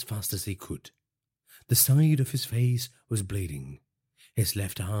as fast as he could. The side of his face was bleeding. His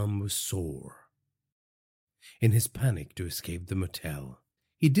left arm was sore. In his panic to escape the motel,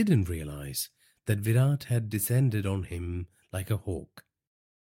 he didn't realize that Virat had descended on him like a hawk.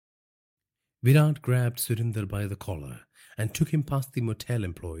 Virat grabbed Surinder by the collar and took him past the motel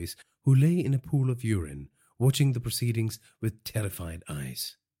employees who lay in a pool of urine, watching the proceedings with terrified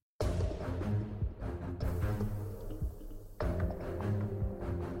eyes.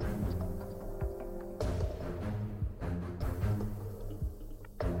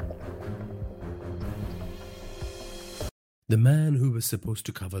 The man who was supposed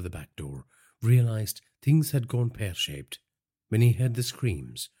to cover the back door realized things had gone pear-shaped when he heard the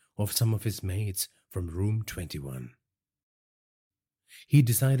screams of some of his mates from room 21. He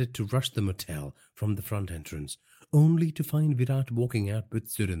decided to rush the motel from the front entrance, only to find Virat walking out with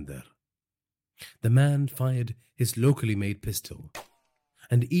Surinder. The man fired his locally made pistol,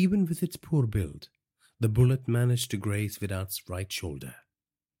 and even with its poor build, the bullet managed to graze Virat's right shoulder.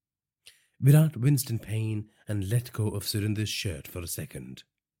 Virat winced in pain and let go of Surinder's shirt for a second.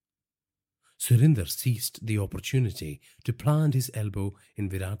 Surinder seized the opportunity to plant his elbow in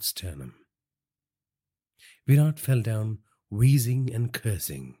Virat's sternum. Virat fell down, wheezing and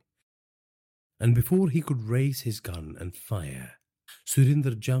cursing, and before he could raise his gun and fire,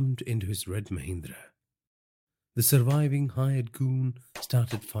 Surinder jumped into his red Mahindra. The surviving hired goon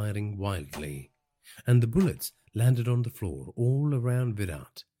started firing wildly, and the bullets landed on the floor all around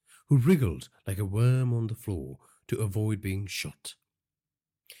Virat, who wriggled like a worm on the floor to avoid being shot.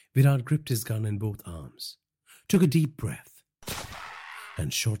 Virat gripped his gun in both arms, took a deep breath,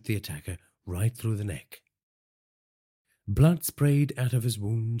 and shot the attacker right through the neck. Blood sprayed out of his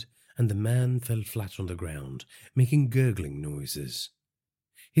wound, and the man fell flat on the ground, making gurgling noises.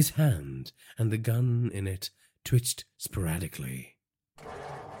 His hand and the gun in it twitched sporadically.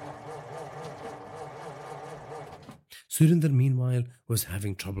 Surinder, meanwhile, was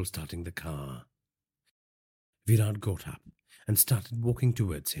having trouble starting the car. Virat got up and started walking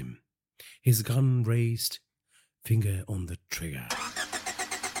towards him, his gun raised, finger on the trigger.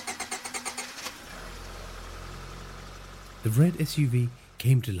 The red SUV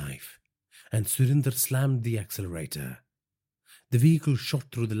came to life, and Surinder slammed the accelerator. The vehicle shot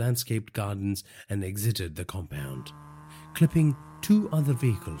through the landscaped gardens and exited the compound, clipping two other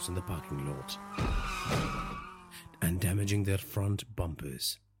vehicles in the parking lot and damaging their front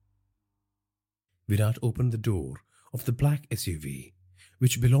bumpers. Virat opened the door of the black SUV,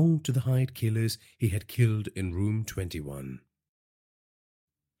 which belonged to the hired killers he had killed in room 21.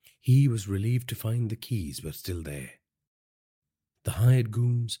 He was relieved to find the keys were still there. The hired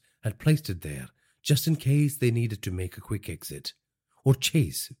goons had placed it there just in case they needed to make a quick exit or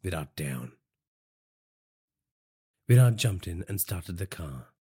chase Virat down. Virat jumped in and started the car.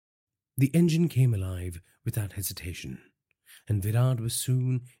 The engine came alive without hesitation, and Virat was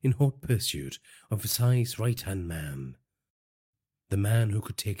soon in hot pursuit of Sai's right-hand man, the man who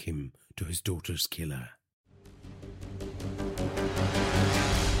could take him to his daughter's killer.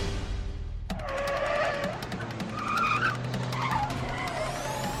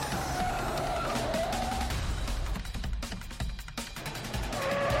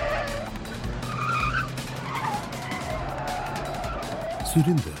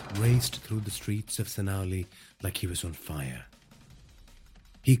 Surinder raced through the streets of Sanali like he was on fire.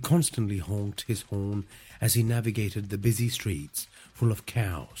 He constantly honked his horn as he navigated the busy streets full of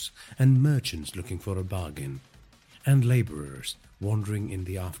cows and merchants looking for a bargain, and labourers wandering in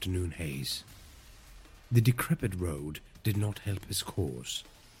the afternoon haze. The decrepit road did not help his cause.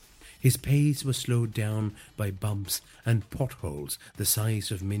 His pace was slowed down by bumps and potholes the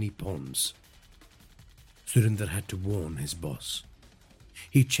size of mini ponds. Surinder had to warn his boss.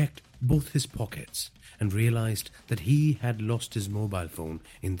 He checked both his pockets and realized that he had lost his mobile phone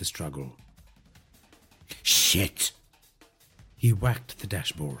in the struggle. Shit! He whacked the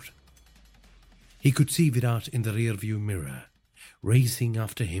dashboard. He could see Virat in the rearview mirror, racing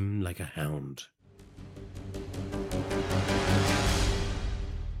after him like a hound.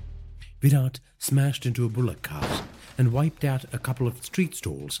 Virat smashed into a bullock cart and wiped out a couple of street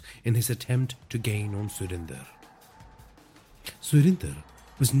stalls in his attempt to gain on Surinder. Surinder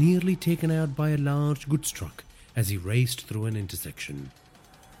was nearly taken out by a large goods truck as he raced through an intersection.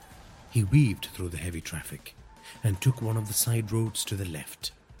 He weaved through the heavy traffic and took one of the side roads to the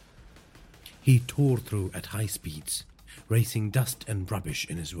left. He tore through at high speeds, racing dust and rubbish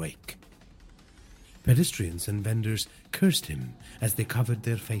in his wake. Pedestrians and vendors cursed him as they covered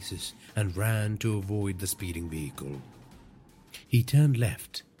their faces and ran to avoid the speeding vehicle. He turned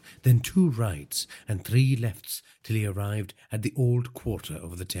left, then 2 rights and 3 lefts till he arrived at the old quarter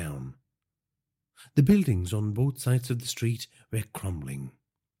of the town. The buildings on both sides of the street were crumbling.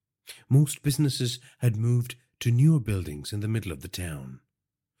 Most businesses had moved to newer buildings in the middle of the town.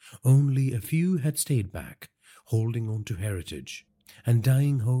 Only a few had stayed back, holding on to heritage and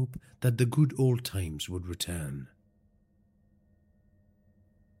dying hope that the good old times would return.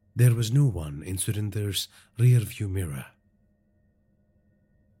 There was no one in Surinder's rear-view mirror.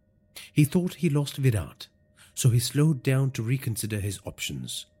 He thought he lost Virat, so he slowed down to reconsider his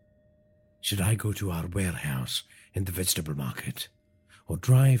options. Should I go to our warehouse in the vegetable market, or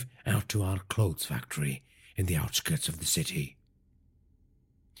drive out to our clothes factory in the outskirts of the city?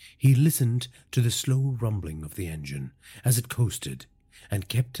 He listened to the slow rumbling of the engine as it coasted and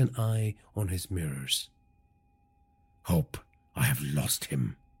kept an eye on his mirrors. Hope I have lost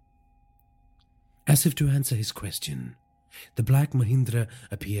him. As if to answer his question, the black Mahindra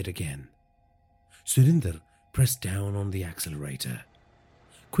appeared again. Surinder pressed down on the accelerator.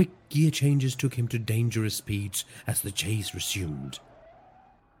 Quick gear changes took him to dangerous speeds as the chase resumed.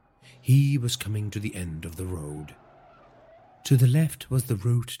 He was coming to the end of the road. To the left was the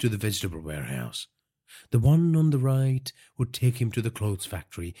route to the vegetable warehouse. The one on the right would take him to the clothes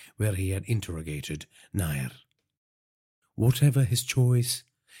factory where he had interrogated Nair. Whatever his choice,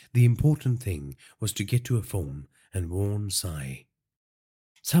 the important thing was to get to a phone and warn Sai.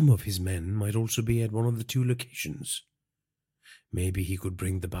 Some of his men might also be at one of the 2 locations. Maybe he could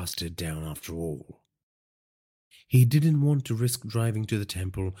bring the bastard down after all. He didn't want to risk driving to the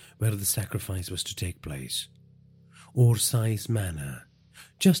temple where the sacrifice was to take place, or Sai's manor,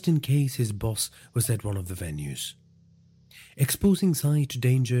 just in case his boss was at one of the venues. Exposing Sai to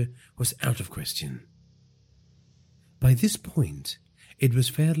danger was out of question. By this point, it was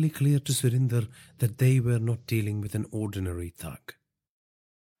fairly clear to Surinder that they were not dealing with an ordinary thug.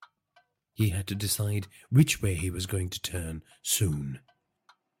 He had to decide which way he was going to turn soon,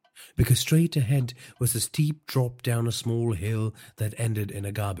 because straight ahead was a steep drop down a small hill that ended in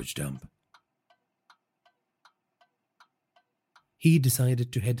a garbage dump. He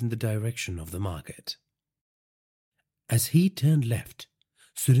decided to head in the direction of the market. As he turned left,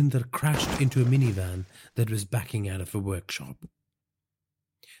 Surinder crashed into a minivan that was backing out of a workshop.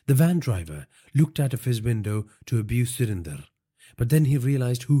 The van driver looked out of his window to abuse Surinder, but then he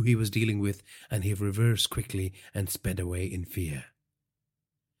realized who he was dealing with and he reversed quickly and sped away in fear.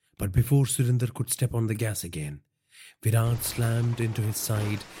 But before Surinder could step on the gas again, Virat slammed into his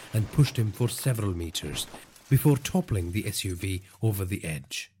side and pushed him for several meters before toppling the SUV over the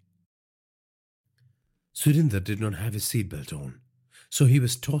edge. Surinder did not have his seatbelt on, so he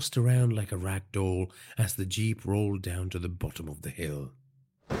was tossed around like a rag doll as the jeep rolled down to the bottom of the hill.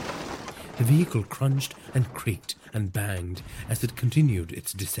 The vehicle crunched and creaked and banged as it continued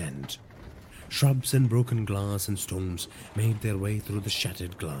its descent. Shrubs and broken glass and stones made their way through the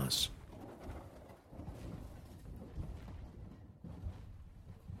shattered glass.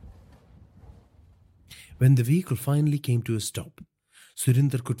 When the vehicle finally came to a stop,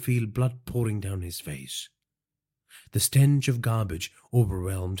 Surinder could feel blood pouring down his face. The stench of garbage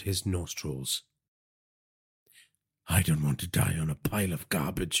overwhelmed his nostrils. I don't want to die on a pile of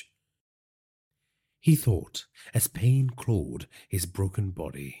garbage, he thought as pain clawed his broken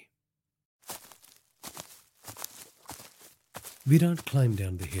body. Virat climbed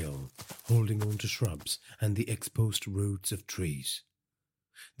down the hill, holding on to shrubs and the exposed roots of trees.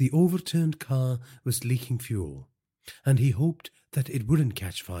 The overturned car was leaking fuel, and he hoped that it wouldn't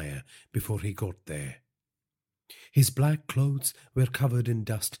catch fire before he got there. His black clothes were covered in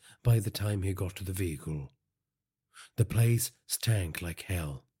dust by the time he got to the vehicle. The place stank like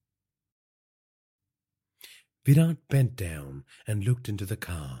hell. Virat bent down and looked into the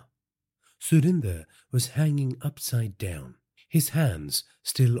car. Surinder was hanging upside down, his hands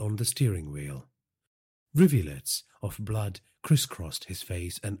still on the steering wheel. Rivulets of blood crisscrossed his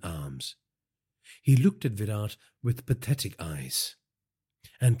face and arms. He looked at Virat with pathetic eyes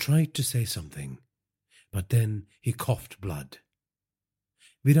and tried to say something, but then he coughed blood.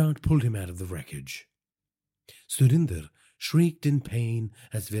 Virat pulled him out of the wreckage. Surinder shrieked in pain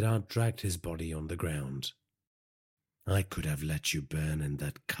as Virat dragged his body on the ground. I could have let you burn in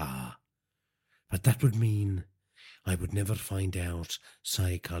that car, but that would mean I would never find out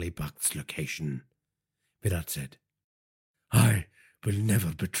Sai Kali Bhakt's location, Virat said. I will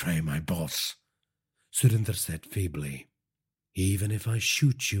never betray my boss, Surinder said feebly. Even if I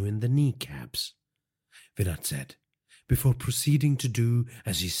shoot you in the kneecaps, Virat said, before proceeding to do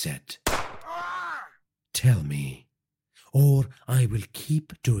as he said. Tell me, or I will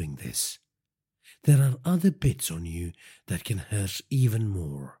keep doing this. There are other bits on you that can hurt even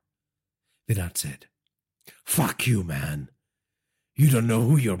more, Virat said. Fuck you, man. You don't know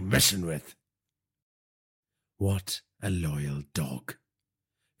who you're messing with. What a loyal dog,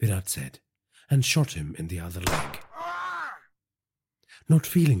 Virat said, and shot him in the other leg. Not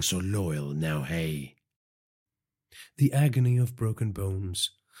feeling so loyal now, hey? The agony of broken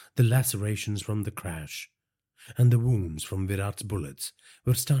bones, the lacerations from the crash, and the wounds from Virat's bullets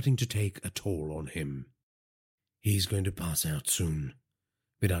were starting to take a toll on him. He's going to pass out soon,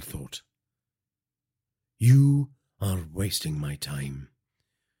 Virat thought. You are wasting my time.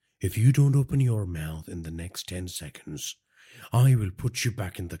 If you don't open your mouth in the next 10 seconds, I will put you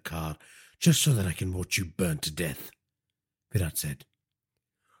back in the car just so that I can watch you burn to death, Virat said.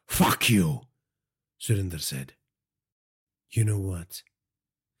 Fuck you, Surinder said. You know what?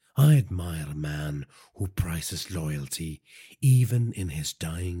 I admire a man who prizes loyalty even in his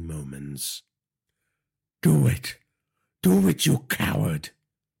dying moments. Do it. Do it, you coward,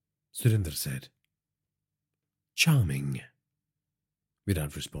 Surinder said. Charming,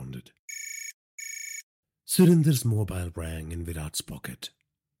 Virat responded. Surinder's mobile rang in Virat's pocket.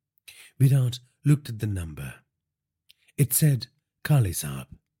 Virat looked at the number. It said Kali Saab.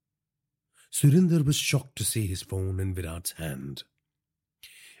 Surinder was shocked to see his phone in Virat's hand.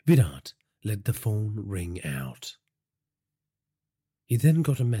 Virat let the phone ring out. He then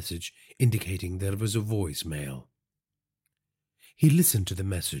got a message indicating there was a voicemail. He listened to the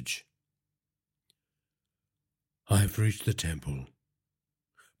message. I've reached the temple.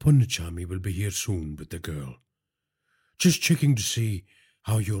 Ponnachami will be here soon with the girl. Just checking to see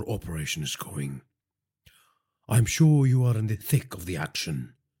how your operation is going. I'm sure you are in the thick of the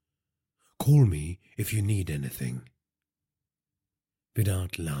action. Call me if you need anything.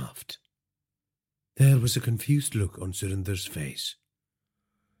 Virat laughed. There was a confused look on Surinder's face.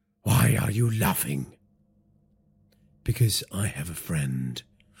 Why are you laughing? Because I have a friend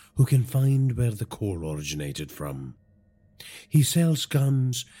who can find where the call originated from. He sells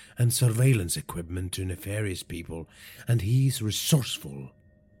guns and surveillance equipment to nefarious people, and he's resourceful,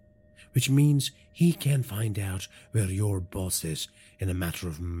 which means he can find out where your boss is in a matter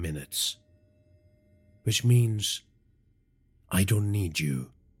of minutes. Which means I don't need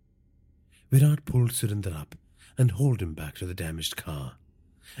you. Virat pulled Surinder up and hauled him back to the damaged car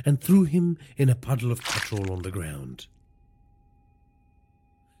and threw him in a puddle of petrol on the ground.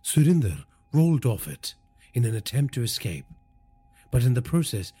 Surinder rolled off it in an attempt to escape, but in the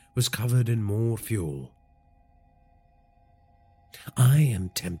process was covered in more fuel. I am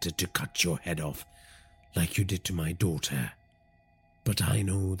tempted to cut your head off like you did to my daughter, but I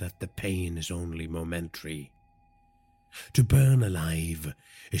know that the pain is only momentary. To burn alive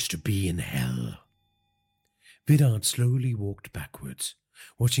is to be in hell. Vidard slowly walked backwards,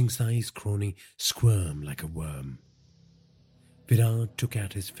 watching Sai's crony squirm like a worm. Vidard took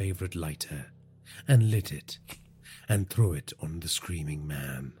out his favourite lighter and lit it and threw it on the screaming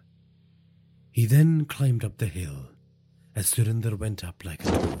man. He then climbed up the hill as Surinder went up like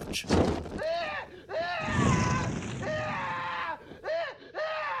a torch.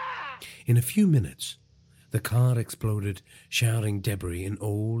 In a few minutes, the car exploded, showering debris in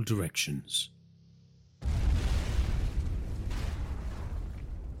all directions.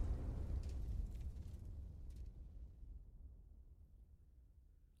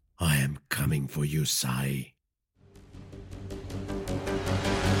 I am coming for you, Sai.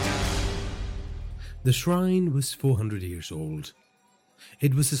 The shrine was 400 years old.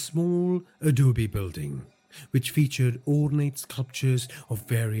 It was a small adobe building which featured ornate sculptures of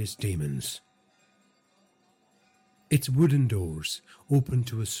various demons. Its wooden doors opened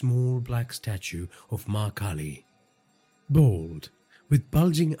to a small black statue of Ma Kali, bold, with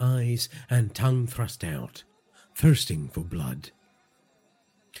bulging eyes and tongue thrust out, thirsting for blood.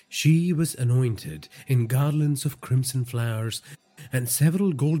 She was anointed in garlands of crimson flowers, and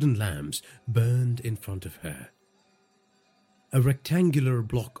several golden lamps burned in front of her. A rectangular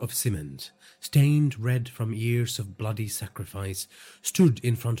block of cement, stained red from years of bloody sacrifice, stood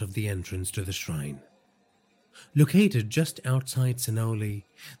in front of the entrance to the shrine. Located just outside Senoli,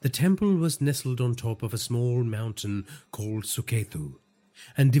 the temple was nestled on top of a small mountain called Suketu,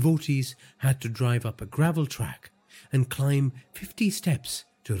 and devotees had to drive up a gravel track and climb 50 steps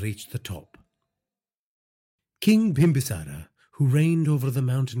to reach the top. King Bimbisara, who reigned over the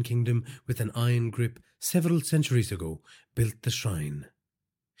mountain kingdom with an iron grip several centuries ago, built the shrine.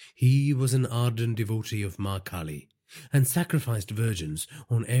 He was an ardent devotee of Ma Kali and sacrificed virgins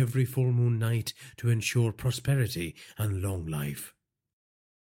on every full moon night to ensure prosperity and long life.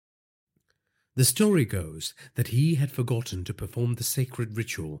 The story goes that he had forgotten to perform the sacred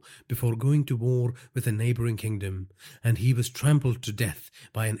ritual before going to war with a neighboring kingdom, and he was trampled to death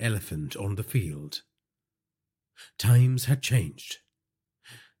by an elephant on the field. Times had changed.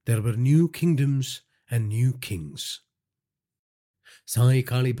 There were new kingdoms and new kings. Sai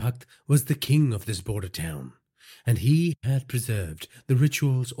Kali Bhakt was the king of this border town, and he had preserved the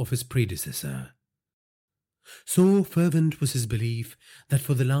rituals of his predecessor. So fervent was his belief that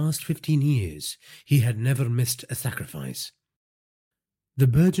for the last 15 years he had never missed a sacrifice. The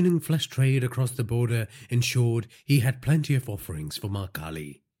burgeoning flesh trade across the border ensured he had plenty of offerings for Ma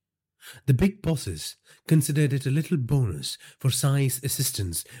Kali. The big bosses considered it a little bonus for Sai's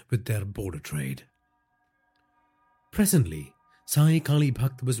assistance with their border trade. Presently, Sai Kali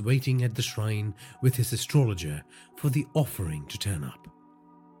Bhakt was waiting at the shrine with his astrologer for the offering to turn up.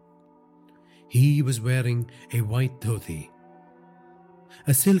 He was wearing a white dhoti.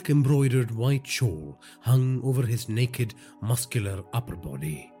 A silk-embroidered white shawl hung over his naked, muscular upper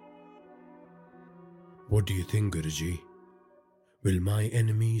body. "What do you think, Guruji? Will my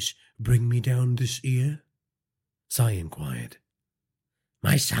enemies bring me down this year?" Sai inquired.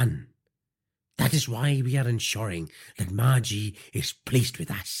 "My son, that is why we are ensuring that Maji is pleased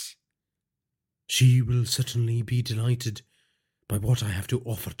with us. She will certainly be delighted by what I have to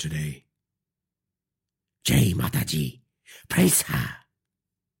offer today." "Jai Mataji, praise her."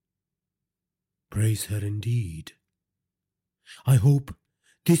 "Praise her indeed. I hope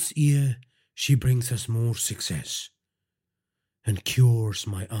this year she brings us more success and cures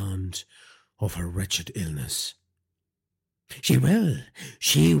my aunt of her wretched illness." She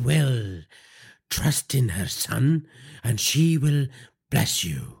will. Trust in her, son, and she will bless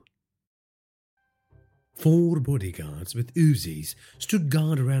you." 4 bodyguards with Uzis stood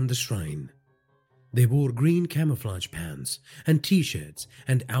guard around the shrine. They wore green camouflage pants and t-shirts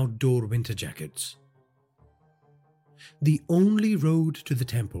and outdoor winter jackets. The only road to the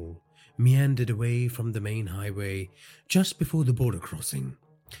temple meandered away from the main highway just before the border crossing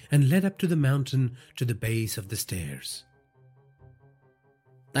and led up to the mountain to the base of the stairs.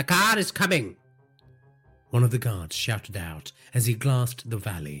 "The car is coming!" one of the guards shouted out as he glanced the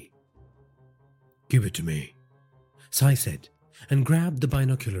valley. "Give it to me," Sai said, and grabbed the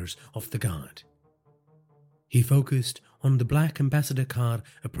binoculars off the guard. He focused on the black ambassador car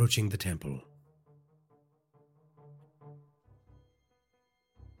approaching the temple.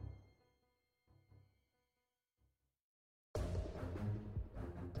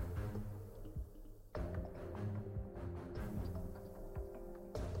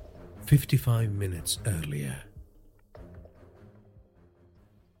 55 minutes earlier.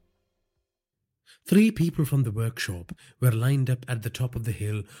 3 people from the workshop were lined up at the top of the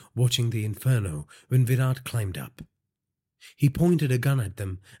hill watching the inferno when Virat climbed up. He pointed a gun at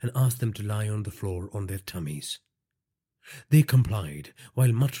them and asked them to lie on the floor on their tummies. They complied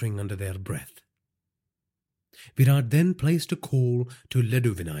while muttering under their breath. Virat then placed a call to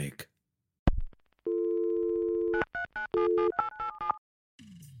Ledu Vinayak.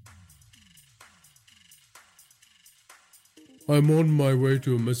 I'm on my way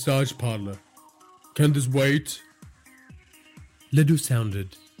to a massage parlor. Can this wait? Ledu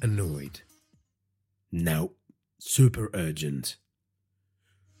sounded annoyed. No, super urgent.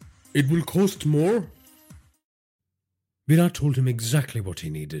 It will cost more? Virat told him exactly what he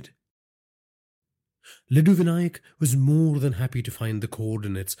needed. Ledu Vinayak was more than happy to find the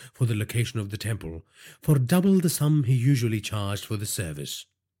coordinates for the location of the temple for double the sum he usually charged for the service.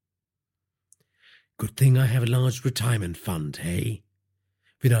 Good thing I have a large retirement fund, hey?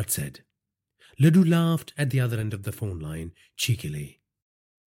 Virat said. Ledu laughed at the other end of the phone line cheekily.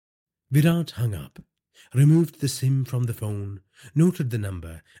 Virat hung up, removed the SIM from the phone, noted the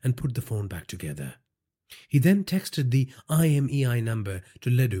number and put the phone back together. He then texted the IMEI number to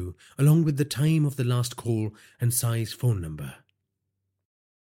Ledu along with the time of the last call and Sai's phone number.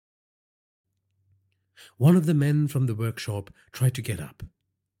 One of the men from the workshop tried to get up.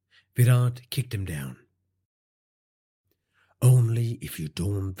 Virat kicked him down. Only if you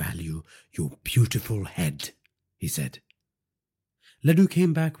don't value your beautiful head, he said. Ledu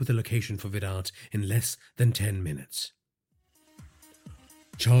came back with a location for Virat in less than 10 minutes.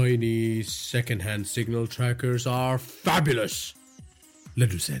 Chinese second-hand signal trackers are fabulous,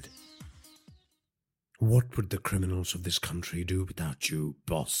 Ledu said. What would the criminals of this country do without you,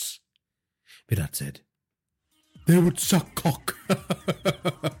 boss? Virat said. They would suck cock.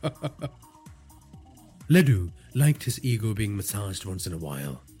 Ledu liked his ego being massaged once in a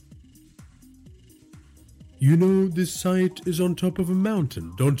while. You know this site is on top of a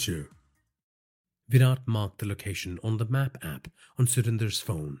mountain, don't you? Virat marked the location on the map app on Surinder's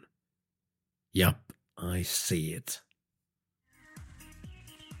phone. Yup, I see it.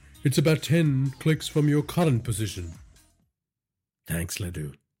 It's about 10 clicks from your current position. Thanks,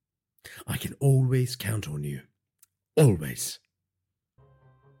 Ledu. I can always count on you. Always.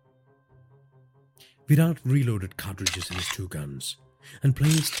 Virat reloaded cartridges in his 2 guns and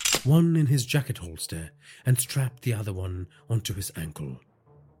placed one in his jacket holster and strapped the other one onto his ankle.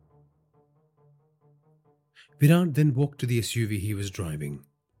 Virat then walked to the SUV he was driving.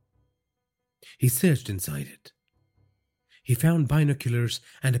 He searched inside it. He found binoculars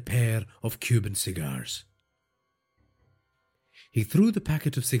and a pair of Cuban cigars. He threw the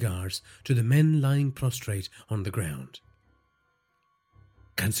packet of cigars to the men lying prostrate on the ground.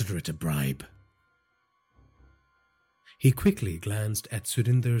 Consider it a bribe. He quickly glanced at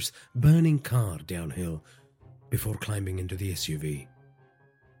Surinder's burning car downhill before climbing into the SUV.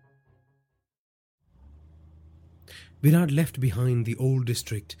 Virat left behind the old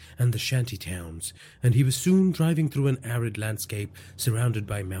district and the shanty towns, and he was soon driving through an arid landscape surrounded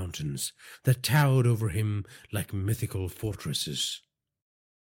by mountains that towered over him like mythical fortresses.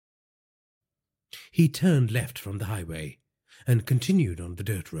 He turned left from the highway and continued on the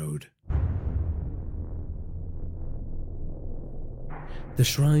dirt road. The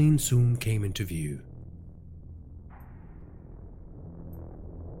shrine soon came into view.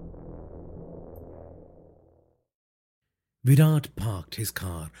 Virat parked his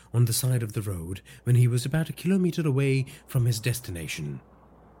car on the side of the road when he was about 1 kilometer away from his destination.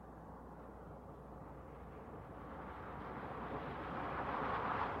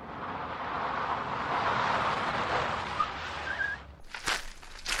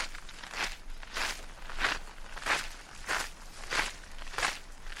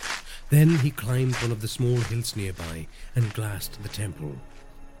 Then he climbed one of the small hills nearby and glassed the temple.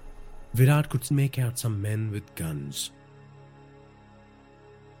 Virat could make out some men with guns.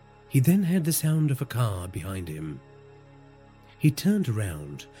 He then heard the sound of a car behind him. He turned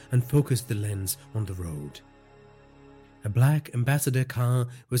around and focused the lens on the road. A black ambassador car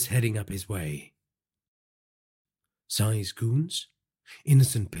was heading up his way. Sai's goons?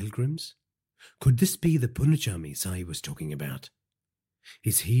 Innocent pilgrims? Could this be the Punachami Sai was talking about?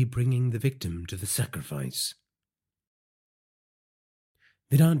 Is he bringing the victim to the sacrifice?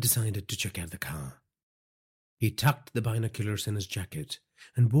 Virat decided to check out the car. He tucked the binoculars in his jacket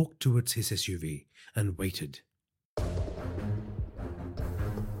and walked towards his SUV and waited.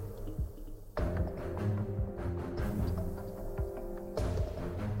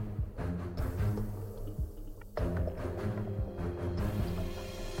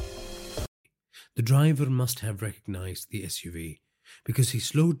 The driver must have recognized the SUV because he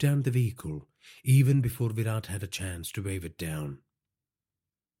slowed down the vehicle even before Virat had a chance to wave it down.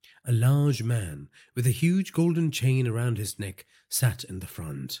 A large man with a huge golden chain around his neck sat in the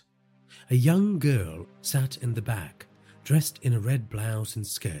front. A young girl sat in the back, dressed in a red blouse and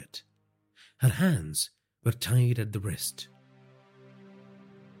skirt. Her hands were tied at the wrist.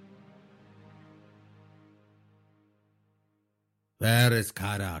 "Where is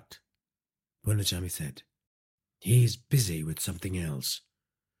Karat?" Purnachami said. "He's busy with something else.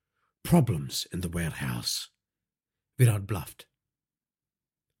 Problems in the warehouse," Virat bluffed.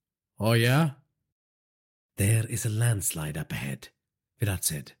 "Oh yeah?" "There is a landslide up ahead," Virat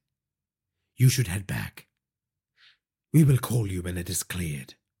said. "You should head back. We will call you when it is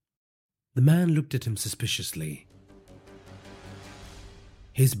cleared." The man looked at him suspiciously.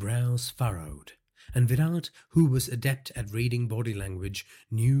 His brows furrowed, and Virat, who was adept at reading body language,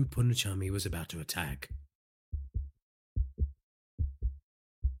 knew Purnachami was about to attack.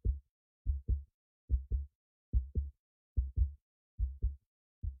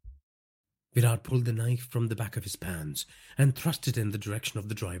 Virat pulled the knife from the back of his pants and thrust it in the direction of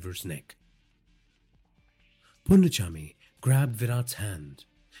the driver's neck. Purnachami grabbed Virat's hand,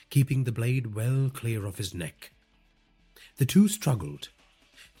 keeping the blade well clear of his neck. The two struggled,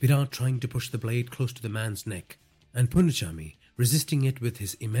 Virat trying to push the blade close to the man's neck, and Purnachami resisting it with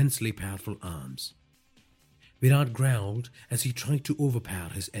his immensely powerful arms. Virat growled as he tried to overpower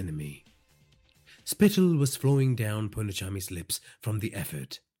his enemy. Spittle was flowing down Purnachami's lips from the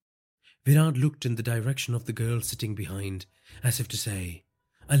effort. Virat looked in the direction of the girl sitting behind, as if to say,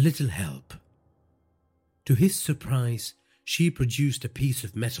 "A little help." To his surprise, she produced a piece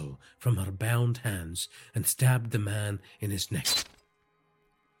of metal from her bound hands and stabbed the man in his neck.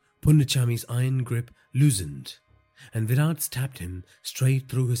 Purnachami's iron grip loosened, and Virat stabbed him straight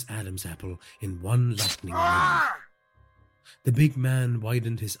through his Adam's apple in one lightning move. The big man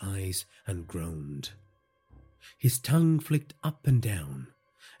widened his eyes and groaned. His tongue flicked up and down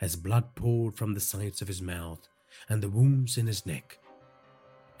as blood poured from the sides of his mouth and the wounds in his neck.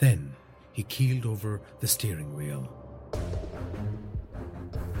 Then he keeled over the steering wheel.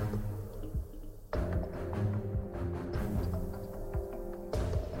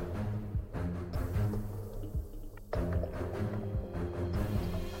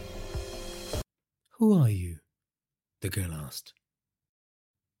 "Who are you?" the girl asked.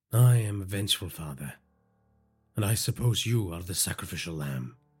 "I am a vengeful father, and I suppose you are the sacrificial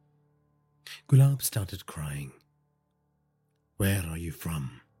lamb." Gulab started crying. "Where are you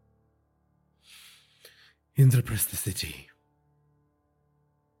from?" "Indraprastha city."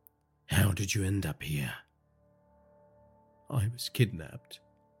 "How did you end up here?" "I was kidnapped."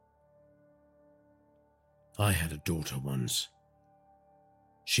 "I had a daughter once.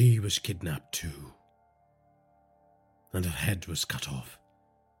 She was kidnapped too, and her head was cut off,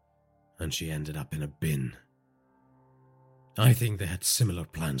 and she ended up in a bin. I think they had similar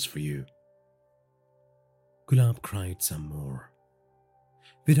plans for you." Gulab cried some more.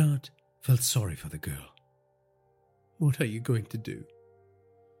 Virat felt sorry for the girl. "What are you going to do?"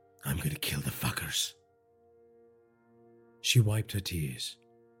 "I'm going to kill the fuckers." She wiped her tears.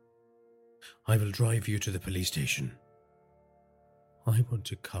 "I will drive you to the police station." "I want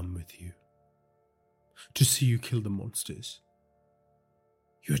to come with you, to see you kill the monsters."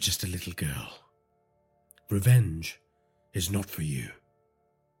 "You're just a little girl. Revenge is not for you."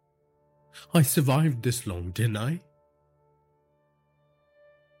 "I survived this long, didn't I?"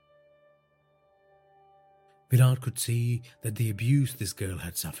 Virat could see that the abuse this girl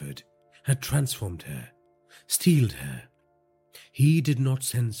had suffered had transformed her, steeled her. He did not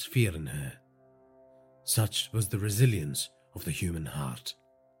sense fear in her. Such was the resilience of the human heart.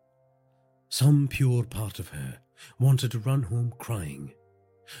 Some pure part of her wanted to run home crying,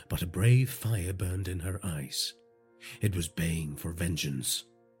 but a brave fire burned in her eyes. It was baying for vengeance.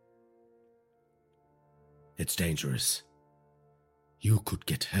 "It's dangerous. You could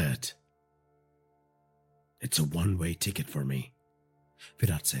get hurt." "It's a one-way ticket for me,"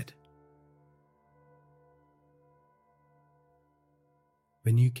 Virat said.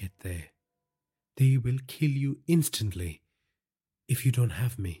 "When you get there, they will kill you instantly if you don't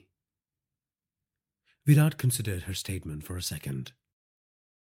have me." Virat considered her statement for a second.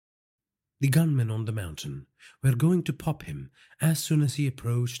 The gunmen on the mountain were going to pop him as soon as he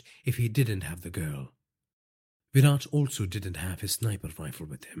approached if he didn't have the girl. Virat also didn't have his sniper rifle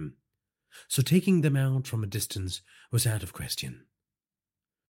with him, so taking them out from a distance was out of question.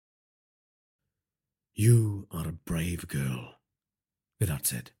 "You are a brave girl," Virat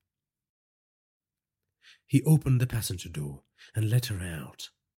said. He opened the passenger door and let her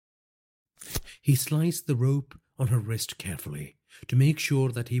out. He sliced the rope on her wrist carefully to make sure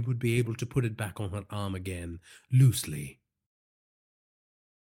that he would be able to put it back on her arm again, loosely.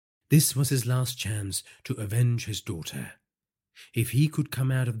 This was his last chance to avenge his daughter. If he could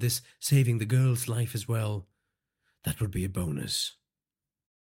come out of this saving the girl's life as well, that would be a bonus.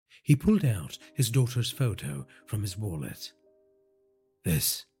 He pulled out his daughter's photo from his wallet.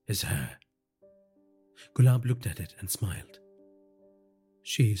 This is her. Gulab looked at it and smiled.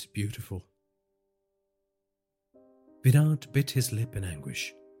 She is beautiful. Virat bit his lip in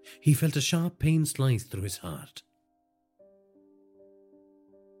anguish. He felt a sharp pain slice through his heart.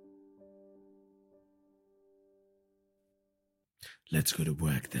 Let's go to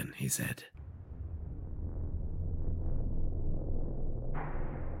work then, he said.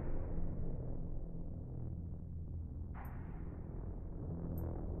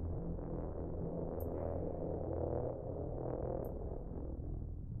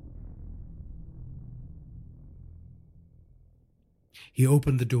 He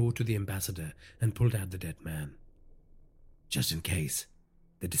opened the door to the ambassador and pulled out the dead man. Just in case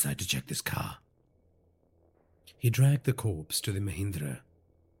they decide to check this car. He dragged the corpse to the Mahindra.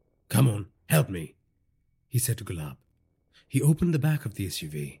 Come on, help me, he said to Gulab. He opened the back of the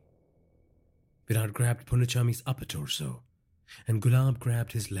SUV. Virat grabbed Punachami's upper torso, and Gulab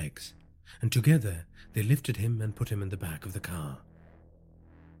grabbed his legs, and together they lifted him and put him in the back of the car.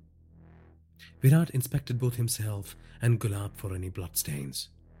 Virat inspected both himself and Gulab for any bloodstains.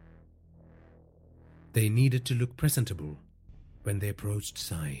 They needed to look presentable when they approached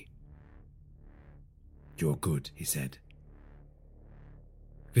Sai. You're good, he said.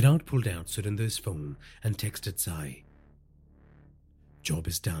 Virat pulled out Surendra's phone and texted Sai. Job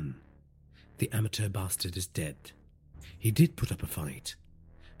is done. The amateur bastard is dead. He did put up a fight,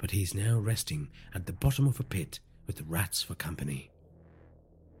 but he's now resting at the bottom of a pit with the rats for company.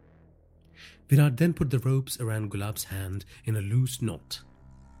 Virat then put the ropes around Gulab's hand in a loose knot.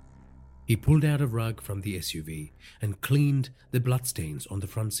 He pulled out a rug from the SUV and cleaned the bloodstains on the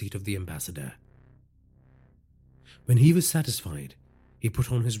front seat of the ambassador. When he was satisfied, he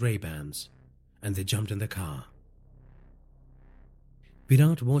put on his Ray-Bans and they jumped in the car.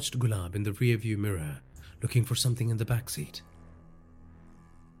 Virat watched Gulab in the rearview mirror, looking for something in the back seat.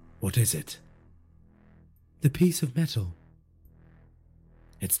 What is it? The piece of metal.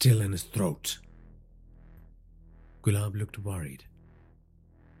 It's still in his throat. Gulab looked worried.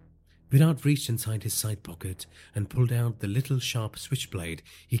 Virat reached inside his side pocket and pulled out the little sharp switchblade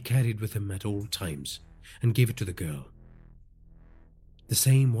he carried with him at all times and gave it to the girl. The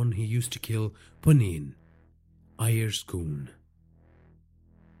same one he used to kill Punin, Ayer's goon.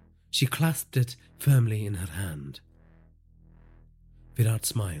 She clasped it firmly in her hand. Virat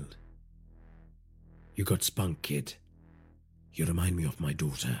smiled. You got spunk, kid. You remind me of my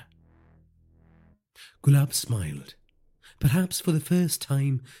daughter. Gulab smiled, perhaps for the first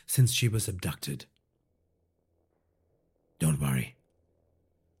time since she was abducted. Don't worry.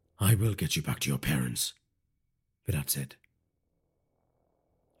 I will get you back to your parents, Virat said.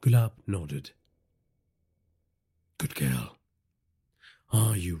 Gulab nodded. Good girl.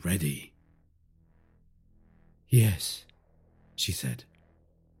 Are you ready? Yes, she said.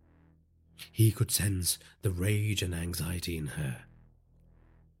 He could sense the rage and anxiety in her.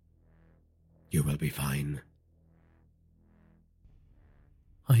 You will be fine.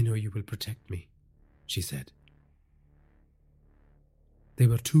 I know you will protect me, she said. They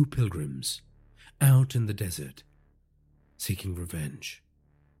were two pilgrims, out in the desert, seeking revenge.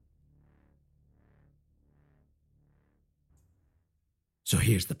 So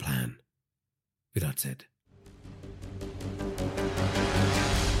here's the plan, Virat said.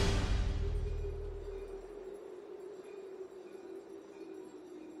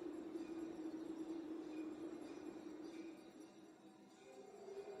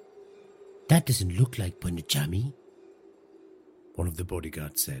 That doesn't look like Punachami, one of the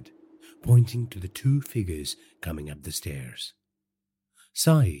bodyguards said, pointing to the two figures coming up the stairs.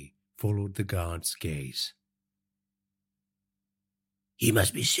 Sai followed the guard's gaze. He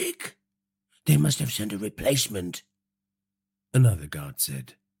must be sick. They must have sent a replacement, another guard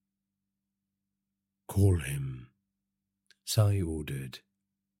said. Call him, Sai ordered.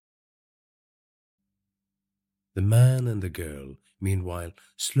 The man and the girl, meanwhile,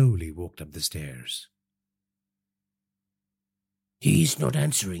 slowly walked up the stairs. He's not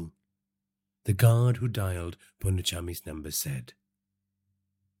answering, the guard who dialed Punachami's number said.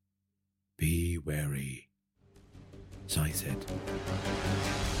 Be wary, Sai said.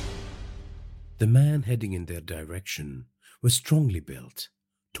 The man heading in their direction was strongly built,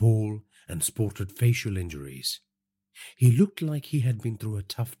 tall, and sported facial injuries. He looked like he had been through a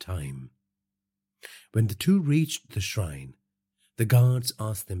tough time, When the two reached the shrine, the guards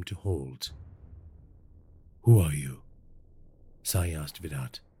asked them to halt. Who are you? Sai asked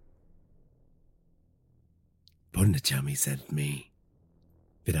Virat. Purnachami sent me,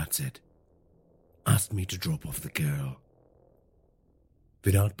 Virat said. Asked me to drop off the girl.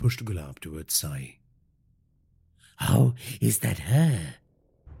 Virat pushed Gulab towards Sai. Oh, is that her?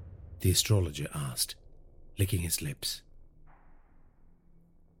 The astrologer asked, licking his lips.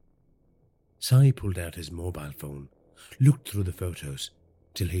 Sai pulled out his mobile phone, looked through the photos,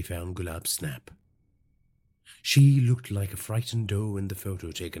 till he found Gulab's snap. She looked like a frightened doe in the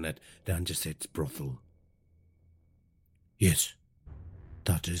photo taken at Danjaset's brothel. Yes,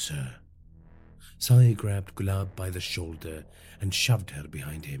 that is her. Sai grabbed Gulab by the shoulder and shoved her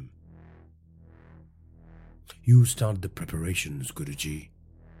behind him. You start the preparations, Guruji.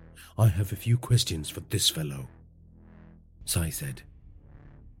 I have a few questions for this fellow, Sai said.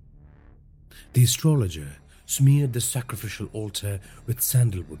 The astrologer smeared the sacrificial altar with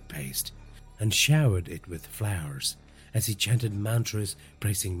sandalwood paste and showered it with flowers as he chanted mantras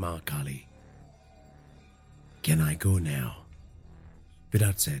praising Ma Kali. Can I go now?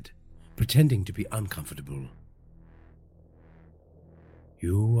 Virat said, pretending to be uncomfortable.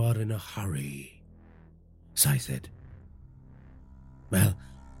 You are in a hurry, Sai said. Well,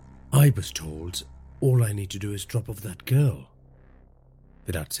 I was told all I need to do is drop off that girl,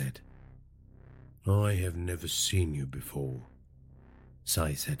 Virat said. I have never seen you before,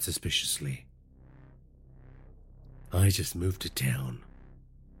 Sai said suspiciously. I just moved to town.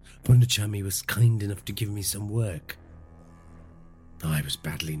 Purnachami was kind enough to give me some work. I was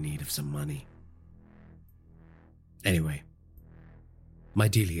badly in need of some money. Anyway, my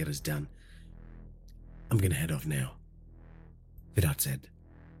deal here is done. I'm going to head off now, Virat said.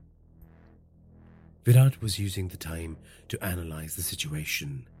 Virat was using the time to analyze the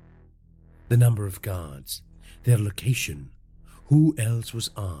situation. The number of guards, their location, who else was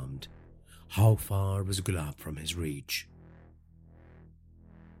armed, how far was Gulab from his reach.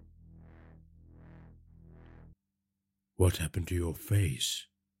 What happened to your face?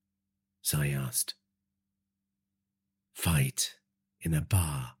 Sai asked. Fight in a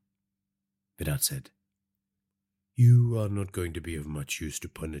bar, Virat said. You are not going to be of much use to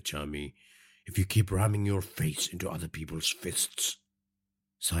Purnachami if you keep ramming your face into other people's fists,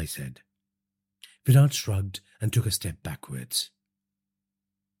 Sai said. Virat shrugged and took a step backwards.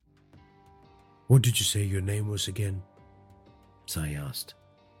 What did you say your name was again? Sai asked.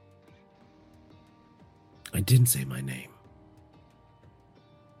 I didn't say my name.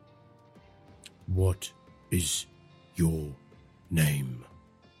 What is your name?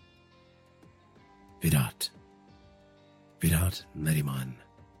 Virat. Virat Nariman.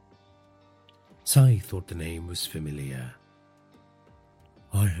 Sai thought the name was familiar.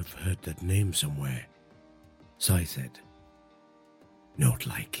 I have heard that name somewhere, Sai said. Not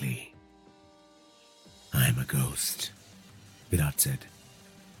likely. I'm a ghost, Virat said.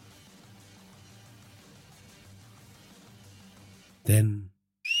 Then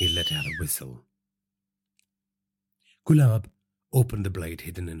he let out a whistle. Gulab opened the blade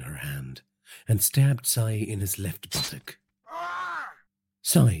hidden in her hand and stabbed Sai in his left buttock.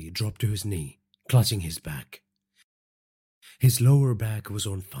 Sai dropped to his knee, clutching his back. His lower back was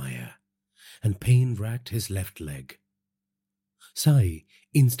on fire, and pain racked his left leg. Sai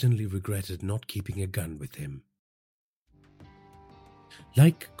instantly regretted not keeping a gun with him.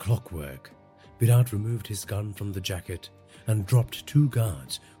 Like clockwork, Virat removed his gun from the jacket and dropped two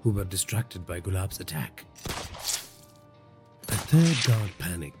guards who were distracted by Gulab's attack. A third guard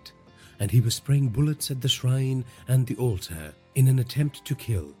panicked, and he was spraying bullets at the shrine and the altar in an attempt to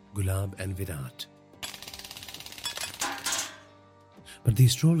kill Gulab and Virat. But the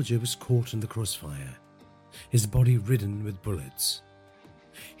astrologer was caught in the crossfire, his body ridden with bullets.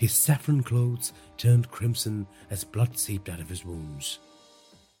 His saffron clothes turned crimson as blood seeped out of his wounds.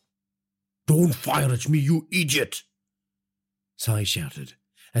 Don't fire at me, you idiot! Sai shouted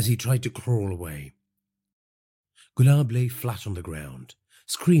as he tried to crawl away. Gulab lay flat on the ground,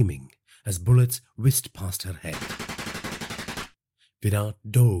 screaming as bullets whizzed past her head. Virat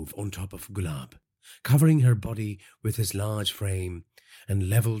dove on top of Gulab, covering her body with his large frame, and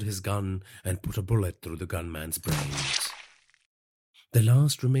leveled his gun and put a bullet through the gunman's brains. The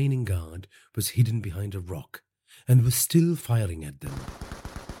last remaining guard was hidden behind a rock and was still firing at them.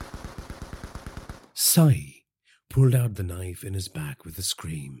 Sai pulled out the knife in his back with a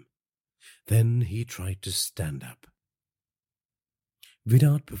scream. Then he tried to stand up.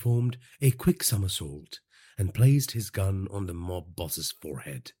 Virat performed a quick somersault and placed his gun on the mob boss's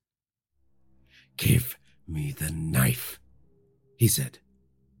forehead. Give me the knife, he said.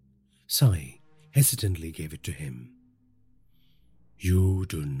 Sai hesitantly gave it to him. You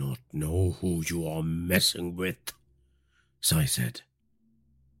do not know who you are messing with, Sai said.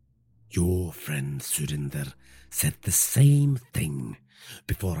 Your friend Surinder said the same thing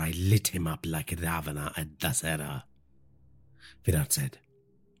before I lit him up like Ravana at Dasera. Virat said.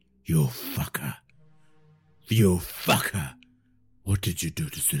 You fucker. You fucker. What did you do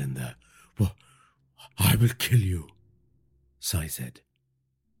to Surinder? Well, I will kill you, Sai said.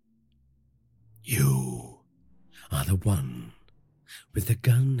 You are the one with the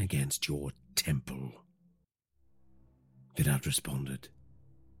gun against your temple, Virat responded.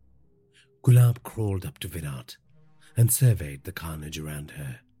 Gulab crawled up to Virat and surveyed the carnage around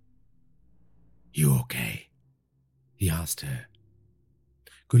her. You okay? He asked her.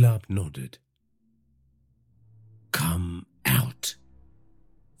 Gulab nodded. Come out,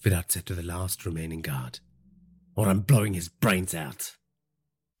 Virat said to the last remaining guard, or I'm blowing his brains out.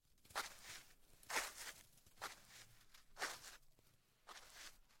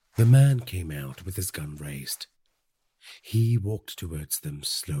 The man came out with his gun raised. He walked towards them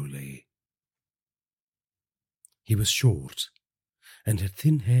slowly. He was short and had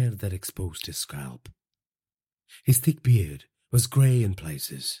thin hair that exposed his scalp. His thick beard was grey in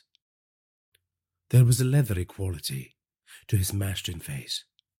places. There was a leathery quality to his mashed-in face.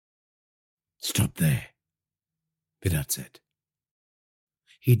 Stop there, Virat said.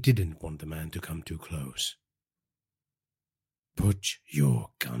 He didn't want the man to come too close. Put your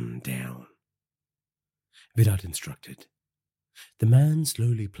gun down, Virat instructed. The man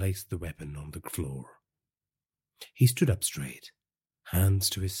slowly placed the weapon on the floor. He stood up straight, hands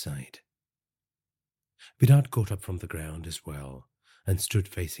to his side. Virat got up from the ground as well and stood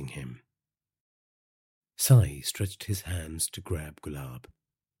facing him. Sai stretched his hands to grab Gulab,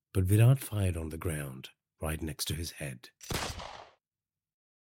 but Virat fired on the ground right next to his head.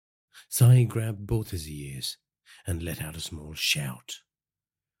 Sai grabbed both his ears and let out a small shout.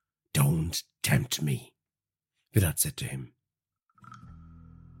 Don't tempt me, Virat said to him.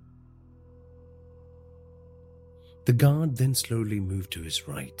 The guard then slowly moved to his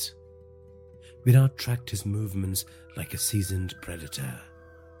right. Virat tracked his movements like a seasoned predator.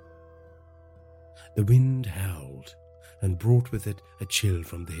 The wind howled and brought with it a chill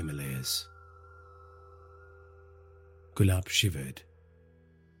from the Himalayas. Gulab shivered.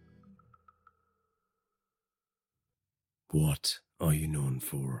 What are you known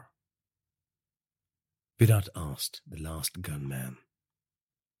for? Virat asked the last gunman.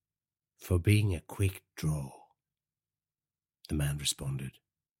 For being a quick draw, the man responded.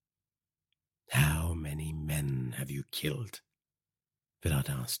 How many men have you killed? Virat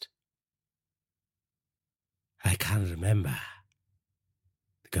asked. I can't remember,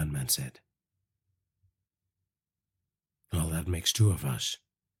 the gunman said. Well, that makes two of us.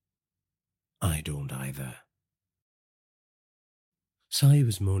 I don't either. Sai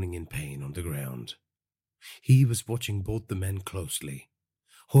was moaning in pain on the ground. He was watching both the men closely,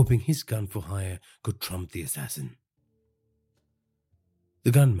 hoping his gun for hire could trump the assassin.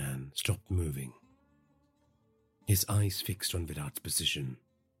 The gunman stopped moving, his eyes fixed on Virat's position.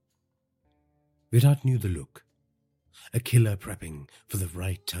 Virat knew the look, a killer prepping for the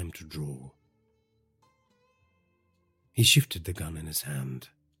right time to draw. He shifted the gun in his hand.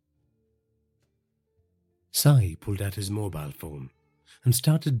 Sai pulled out his mobile phone and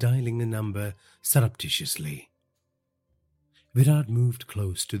started dialing a number surreptitiously. Virat moved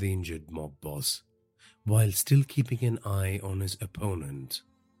close to the injured mob boss, while still keeping an eye on his opponent,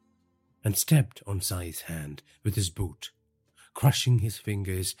 and stepped on Sai's hand with his boot, crushing his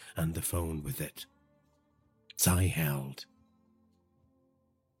fingers and the phone with it. Sai howled.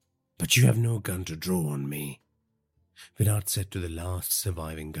 But you have no gun to draw on me, Virat said to the last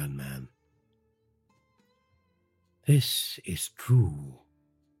surviving gunman. This is true,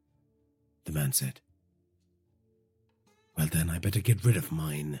 the man said. Well, then I better get rid of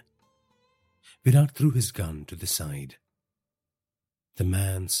mine. Virat threw his gun to the side. The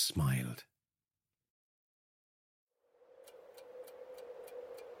man smiled.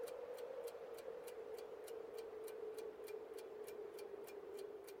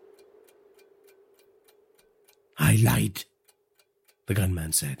 I lied, the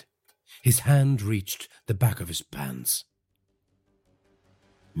gunman said. His hand reached the back of his pants.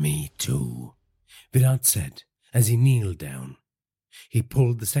 Me too, Virat said as he kneeled down. He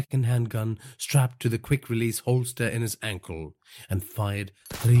pulled the second handgun strapped to the quick-release holster in his ankle and fired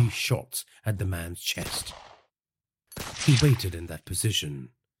 3 shots at the man's chest. He waited in that position,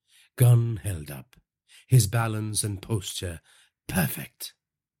 gun held up, his balance and posture perfect.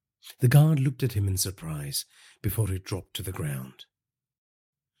 The guard looked at him in surprise before he dropped to the ground.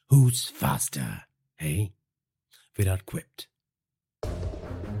 Who's faster, hey? Virat quipped.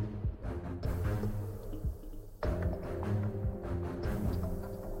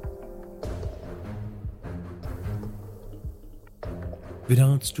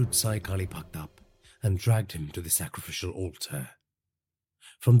 Virat stood Sai Kali packed up and dragged him to the sacrificial altar.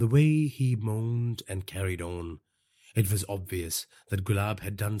 From the way he moaned and carried on, it was obvious that Gulab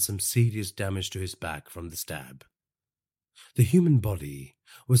had done some serious damage to his back from the stab. The human body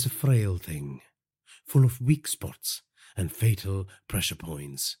was a frail thing, full of weak spots and fatal pressure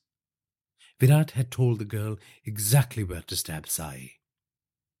points. Virat had told the girl exactly where to stab Sai.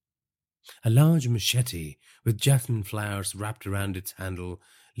 A large machete with jasmine flowers wrapped around its handle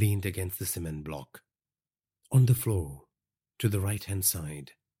leaned against the cement block. On the floor, to the right-hand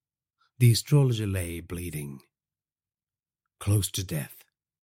side, the astrologer lay bleeding, close to death.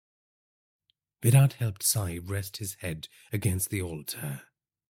 Virat helped Sai rest his head against the altar.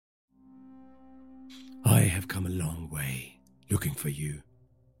 I have come a long way looking for you,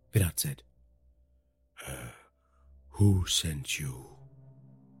 Virat said. Who sent you?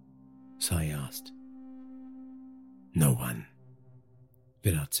 Sai asked. No one,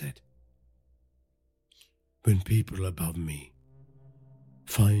 Virat said. When people above me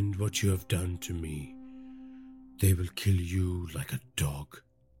find what you have done to me, they will kill you like a dog.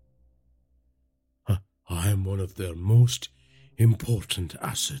 I am one of their most important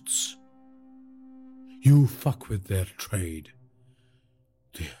assets. You fuck with their trade.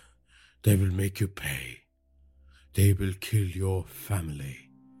 They will make you pay. They will kill your family,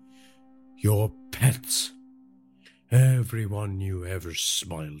 your pets, everyone you ever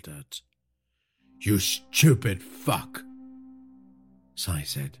smiled at. You stupid fuck, Sai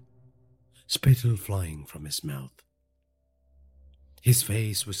said, spittle flying from his mouth. His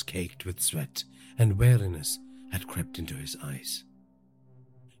face was caked with sweat, and weariness had crept into his eyes.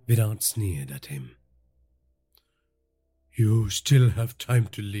 Virat sneered at him. You still have time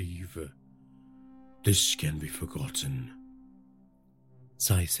to leave. This can be forgotten,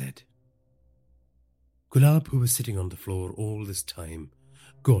 Sai said. Gulab, who was sitting on the floor all this time,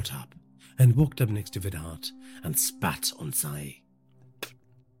 got up and walked up next to Virat and spat on Sai.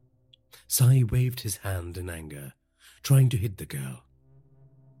 Sai waved his hand in anger, trying to hit the girl.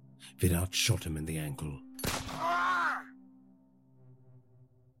 Virat shot him in the ankle.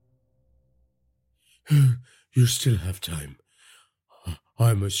 You still have time.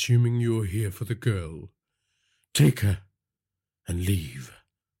 I'm assuming you're here for the girl. Take her and leave.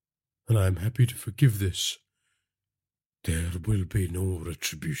 And I'm happy to forgive this. There will be no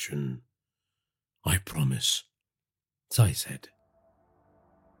retribution. I promise, Sai said.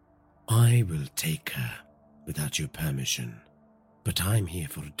 I will take her without your permission, but I'm here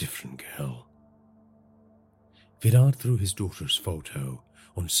for a different girl. Virat threw his daughter's photo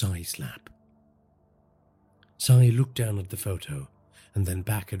on Sai's lap. Sai looked down at the photo and then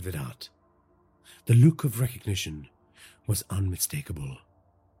back at Virat. The look of recognition was unmistakable.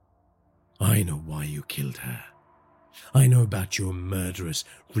 I know why you killed her. I know about your murderous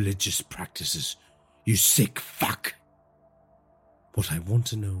religious practices, you sick fuck. What I want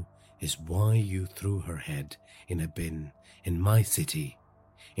to know is why you threw her head in a bin in my city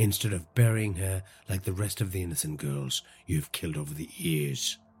instead of burying her like the rest of the innocent girls you've killed over the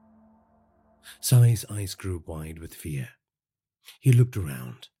years. Sai's eyes grew wide with fear. He looked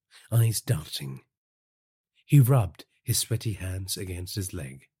around, eyes darting. He rubbed his sweaty hands against his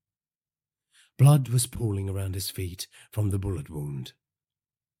leg. Blood was pooling around his feet from the bullet wound.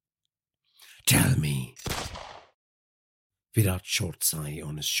 Tell me. Virat shot Sai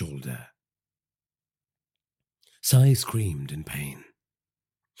on his shoulder. Sai screamed in pain.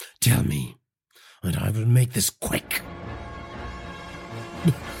 Tell me, and I will make this quick.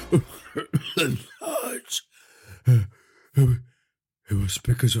 It was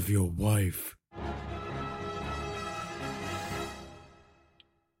because of your wife.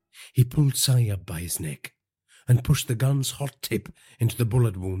 He pulled Sai up by his neck and pushed the gun's hot tip into the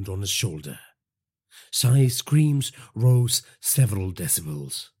bullet wound on his shoulder. Sai's screams rose several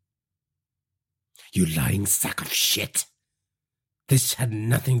decibels. You lying sack of shit! This had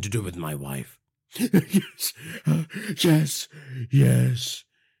nothing to do with my wife. Yes,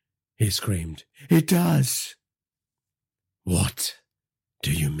 he screamed. It does. What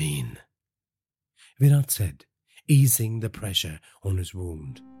do you mean? Virat said, easing the pressure on his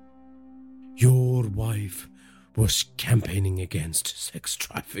wound. Your wife was campaigning against sex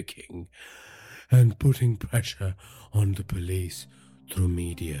trafficking and putting pressure on the police through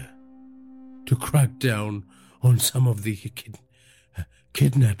media to crack down on some of the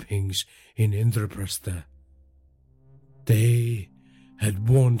kidnappings in Indraprastha. They had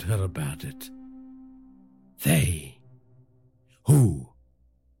warned her about it. They? Who?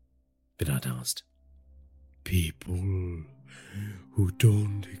 Virat asked. People who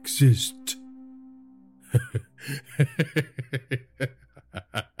don't exist.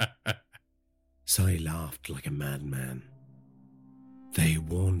 Sai laughed like a madman. They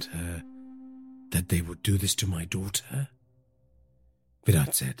warned her that they would do this to my daughter?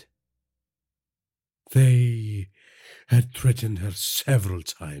 Virat said. They had threatened her several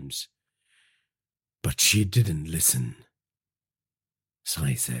times, but she didn't listen,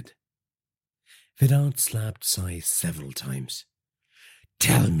 Sai said. Virat slapped Sai several times.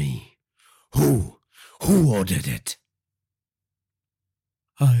 Tell me, who ordered it?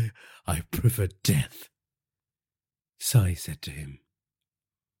 I prefer death, Sai said to him.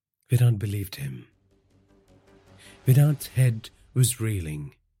 Virat believed him. Virat's head was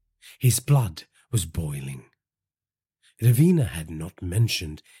reeling. His blood was boiling. Ravina had not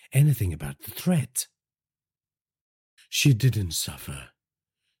mentioned anything about the threat. She didn't suffer,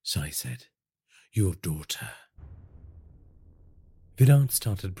 Sai said. Your daughter. Virat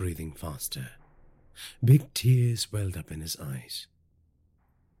started breathing faster. Big tears welled up in his eyes.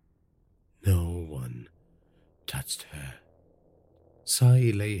 No one touched her.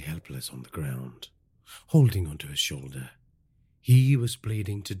 Sai lay helpless on the ground, holding onto his shoulder. He was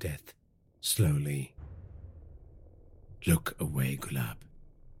bleeding to death, slowly. Look away, Gulab,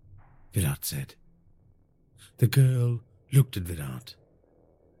 Virat said. The girl looked at Virat.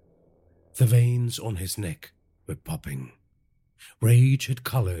 The veins on his neck were popping. Rage had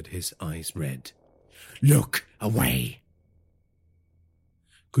colored his eyes red. Look away!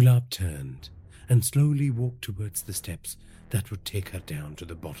 Gulab turned and slowly walked towards the steps that would take her down to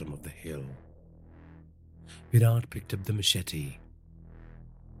the bottom of the hill. Virat picked up the machete.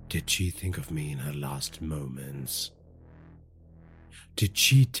 Did she think of me in her last moments? Did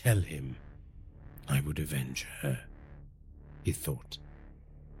she tell him I would avenge her? He thought.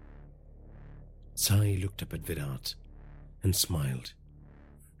 Sai looked up at Virat and smiled.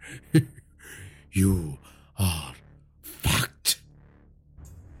 You are fucked.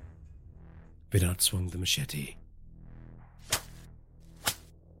 Virat swung the machete.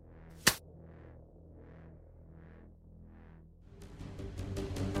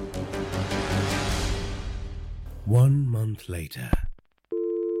 One month later.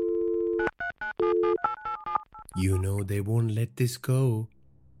 You know they won't let this go,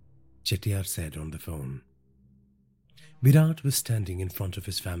 Chettiar said on the phone. Virat was standing in front of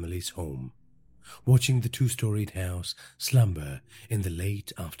his family's home, watching the two-storied house slumber in the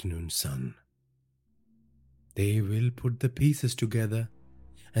late afternoon sun. They will put the pieces together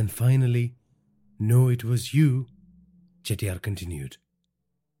and finally know it was you, Chettiar continued.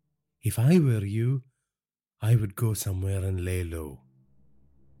 If I were you, I would go somewhere and lay low.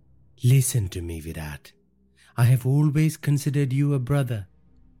 Listen to me, Virat. I have always considered you a brother.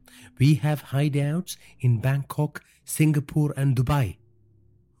 We have hideouts in Bangkok, Singapore and Dubai.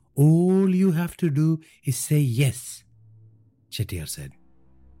 All you have to do is say yes, Chettiar said.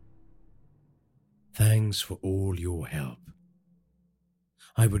 Thanks for all your help.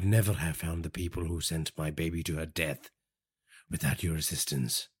 I would never have found the people who sent my baby to her death without your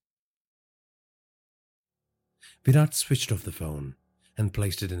assistance. Virat switched off the phone and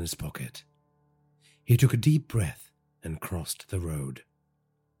placed it in his pocket. He took a deep breath and crossed the road.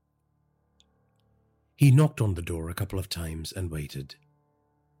 He knocked on the door a couple of times and waited.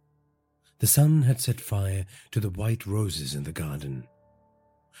 The sun had set fire to the white roses in the garden.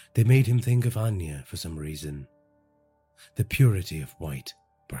 They made him think of Anya for some reason. The purity of white,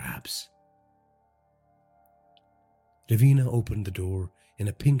 perhaps. Ravina opened the door in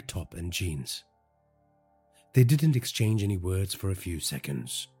a pink top and jeans. They didn't exchange any words for a few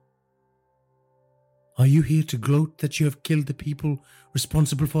seconds. Are you here to gloat that you have killed the people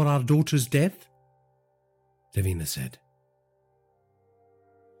responsible for our daughter's death? Ravina said.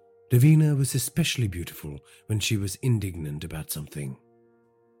 Ravina was especially beautiful when she was indignant about something.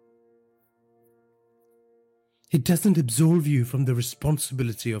 It doesn't absolve you from the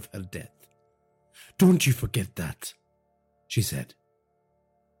responsibility of her death. Don't you forget that, she said.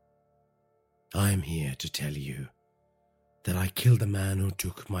 I am here to tell you that I killed the man who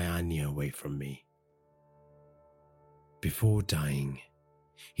took my Anya away from me. Before dying,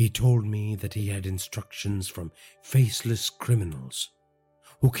 he told me that he had instructions from faceless criminals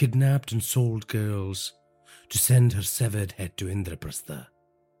who kidnapped and sold girls to send her severed head to Indraprastha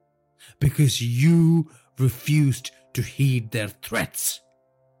because you refused to heed their threats.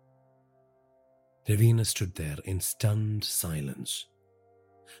 Ravina stood there in stunned silence.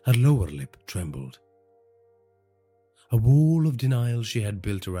 Her lower lip trembled. A wall of denial she had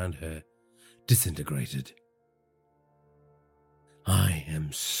built around her disintegrated. I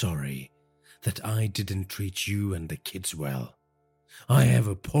am sorry that I didn't treat you and the kids well. I have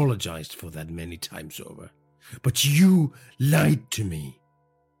apologized for that many times over. But you lied to me.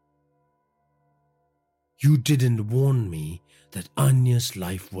 You didn't warn me that Anya's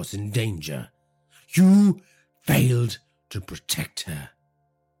life was in danger. You failed to protect her.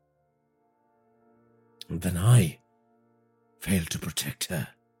 And then I failed to protect her.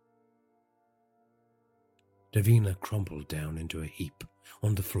 Davina crumpled down into a heap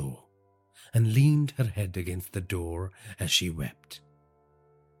on the floor and leaned her head against the door as she wept.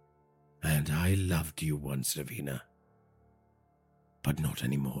 And I loved you once, Davina, but not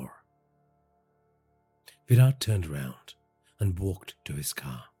anymore. Virat turned around and walked to his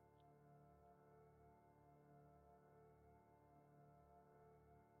car.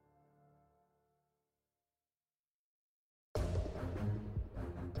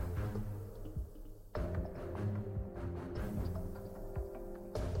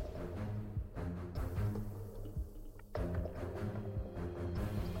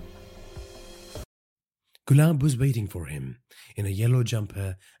 Gulab was waiting for him in a yellow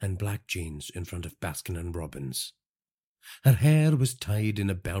jumper and black jeans in front of Baskin and Robbins. Her hair was tied in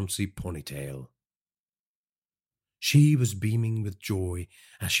a bouncy ponytail. She was beaming with joy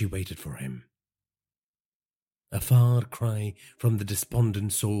as she waited for him. A far cry from the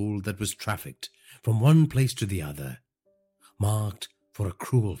despondent soul that was trafficked from one place to the other, marked for a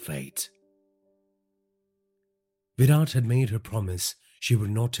cruel fate. Virat had made her promise she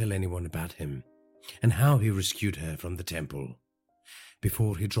would not tell anyone about him and how he rescued her from the temple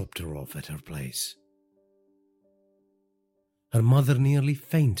before he dropped her off at her place. Her mother nearly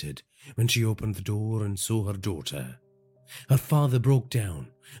fainted when she opened the door and saw her daughter. Her father broke down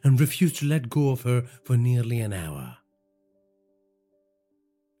and refused to let go of her for nearly an hour.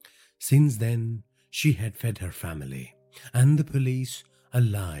 Since then, she had fed her family and the police a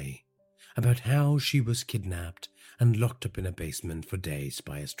lie about how she was kidnapped and locked up in a basement for days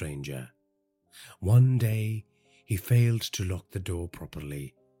by a stranger. One day, he failed to lock the door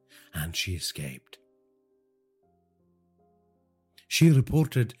properly, and she escaped. She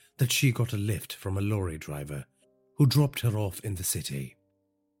reported that she got a lift from a lorry driver who dropped her off in the city.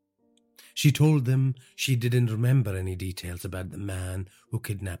 She told them she didn't remember any details about the man who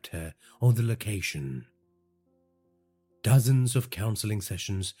kidnapped her or the location. Dozens of counseling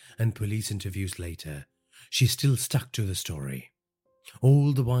sessions and police interviews later, she still stuck to the story,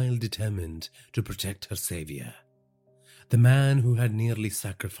 all the while determined to protect her savior, the man who had nearly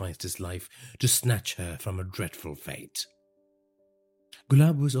sacrificed his life to snatch her from a dreadful fate.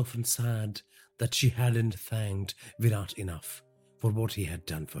 Gulab was often sad that she hadn't thanked Virat enough for what he had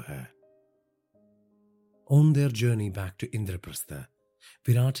done for her. On their journey back to Indraprastha,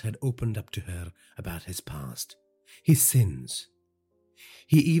 Virat had opened up to her about his past, his sins.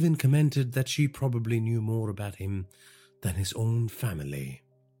 He even commented that she probably knew more about him than his own family.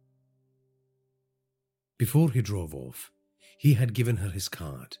 Before he drove off, he had given her his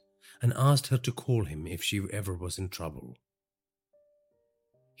card and asked her to call him if she ever was in trouble.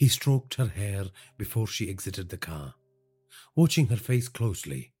 He stroked her hair before she exited the car, watching her face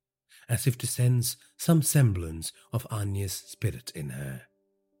closely, as if to sense some semblance of Anya's spirit in her.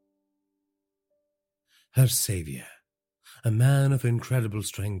 Her savior, a man of incredible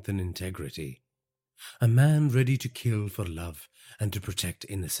strength and integrity, a man ready to kill for love and to protect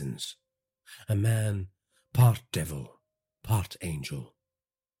innocence, a man part devil, part angel.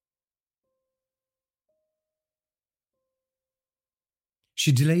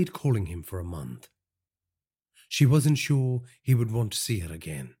 She delayed calling him for a month. She wasn't sure he would want to see her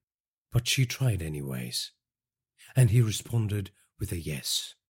again, but she tried anyways, and he responded with a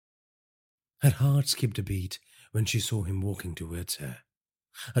yes. Her heart skipped a beat when she saw him walking towards her,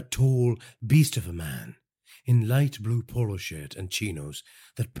 a tall beast of a man in light blue polo shirt and chinos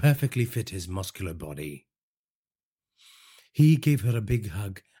that perfectly fit his muscular body. He gave her a big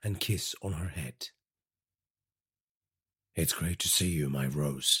hug and kiss on her head. "It's great to see you, my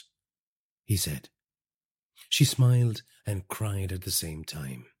Rose," he said. She smiled and cried at the same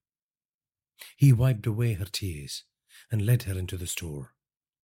time. He wiped away her tears and led her into the store.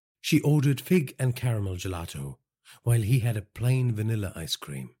 She ordered fig and caramel gelato, while he had a plain vanilla ice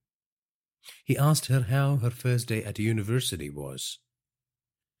cream. He asked her how her first day at university was.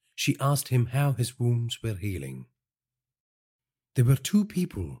 She asked him how his wounds were healing. There were two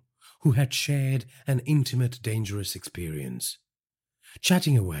people who had shared an intimate, dangerous experience,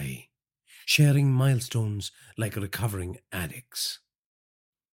 chatting away, sharing milestones like recovering addicts.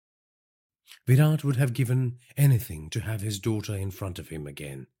 Virat would have given anything to have his daughter in front of him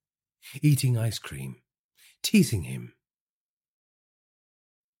again, eating ice cream, teasing him.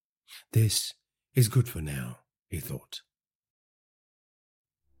 This is good for now, he thought.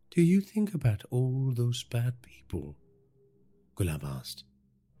 Do you think about all those bad people? Gulab asked.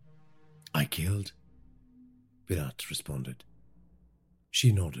 I killed, Virat responded.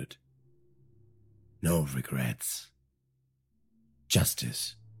 She nodded. No regrets.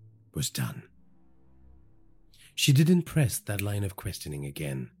 Justice was done. She didn't press that line of questioning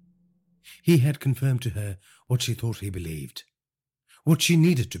again. He had confirmed to her what she thought he believed, what she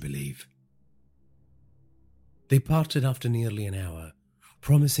needed to believe. They parted after nearly an hour,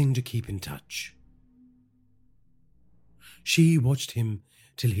 promising to keep in touch. She watched him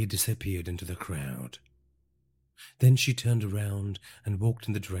till he disappeared into the crowd. Then she turned around and walked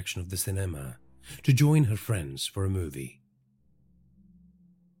in the direction of the cinema to join her friends for a movie.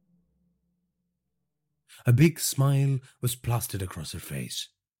 A big smile was plastered across her face.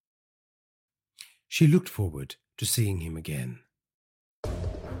 She looked forward to seeing him again.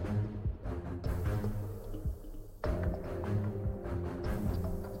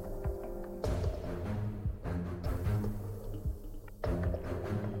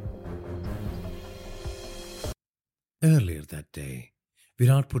 Earlier that day,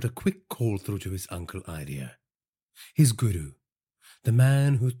 Virat put a quick call through to his uncle Arya, his guru, the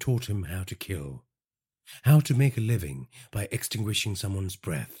man who taught him how to kill, how to make a living by extinguishing someone's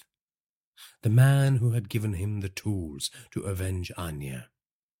breath, the man who had given him the tools to avenge Anya.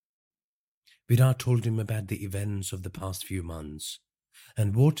 Virat told him about the events of the past few months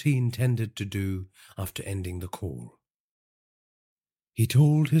and what he intended to do after ending the call. He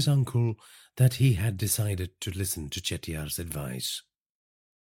told his uncle that he had decided to listen to Chettiar's advice.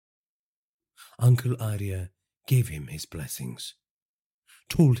 Uncle Arya gave him his blessings,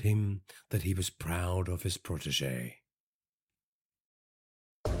 told him that he was proud of his protege.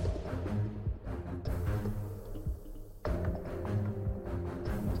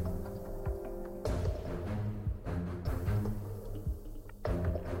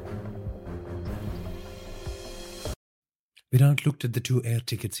 Virat looked at the 2 air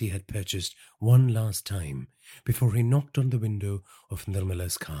tickets he had purchased one last time before he knocked on the window of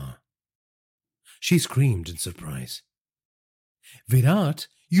Nirmala's car. She screamed in surprise. Virat,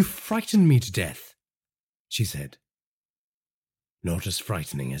 you frightened me to death, she said. Not as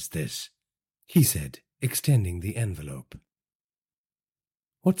frightening as this, he said, extending the envelope.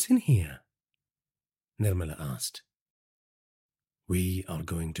 What's in here? Nirmala asked. We are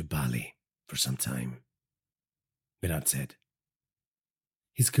going to Bali for some time, Virat said.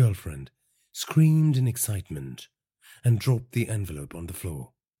 His girlfriend screamed in excitement and dropped the envelope on the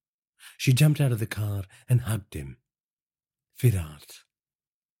floor. She jumped out of the car and hugged him. Virat,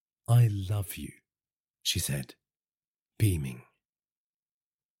 I love you, she said, beaming.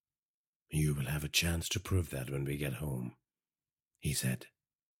 You will have a chance to prove that when we get home, he said.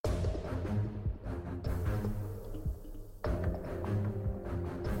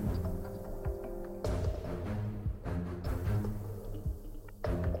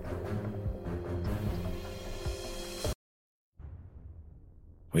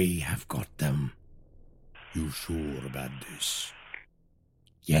 We have got them. You sure about this?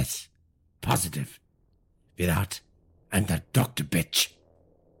 Yes, positive. Virat and that doctor bitch.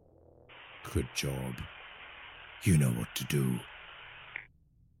 Good job. You know what to do.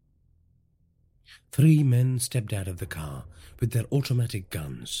 3 men stepped out of the car with their automatic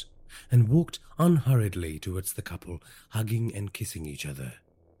guns and walked unhurriedly towards the couple, hugging and kissing each other.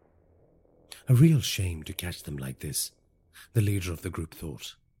 A real shame to catch them like this, the leader of the group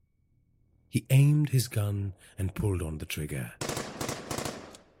thought. He aimed his gun and pulled on the trigger.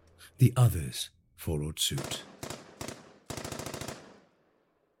 The others followed suit.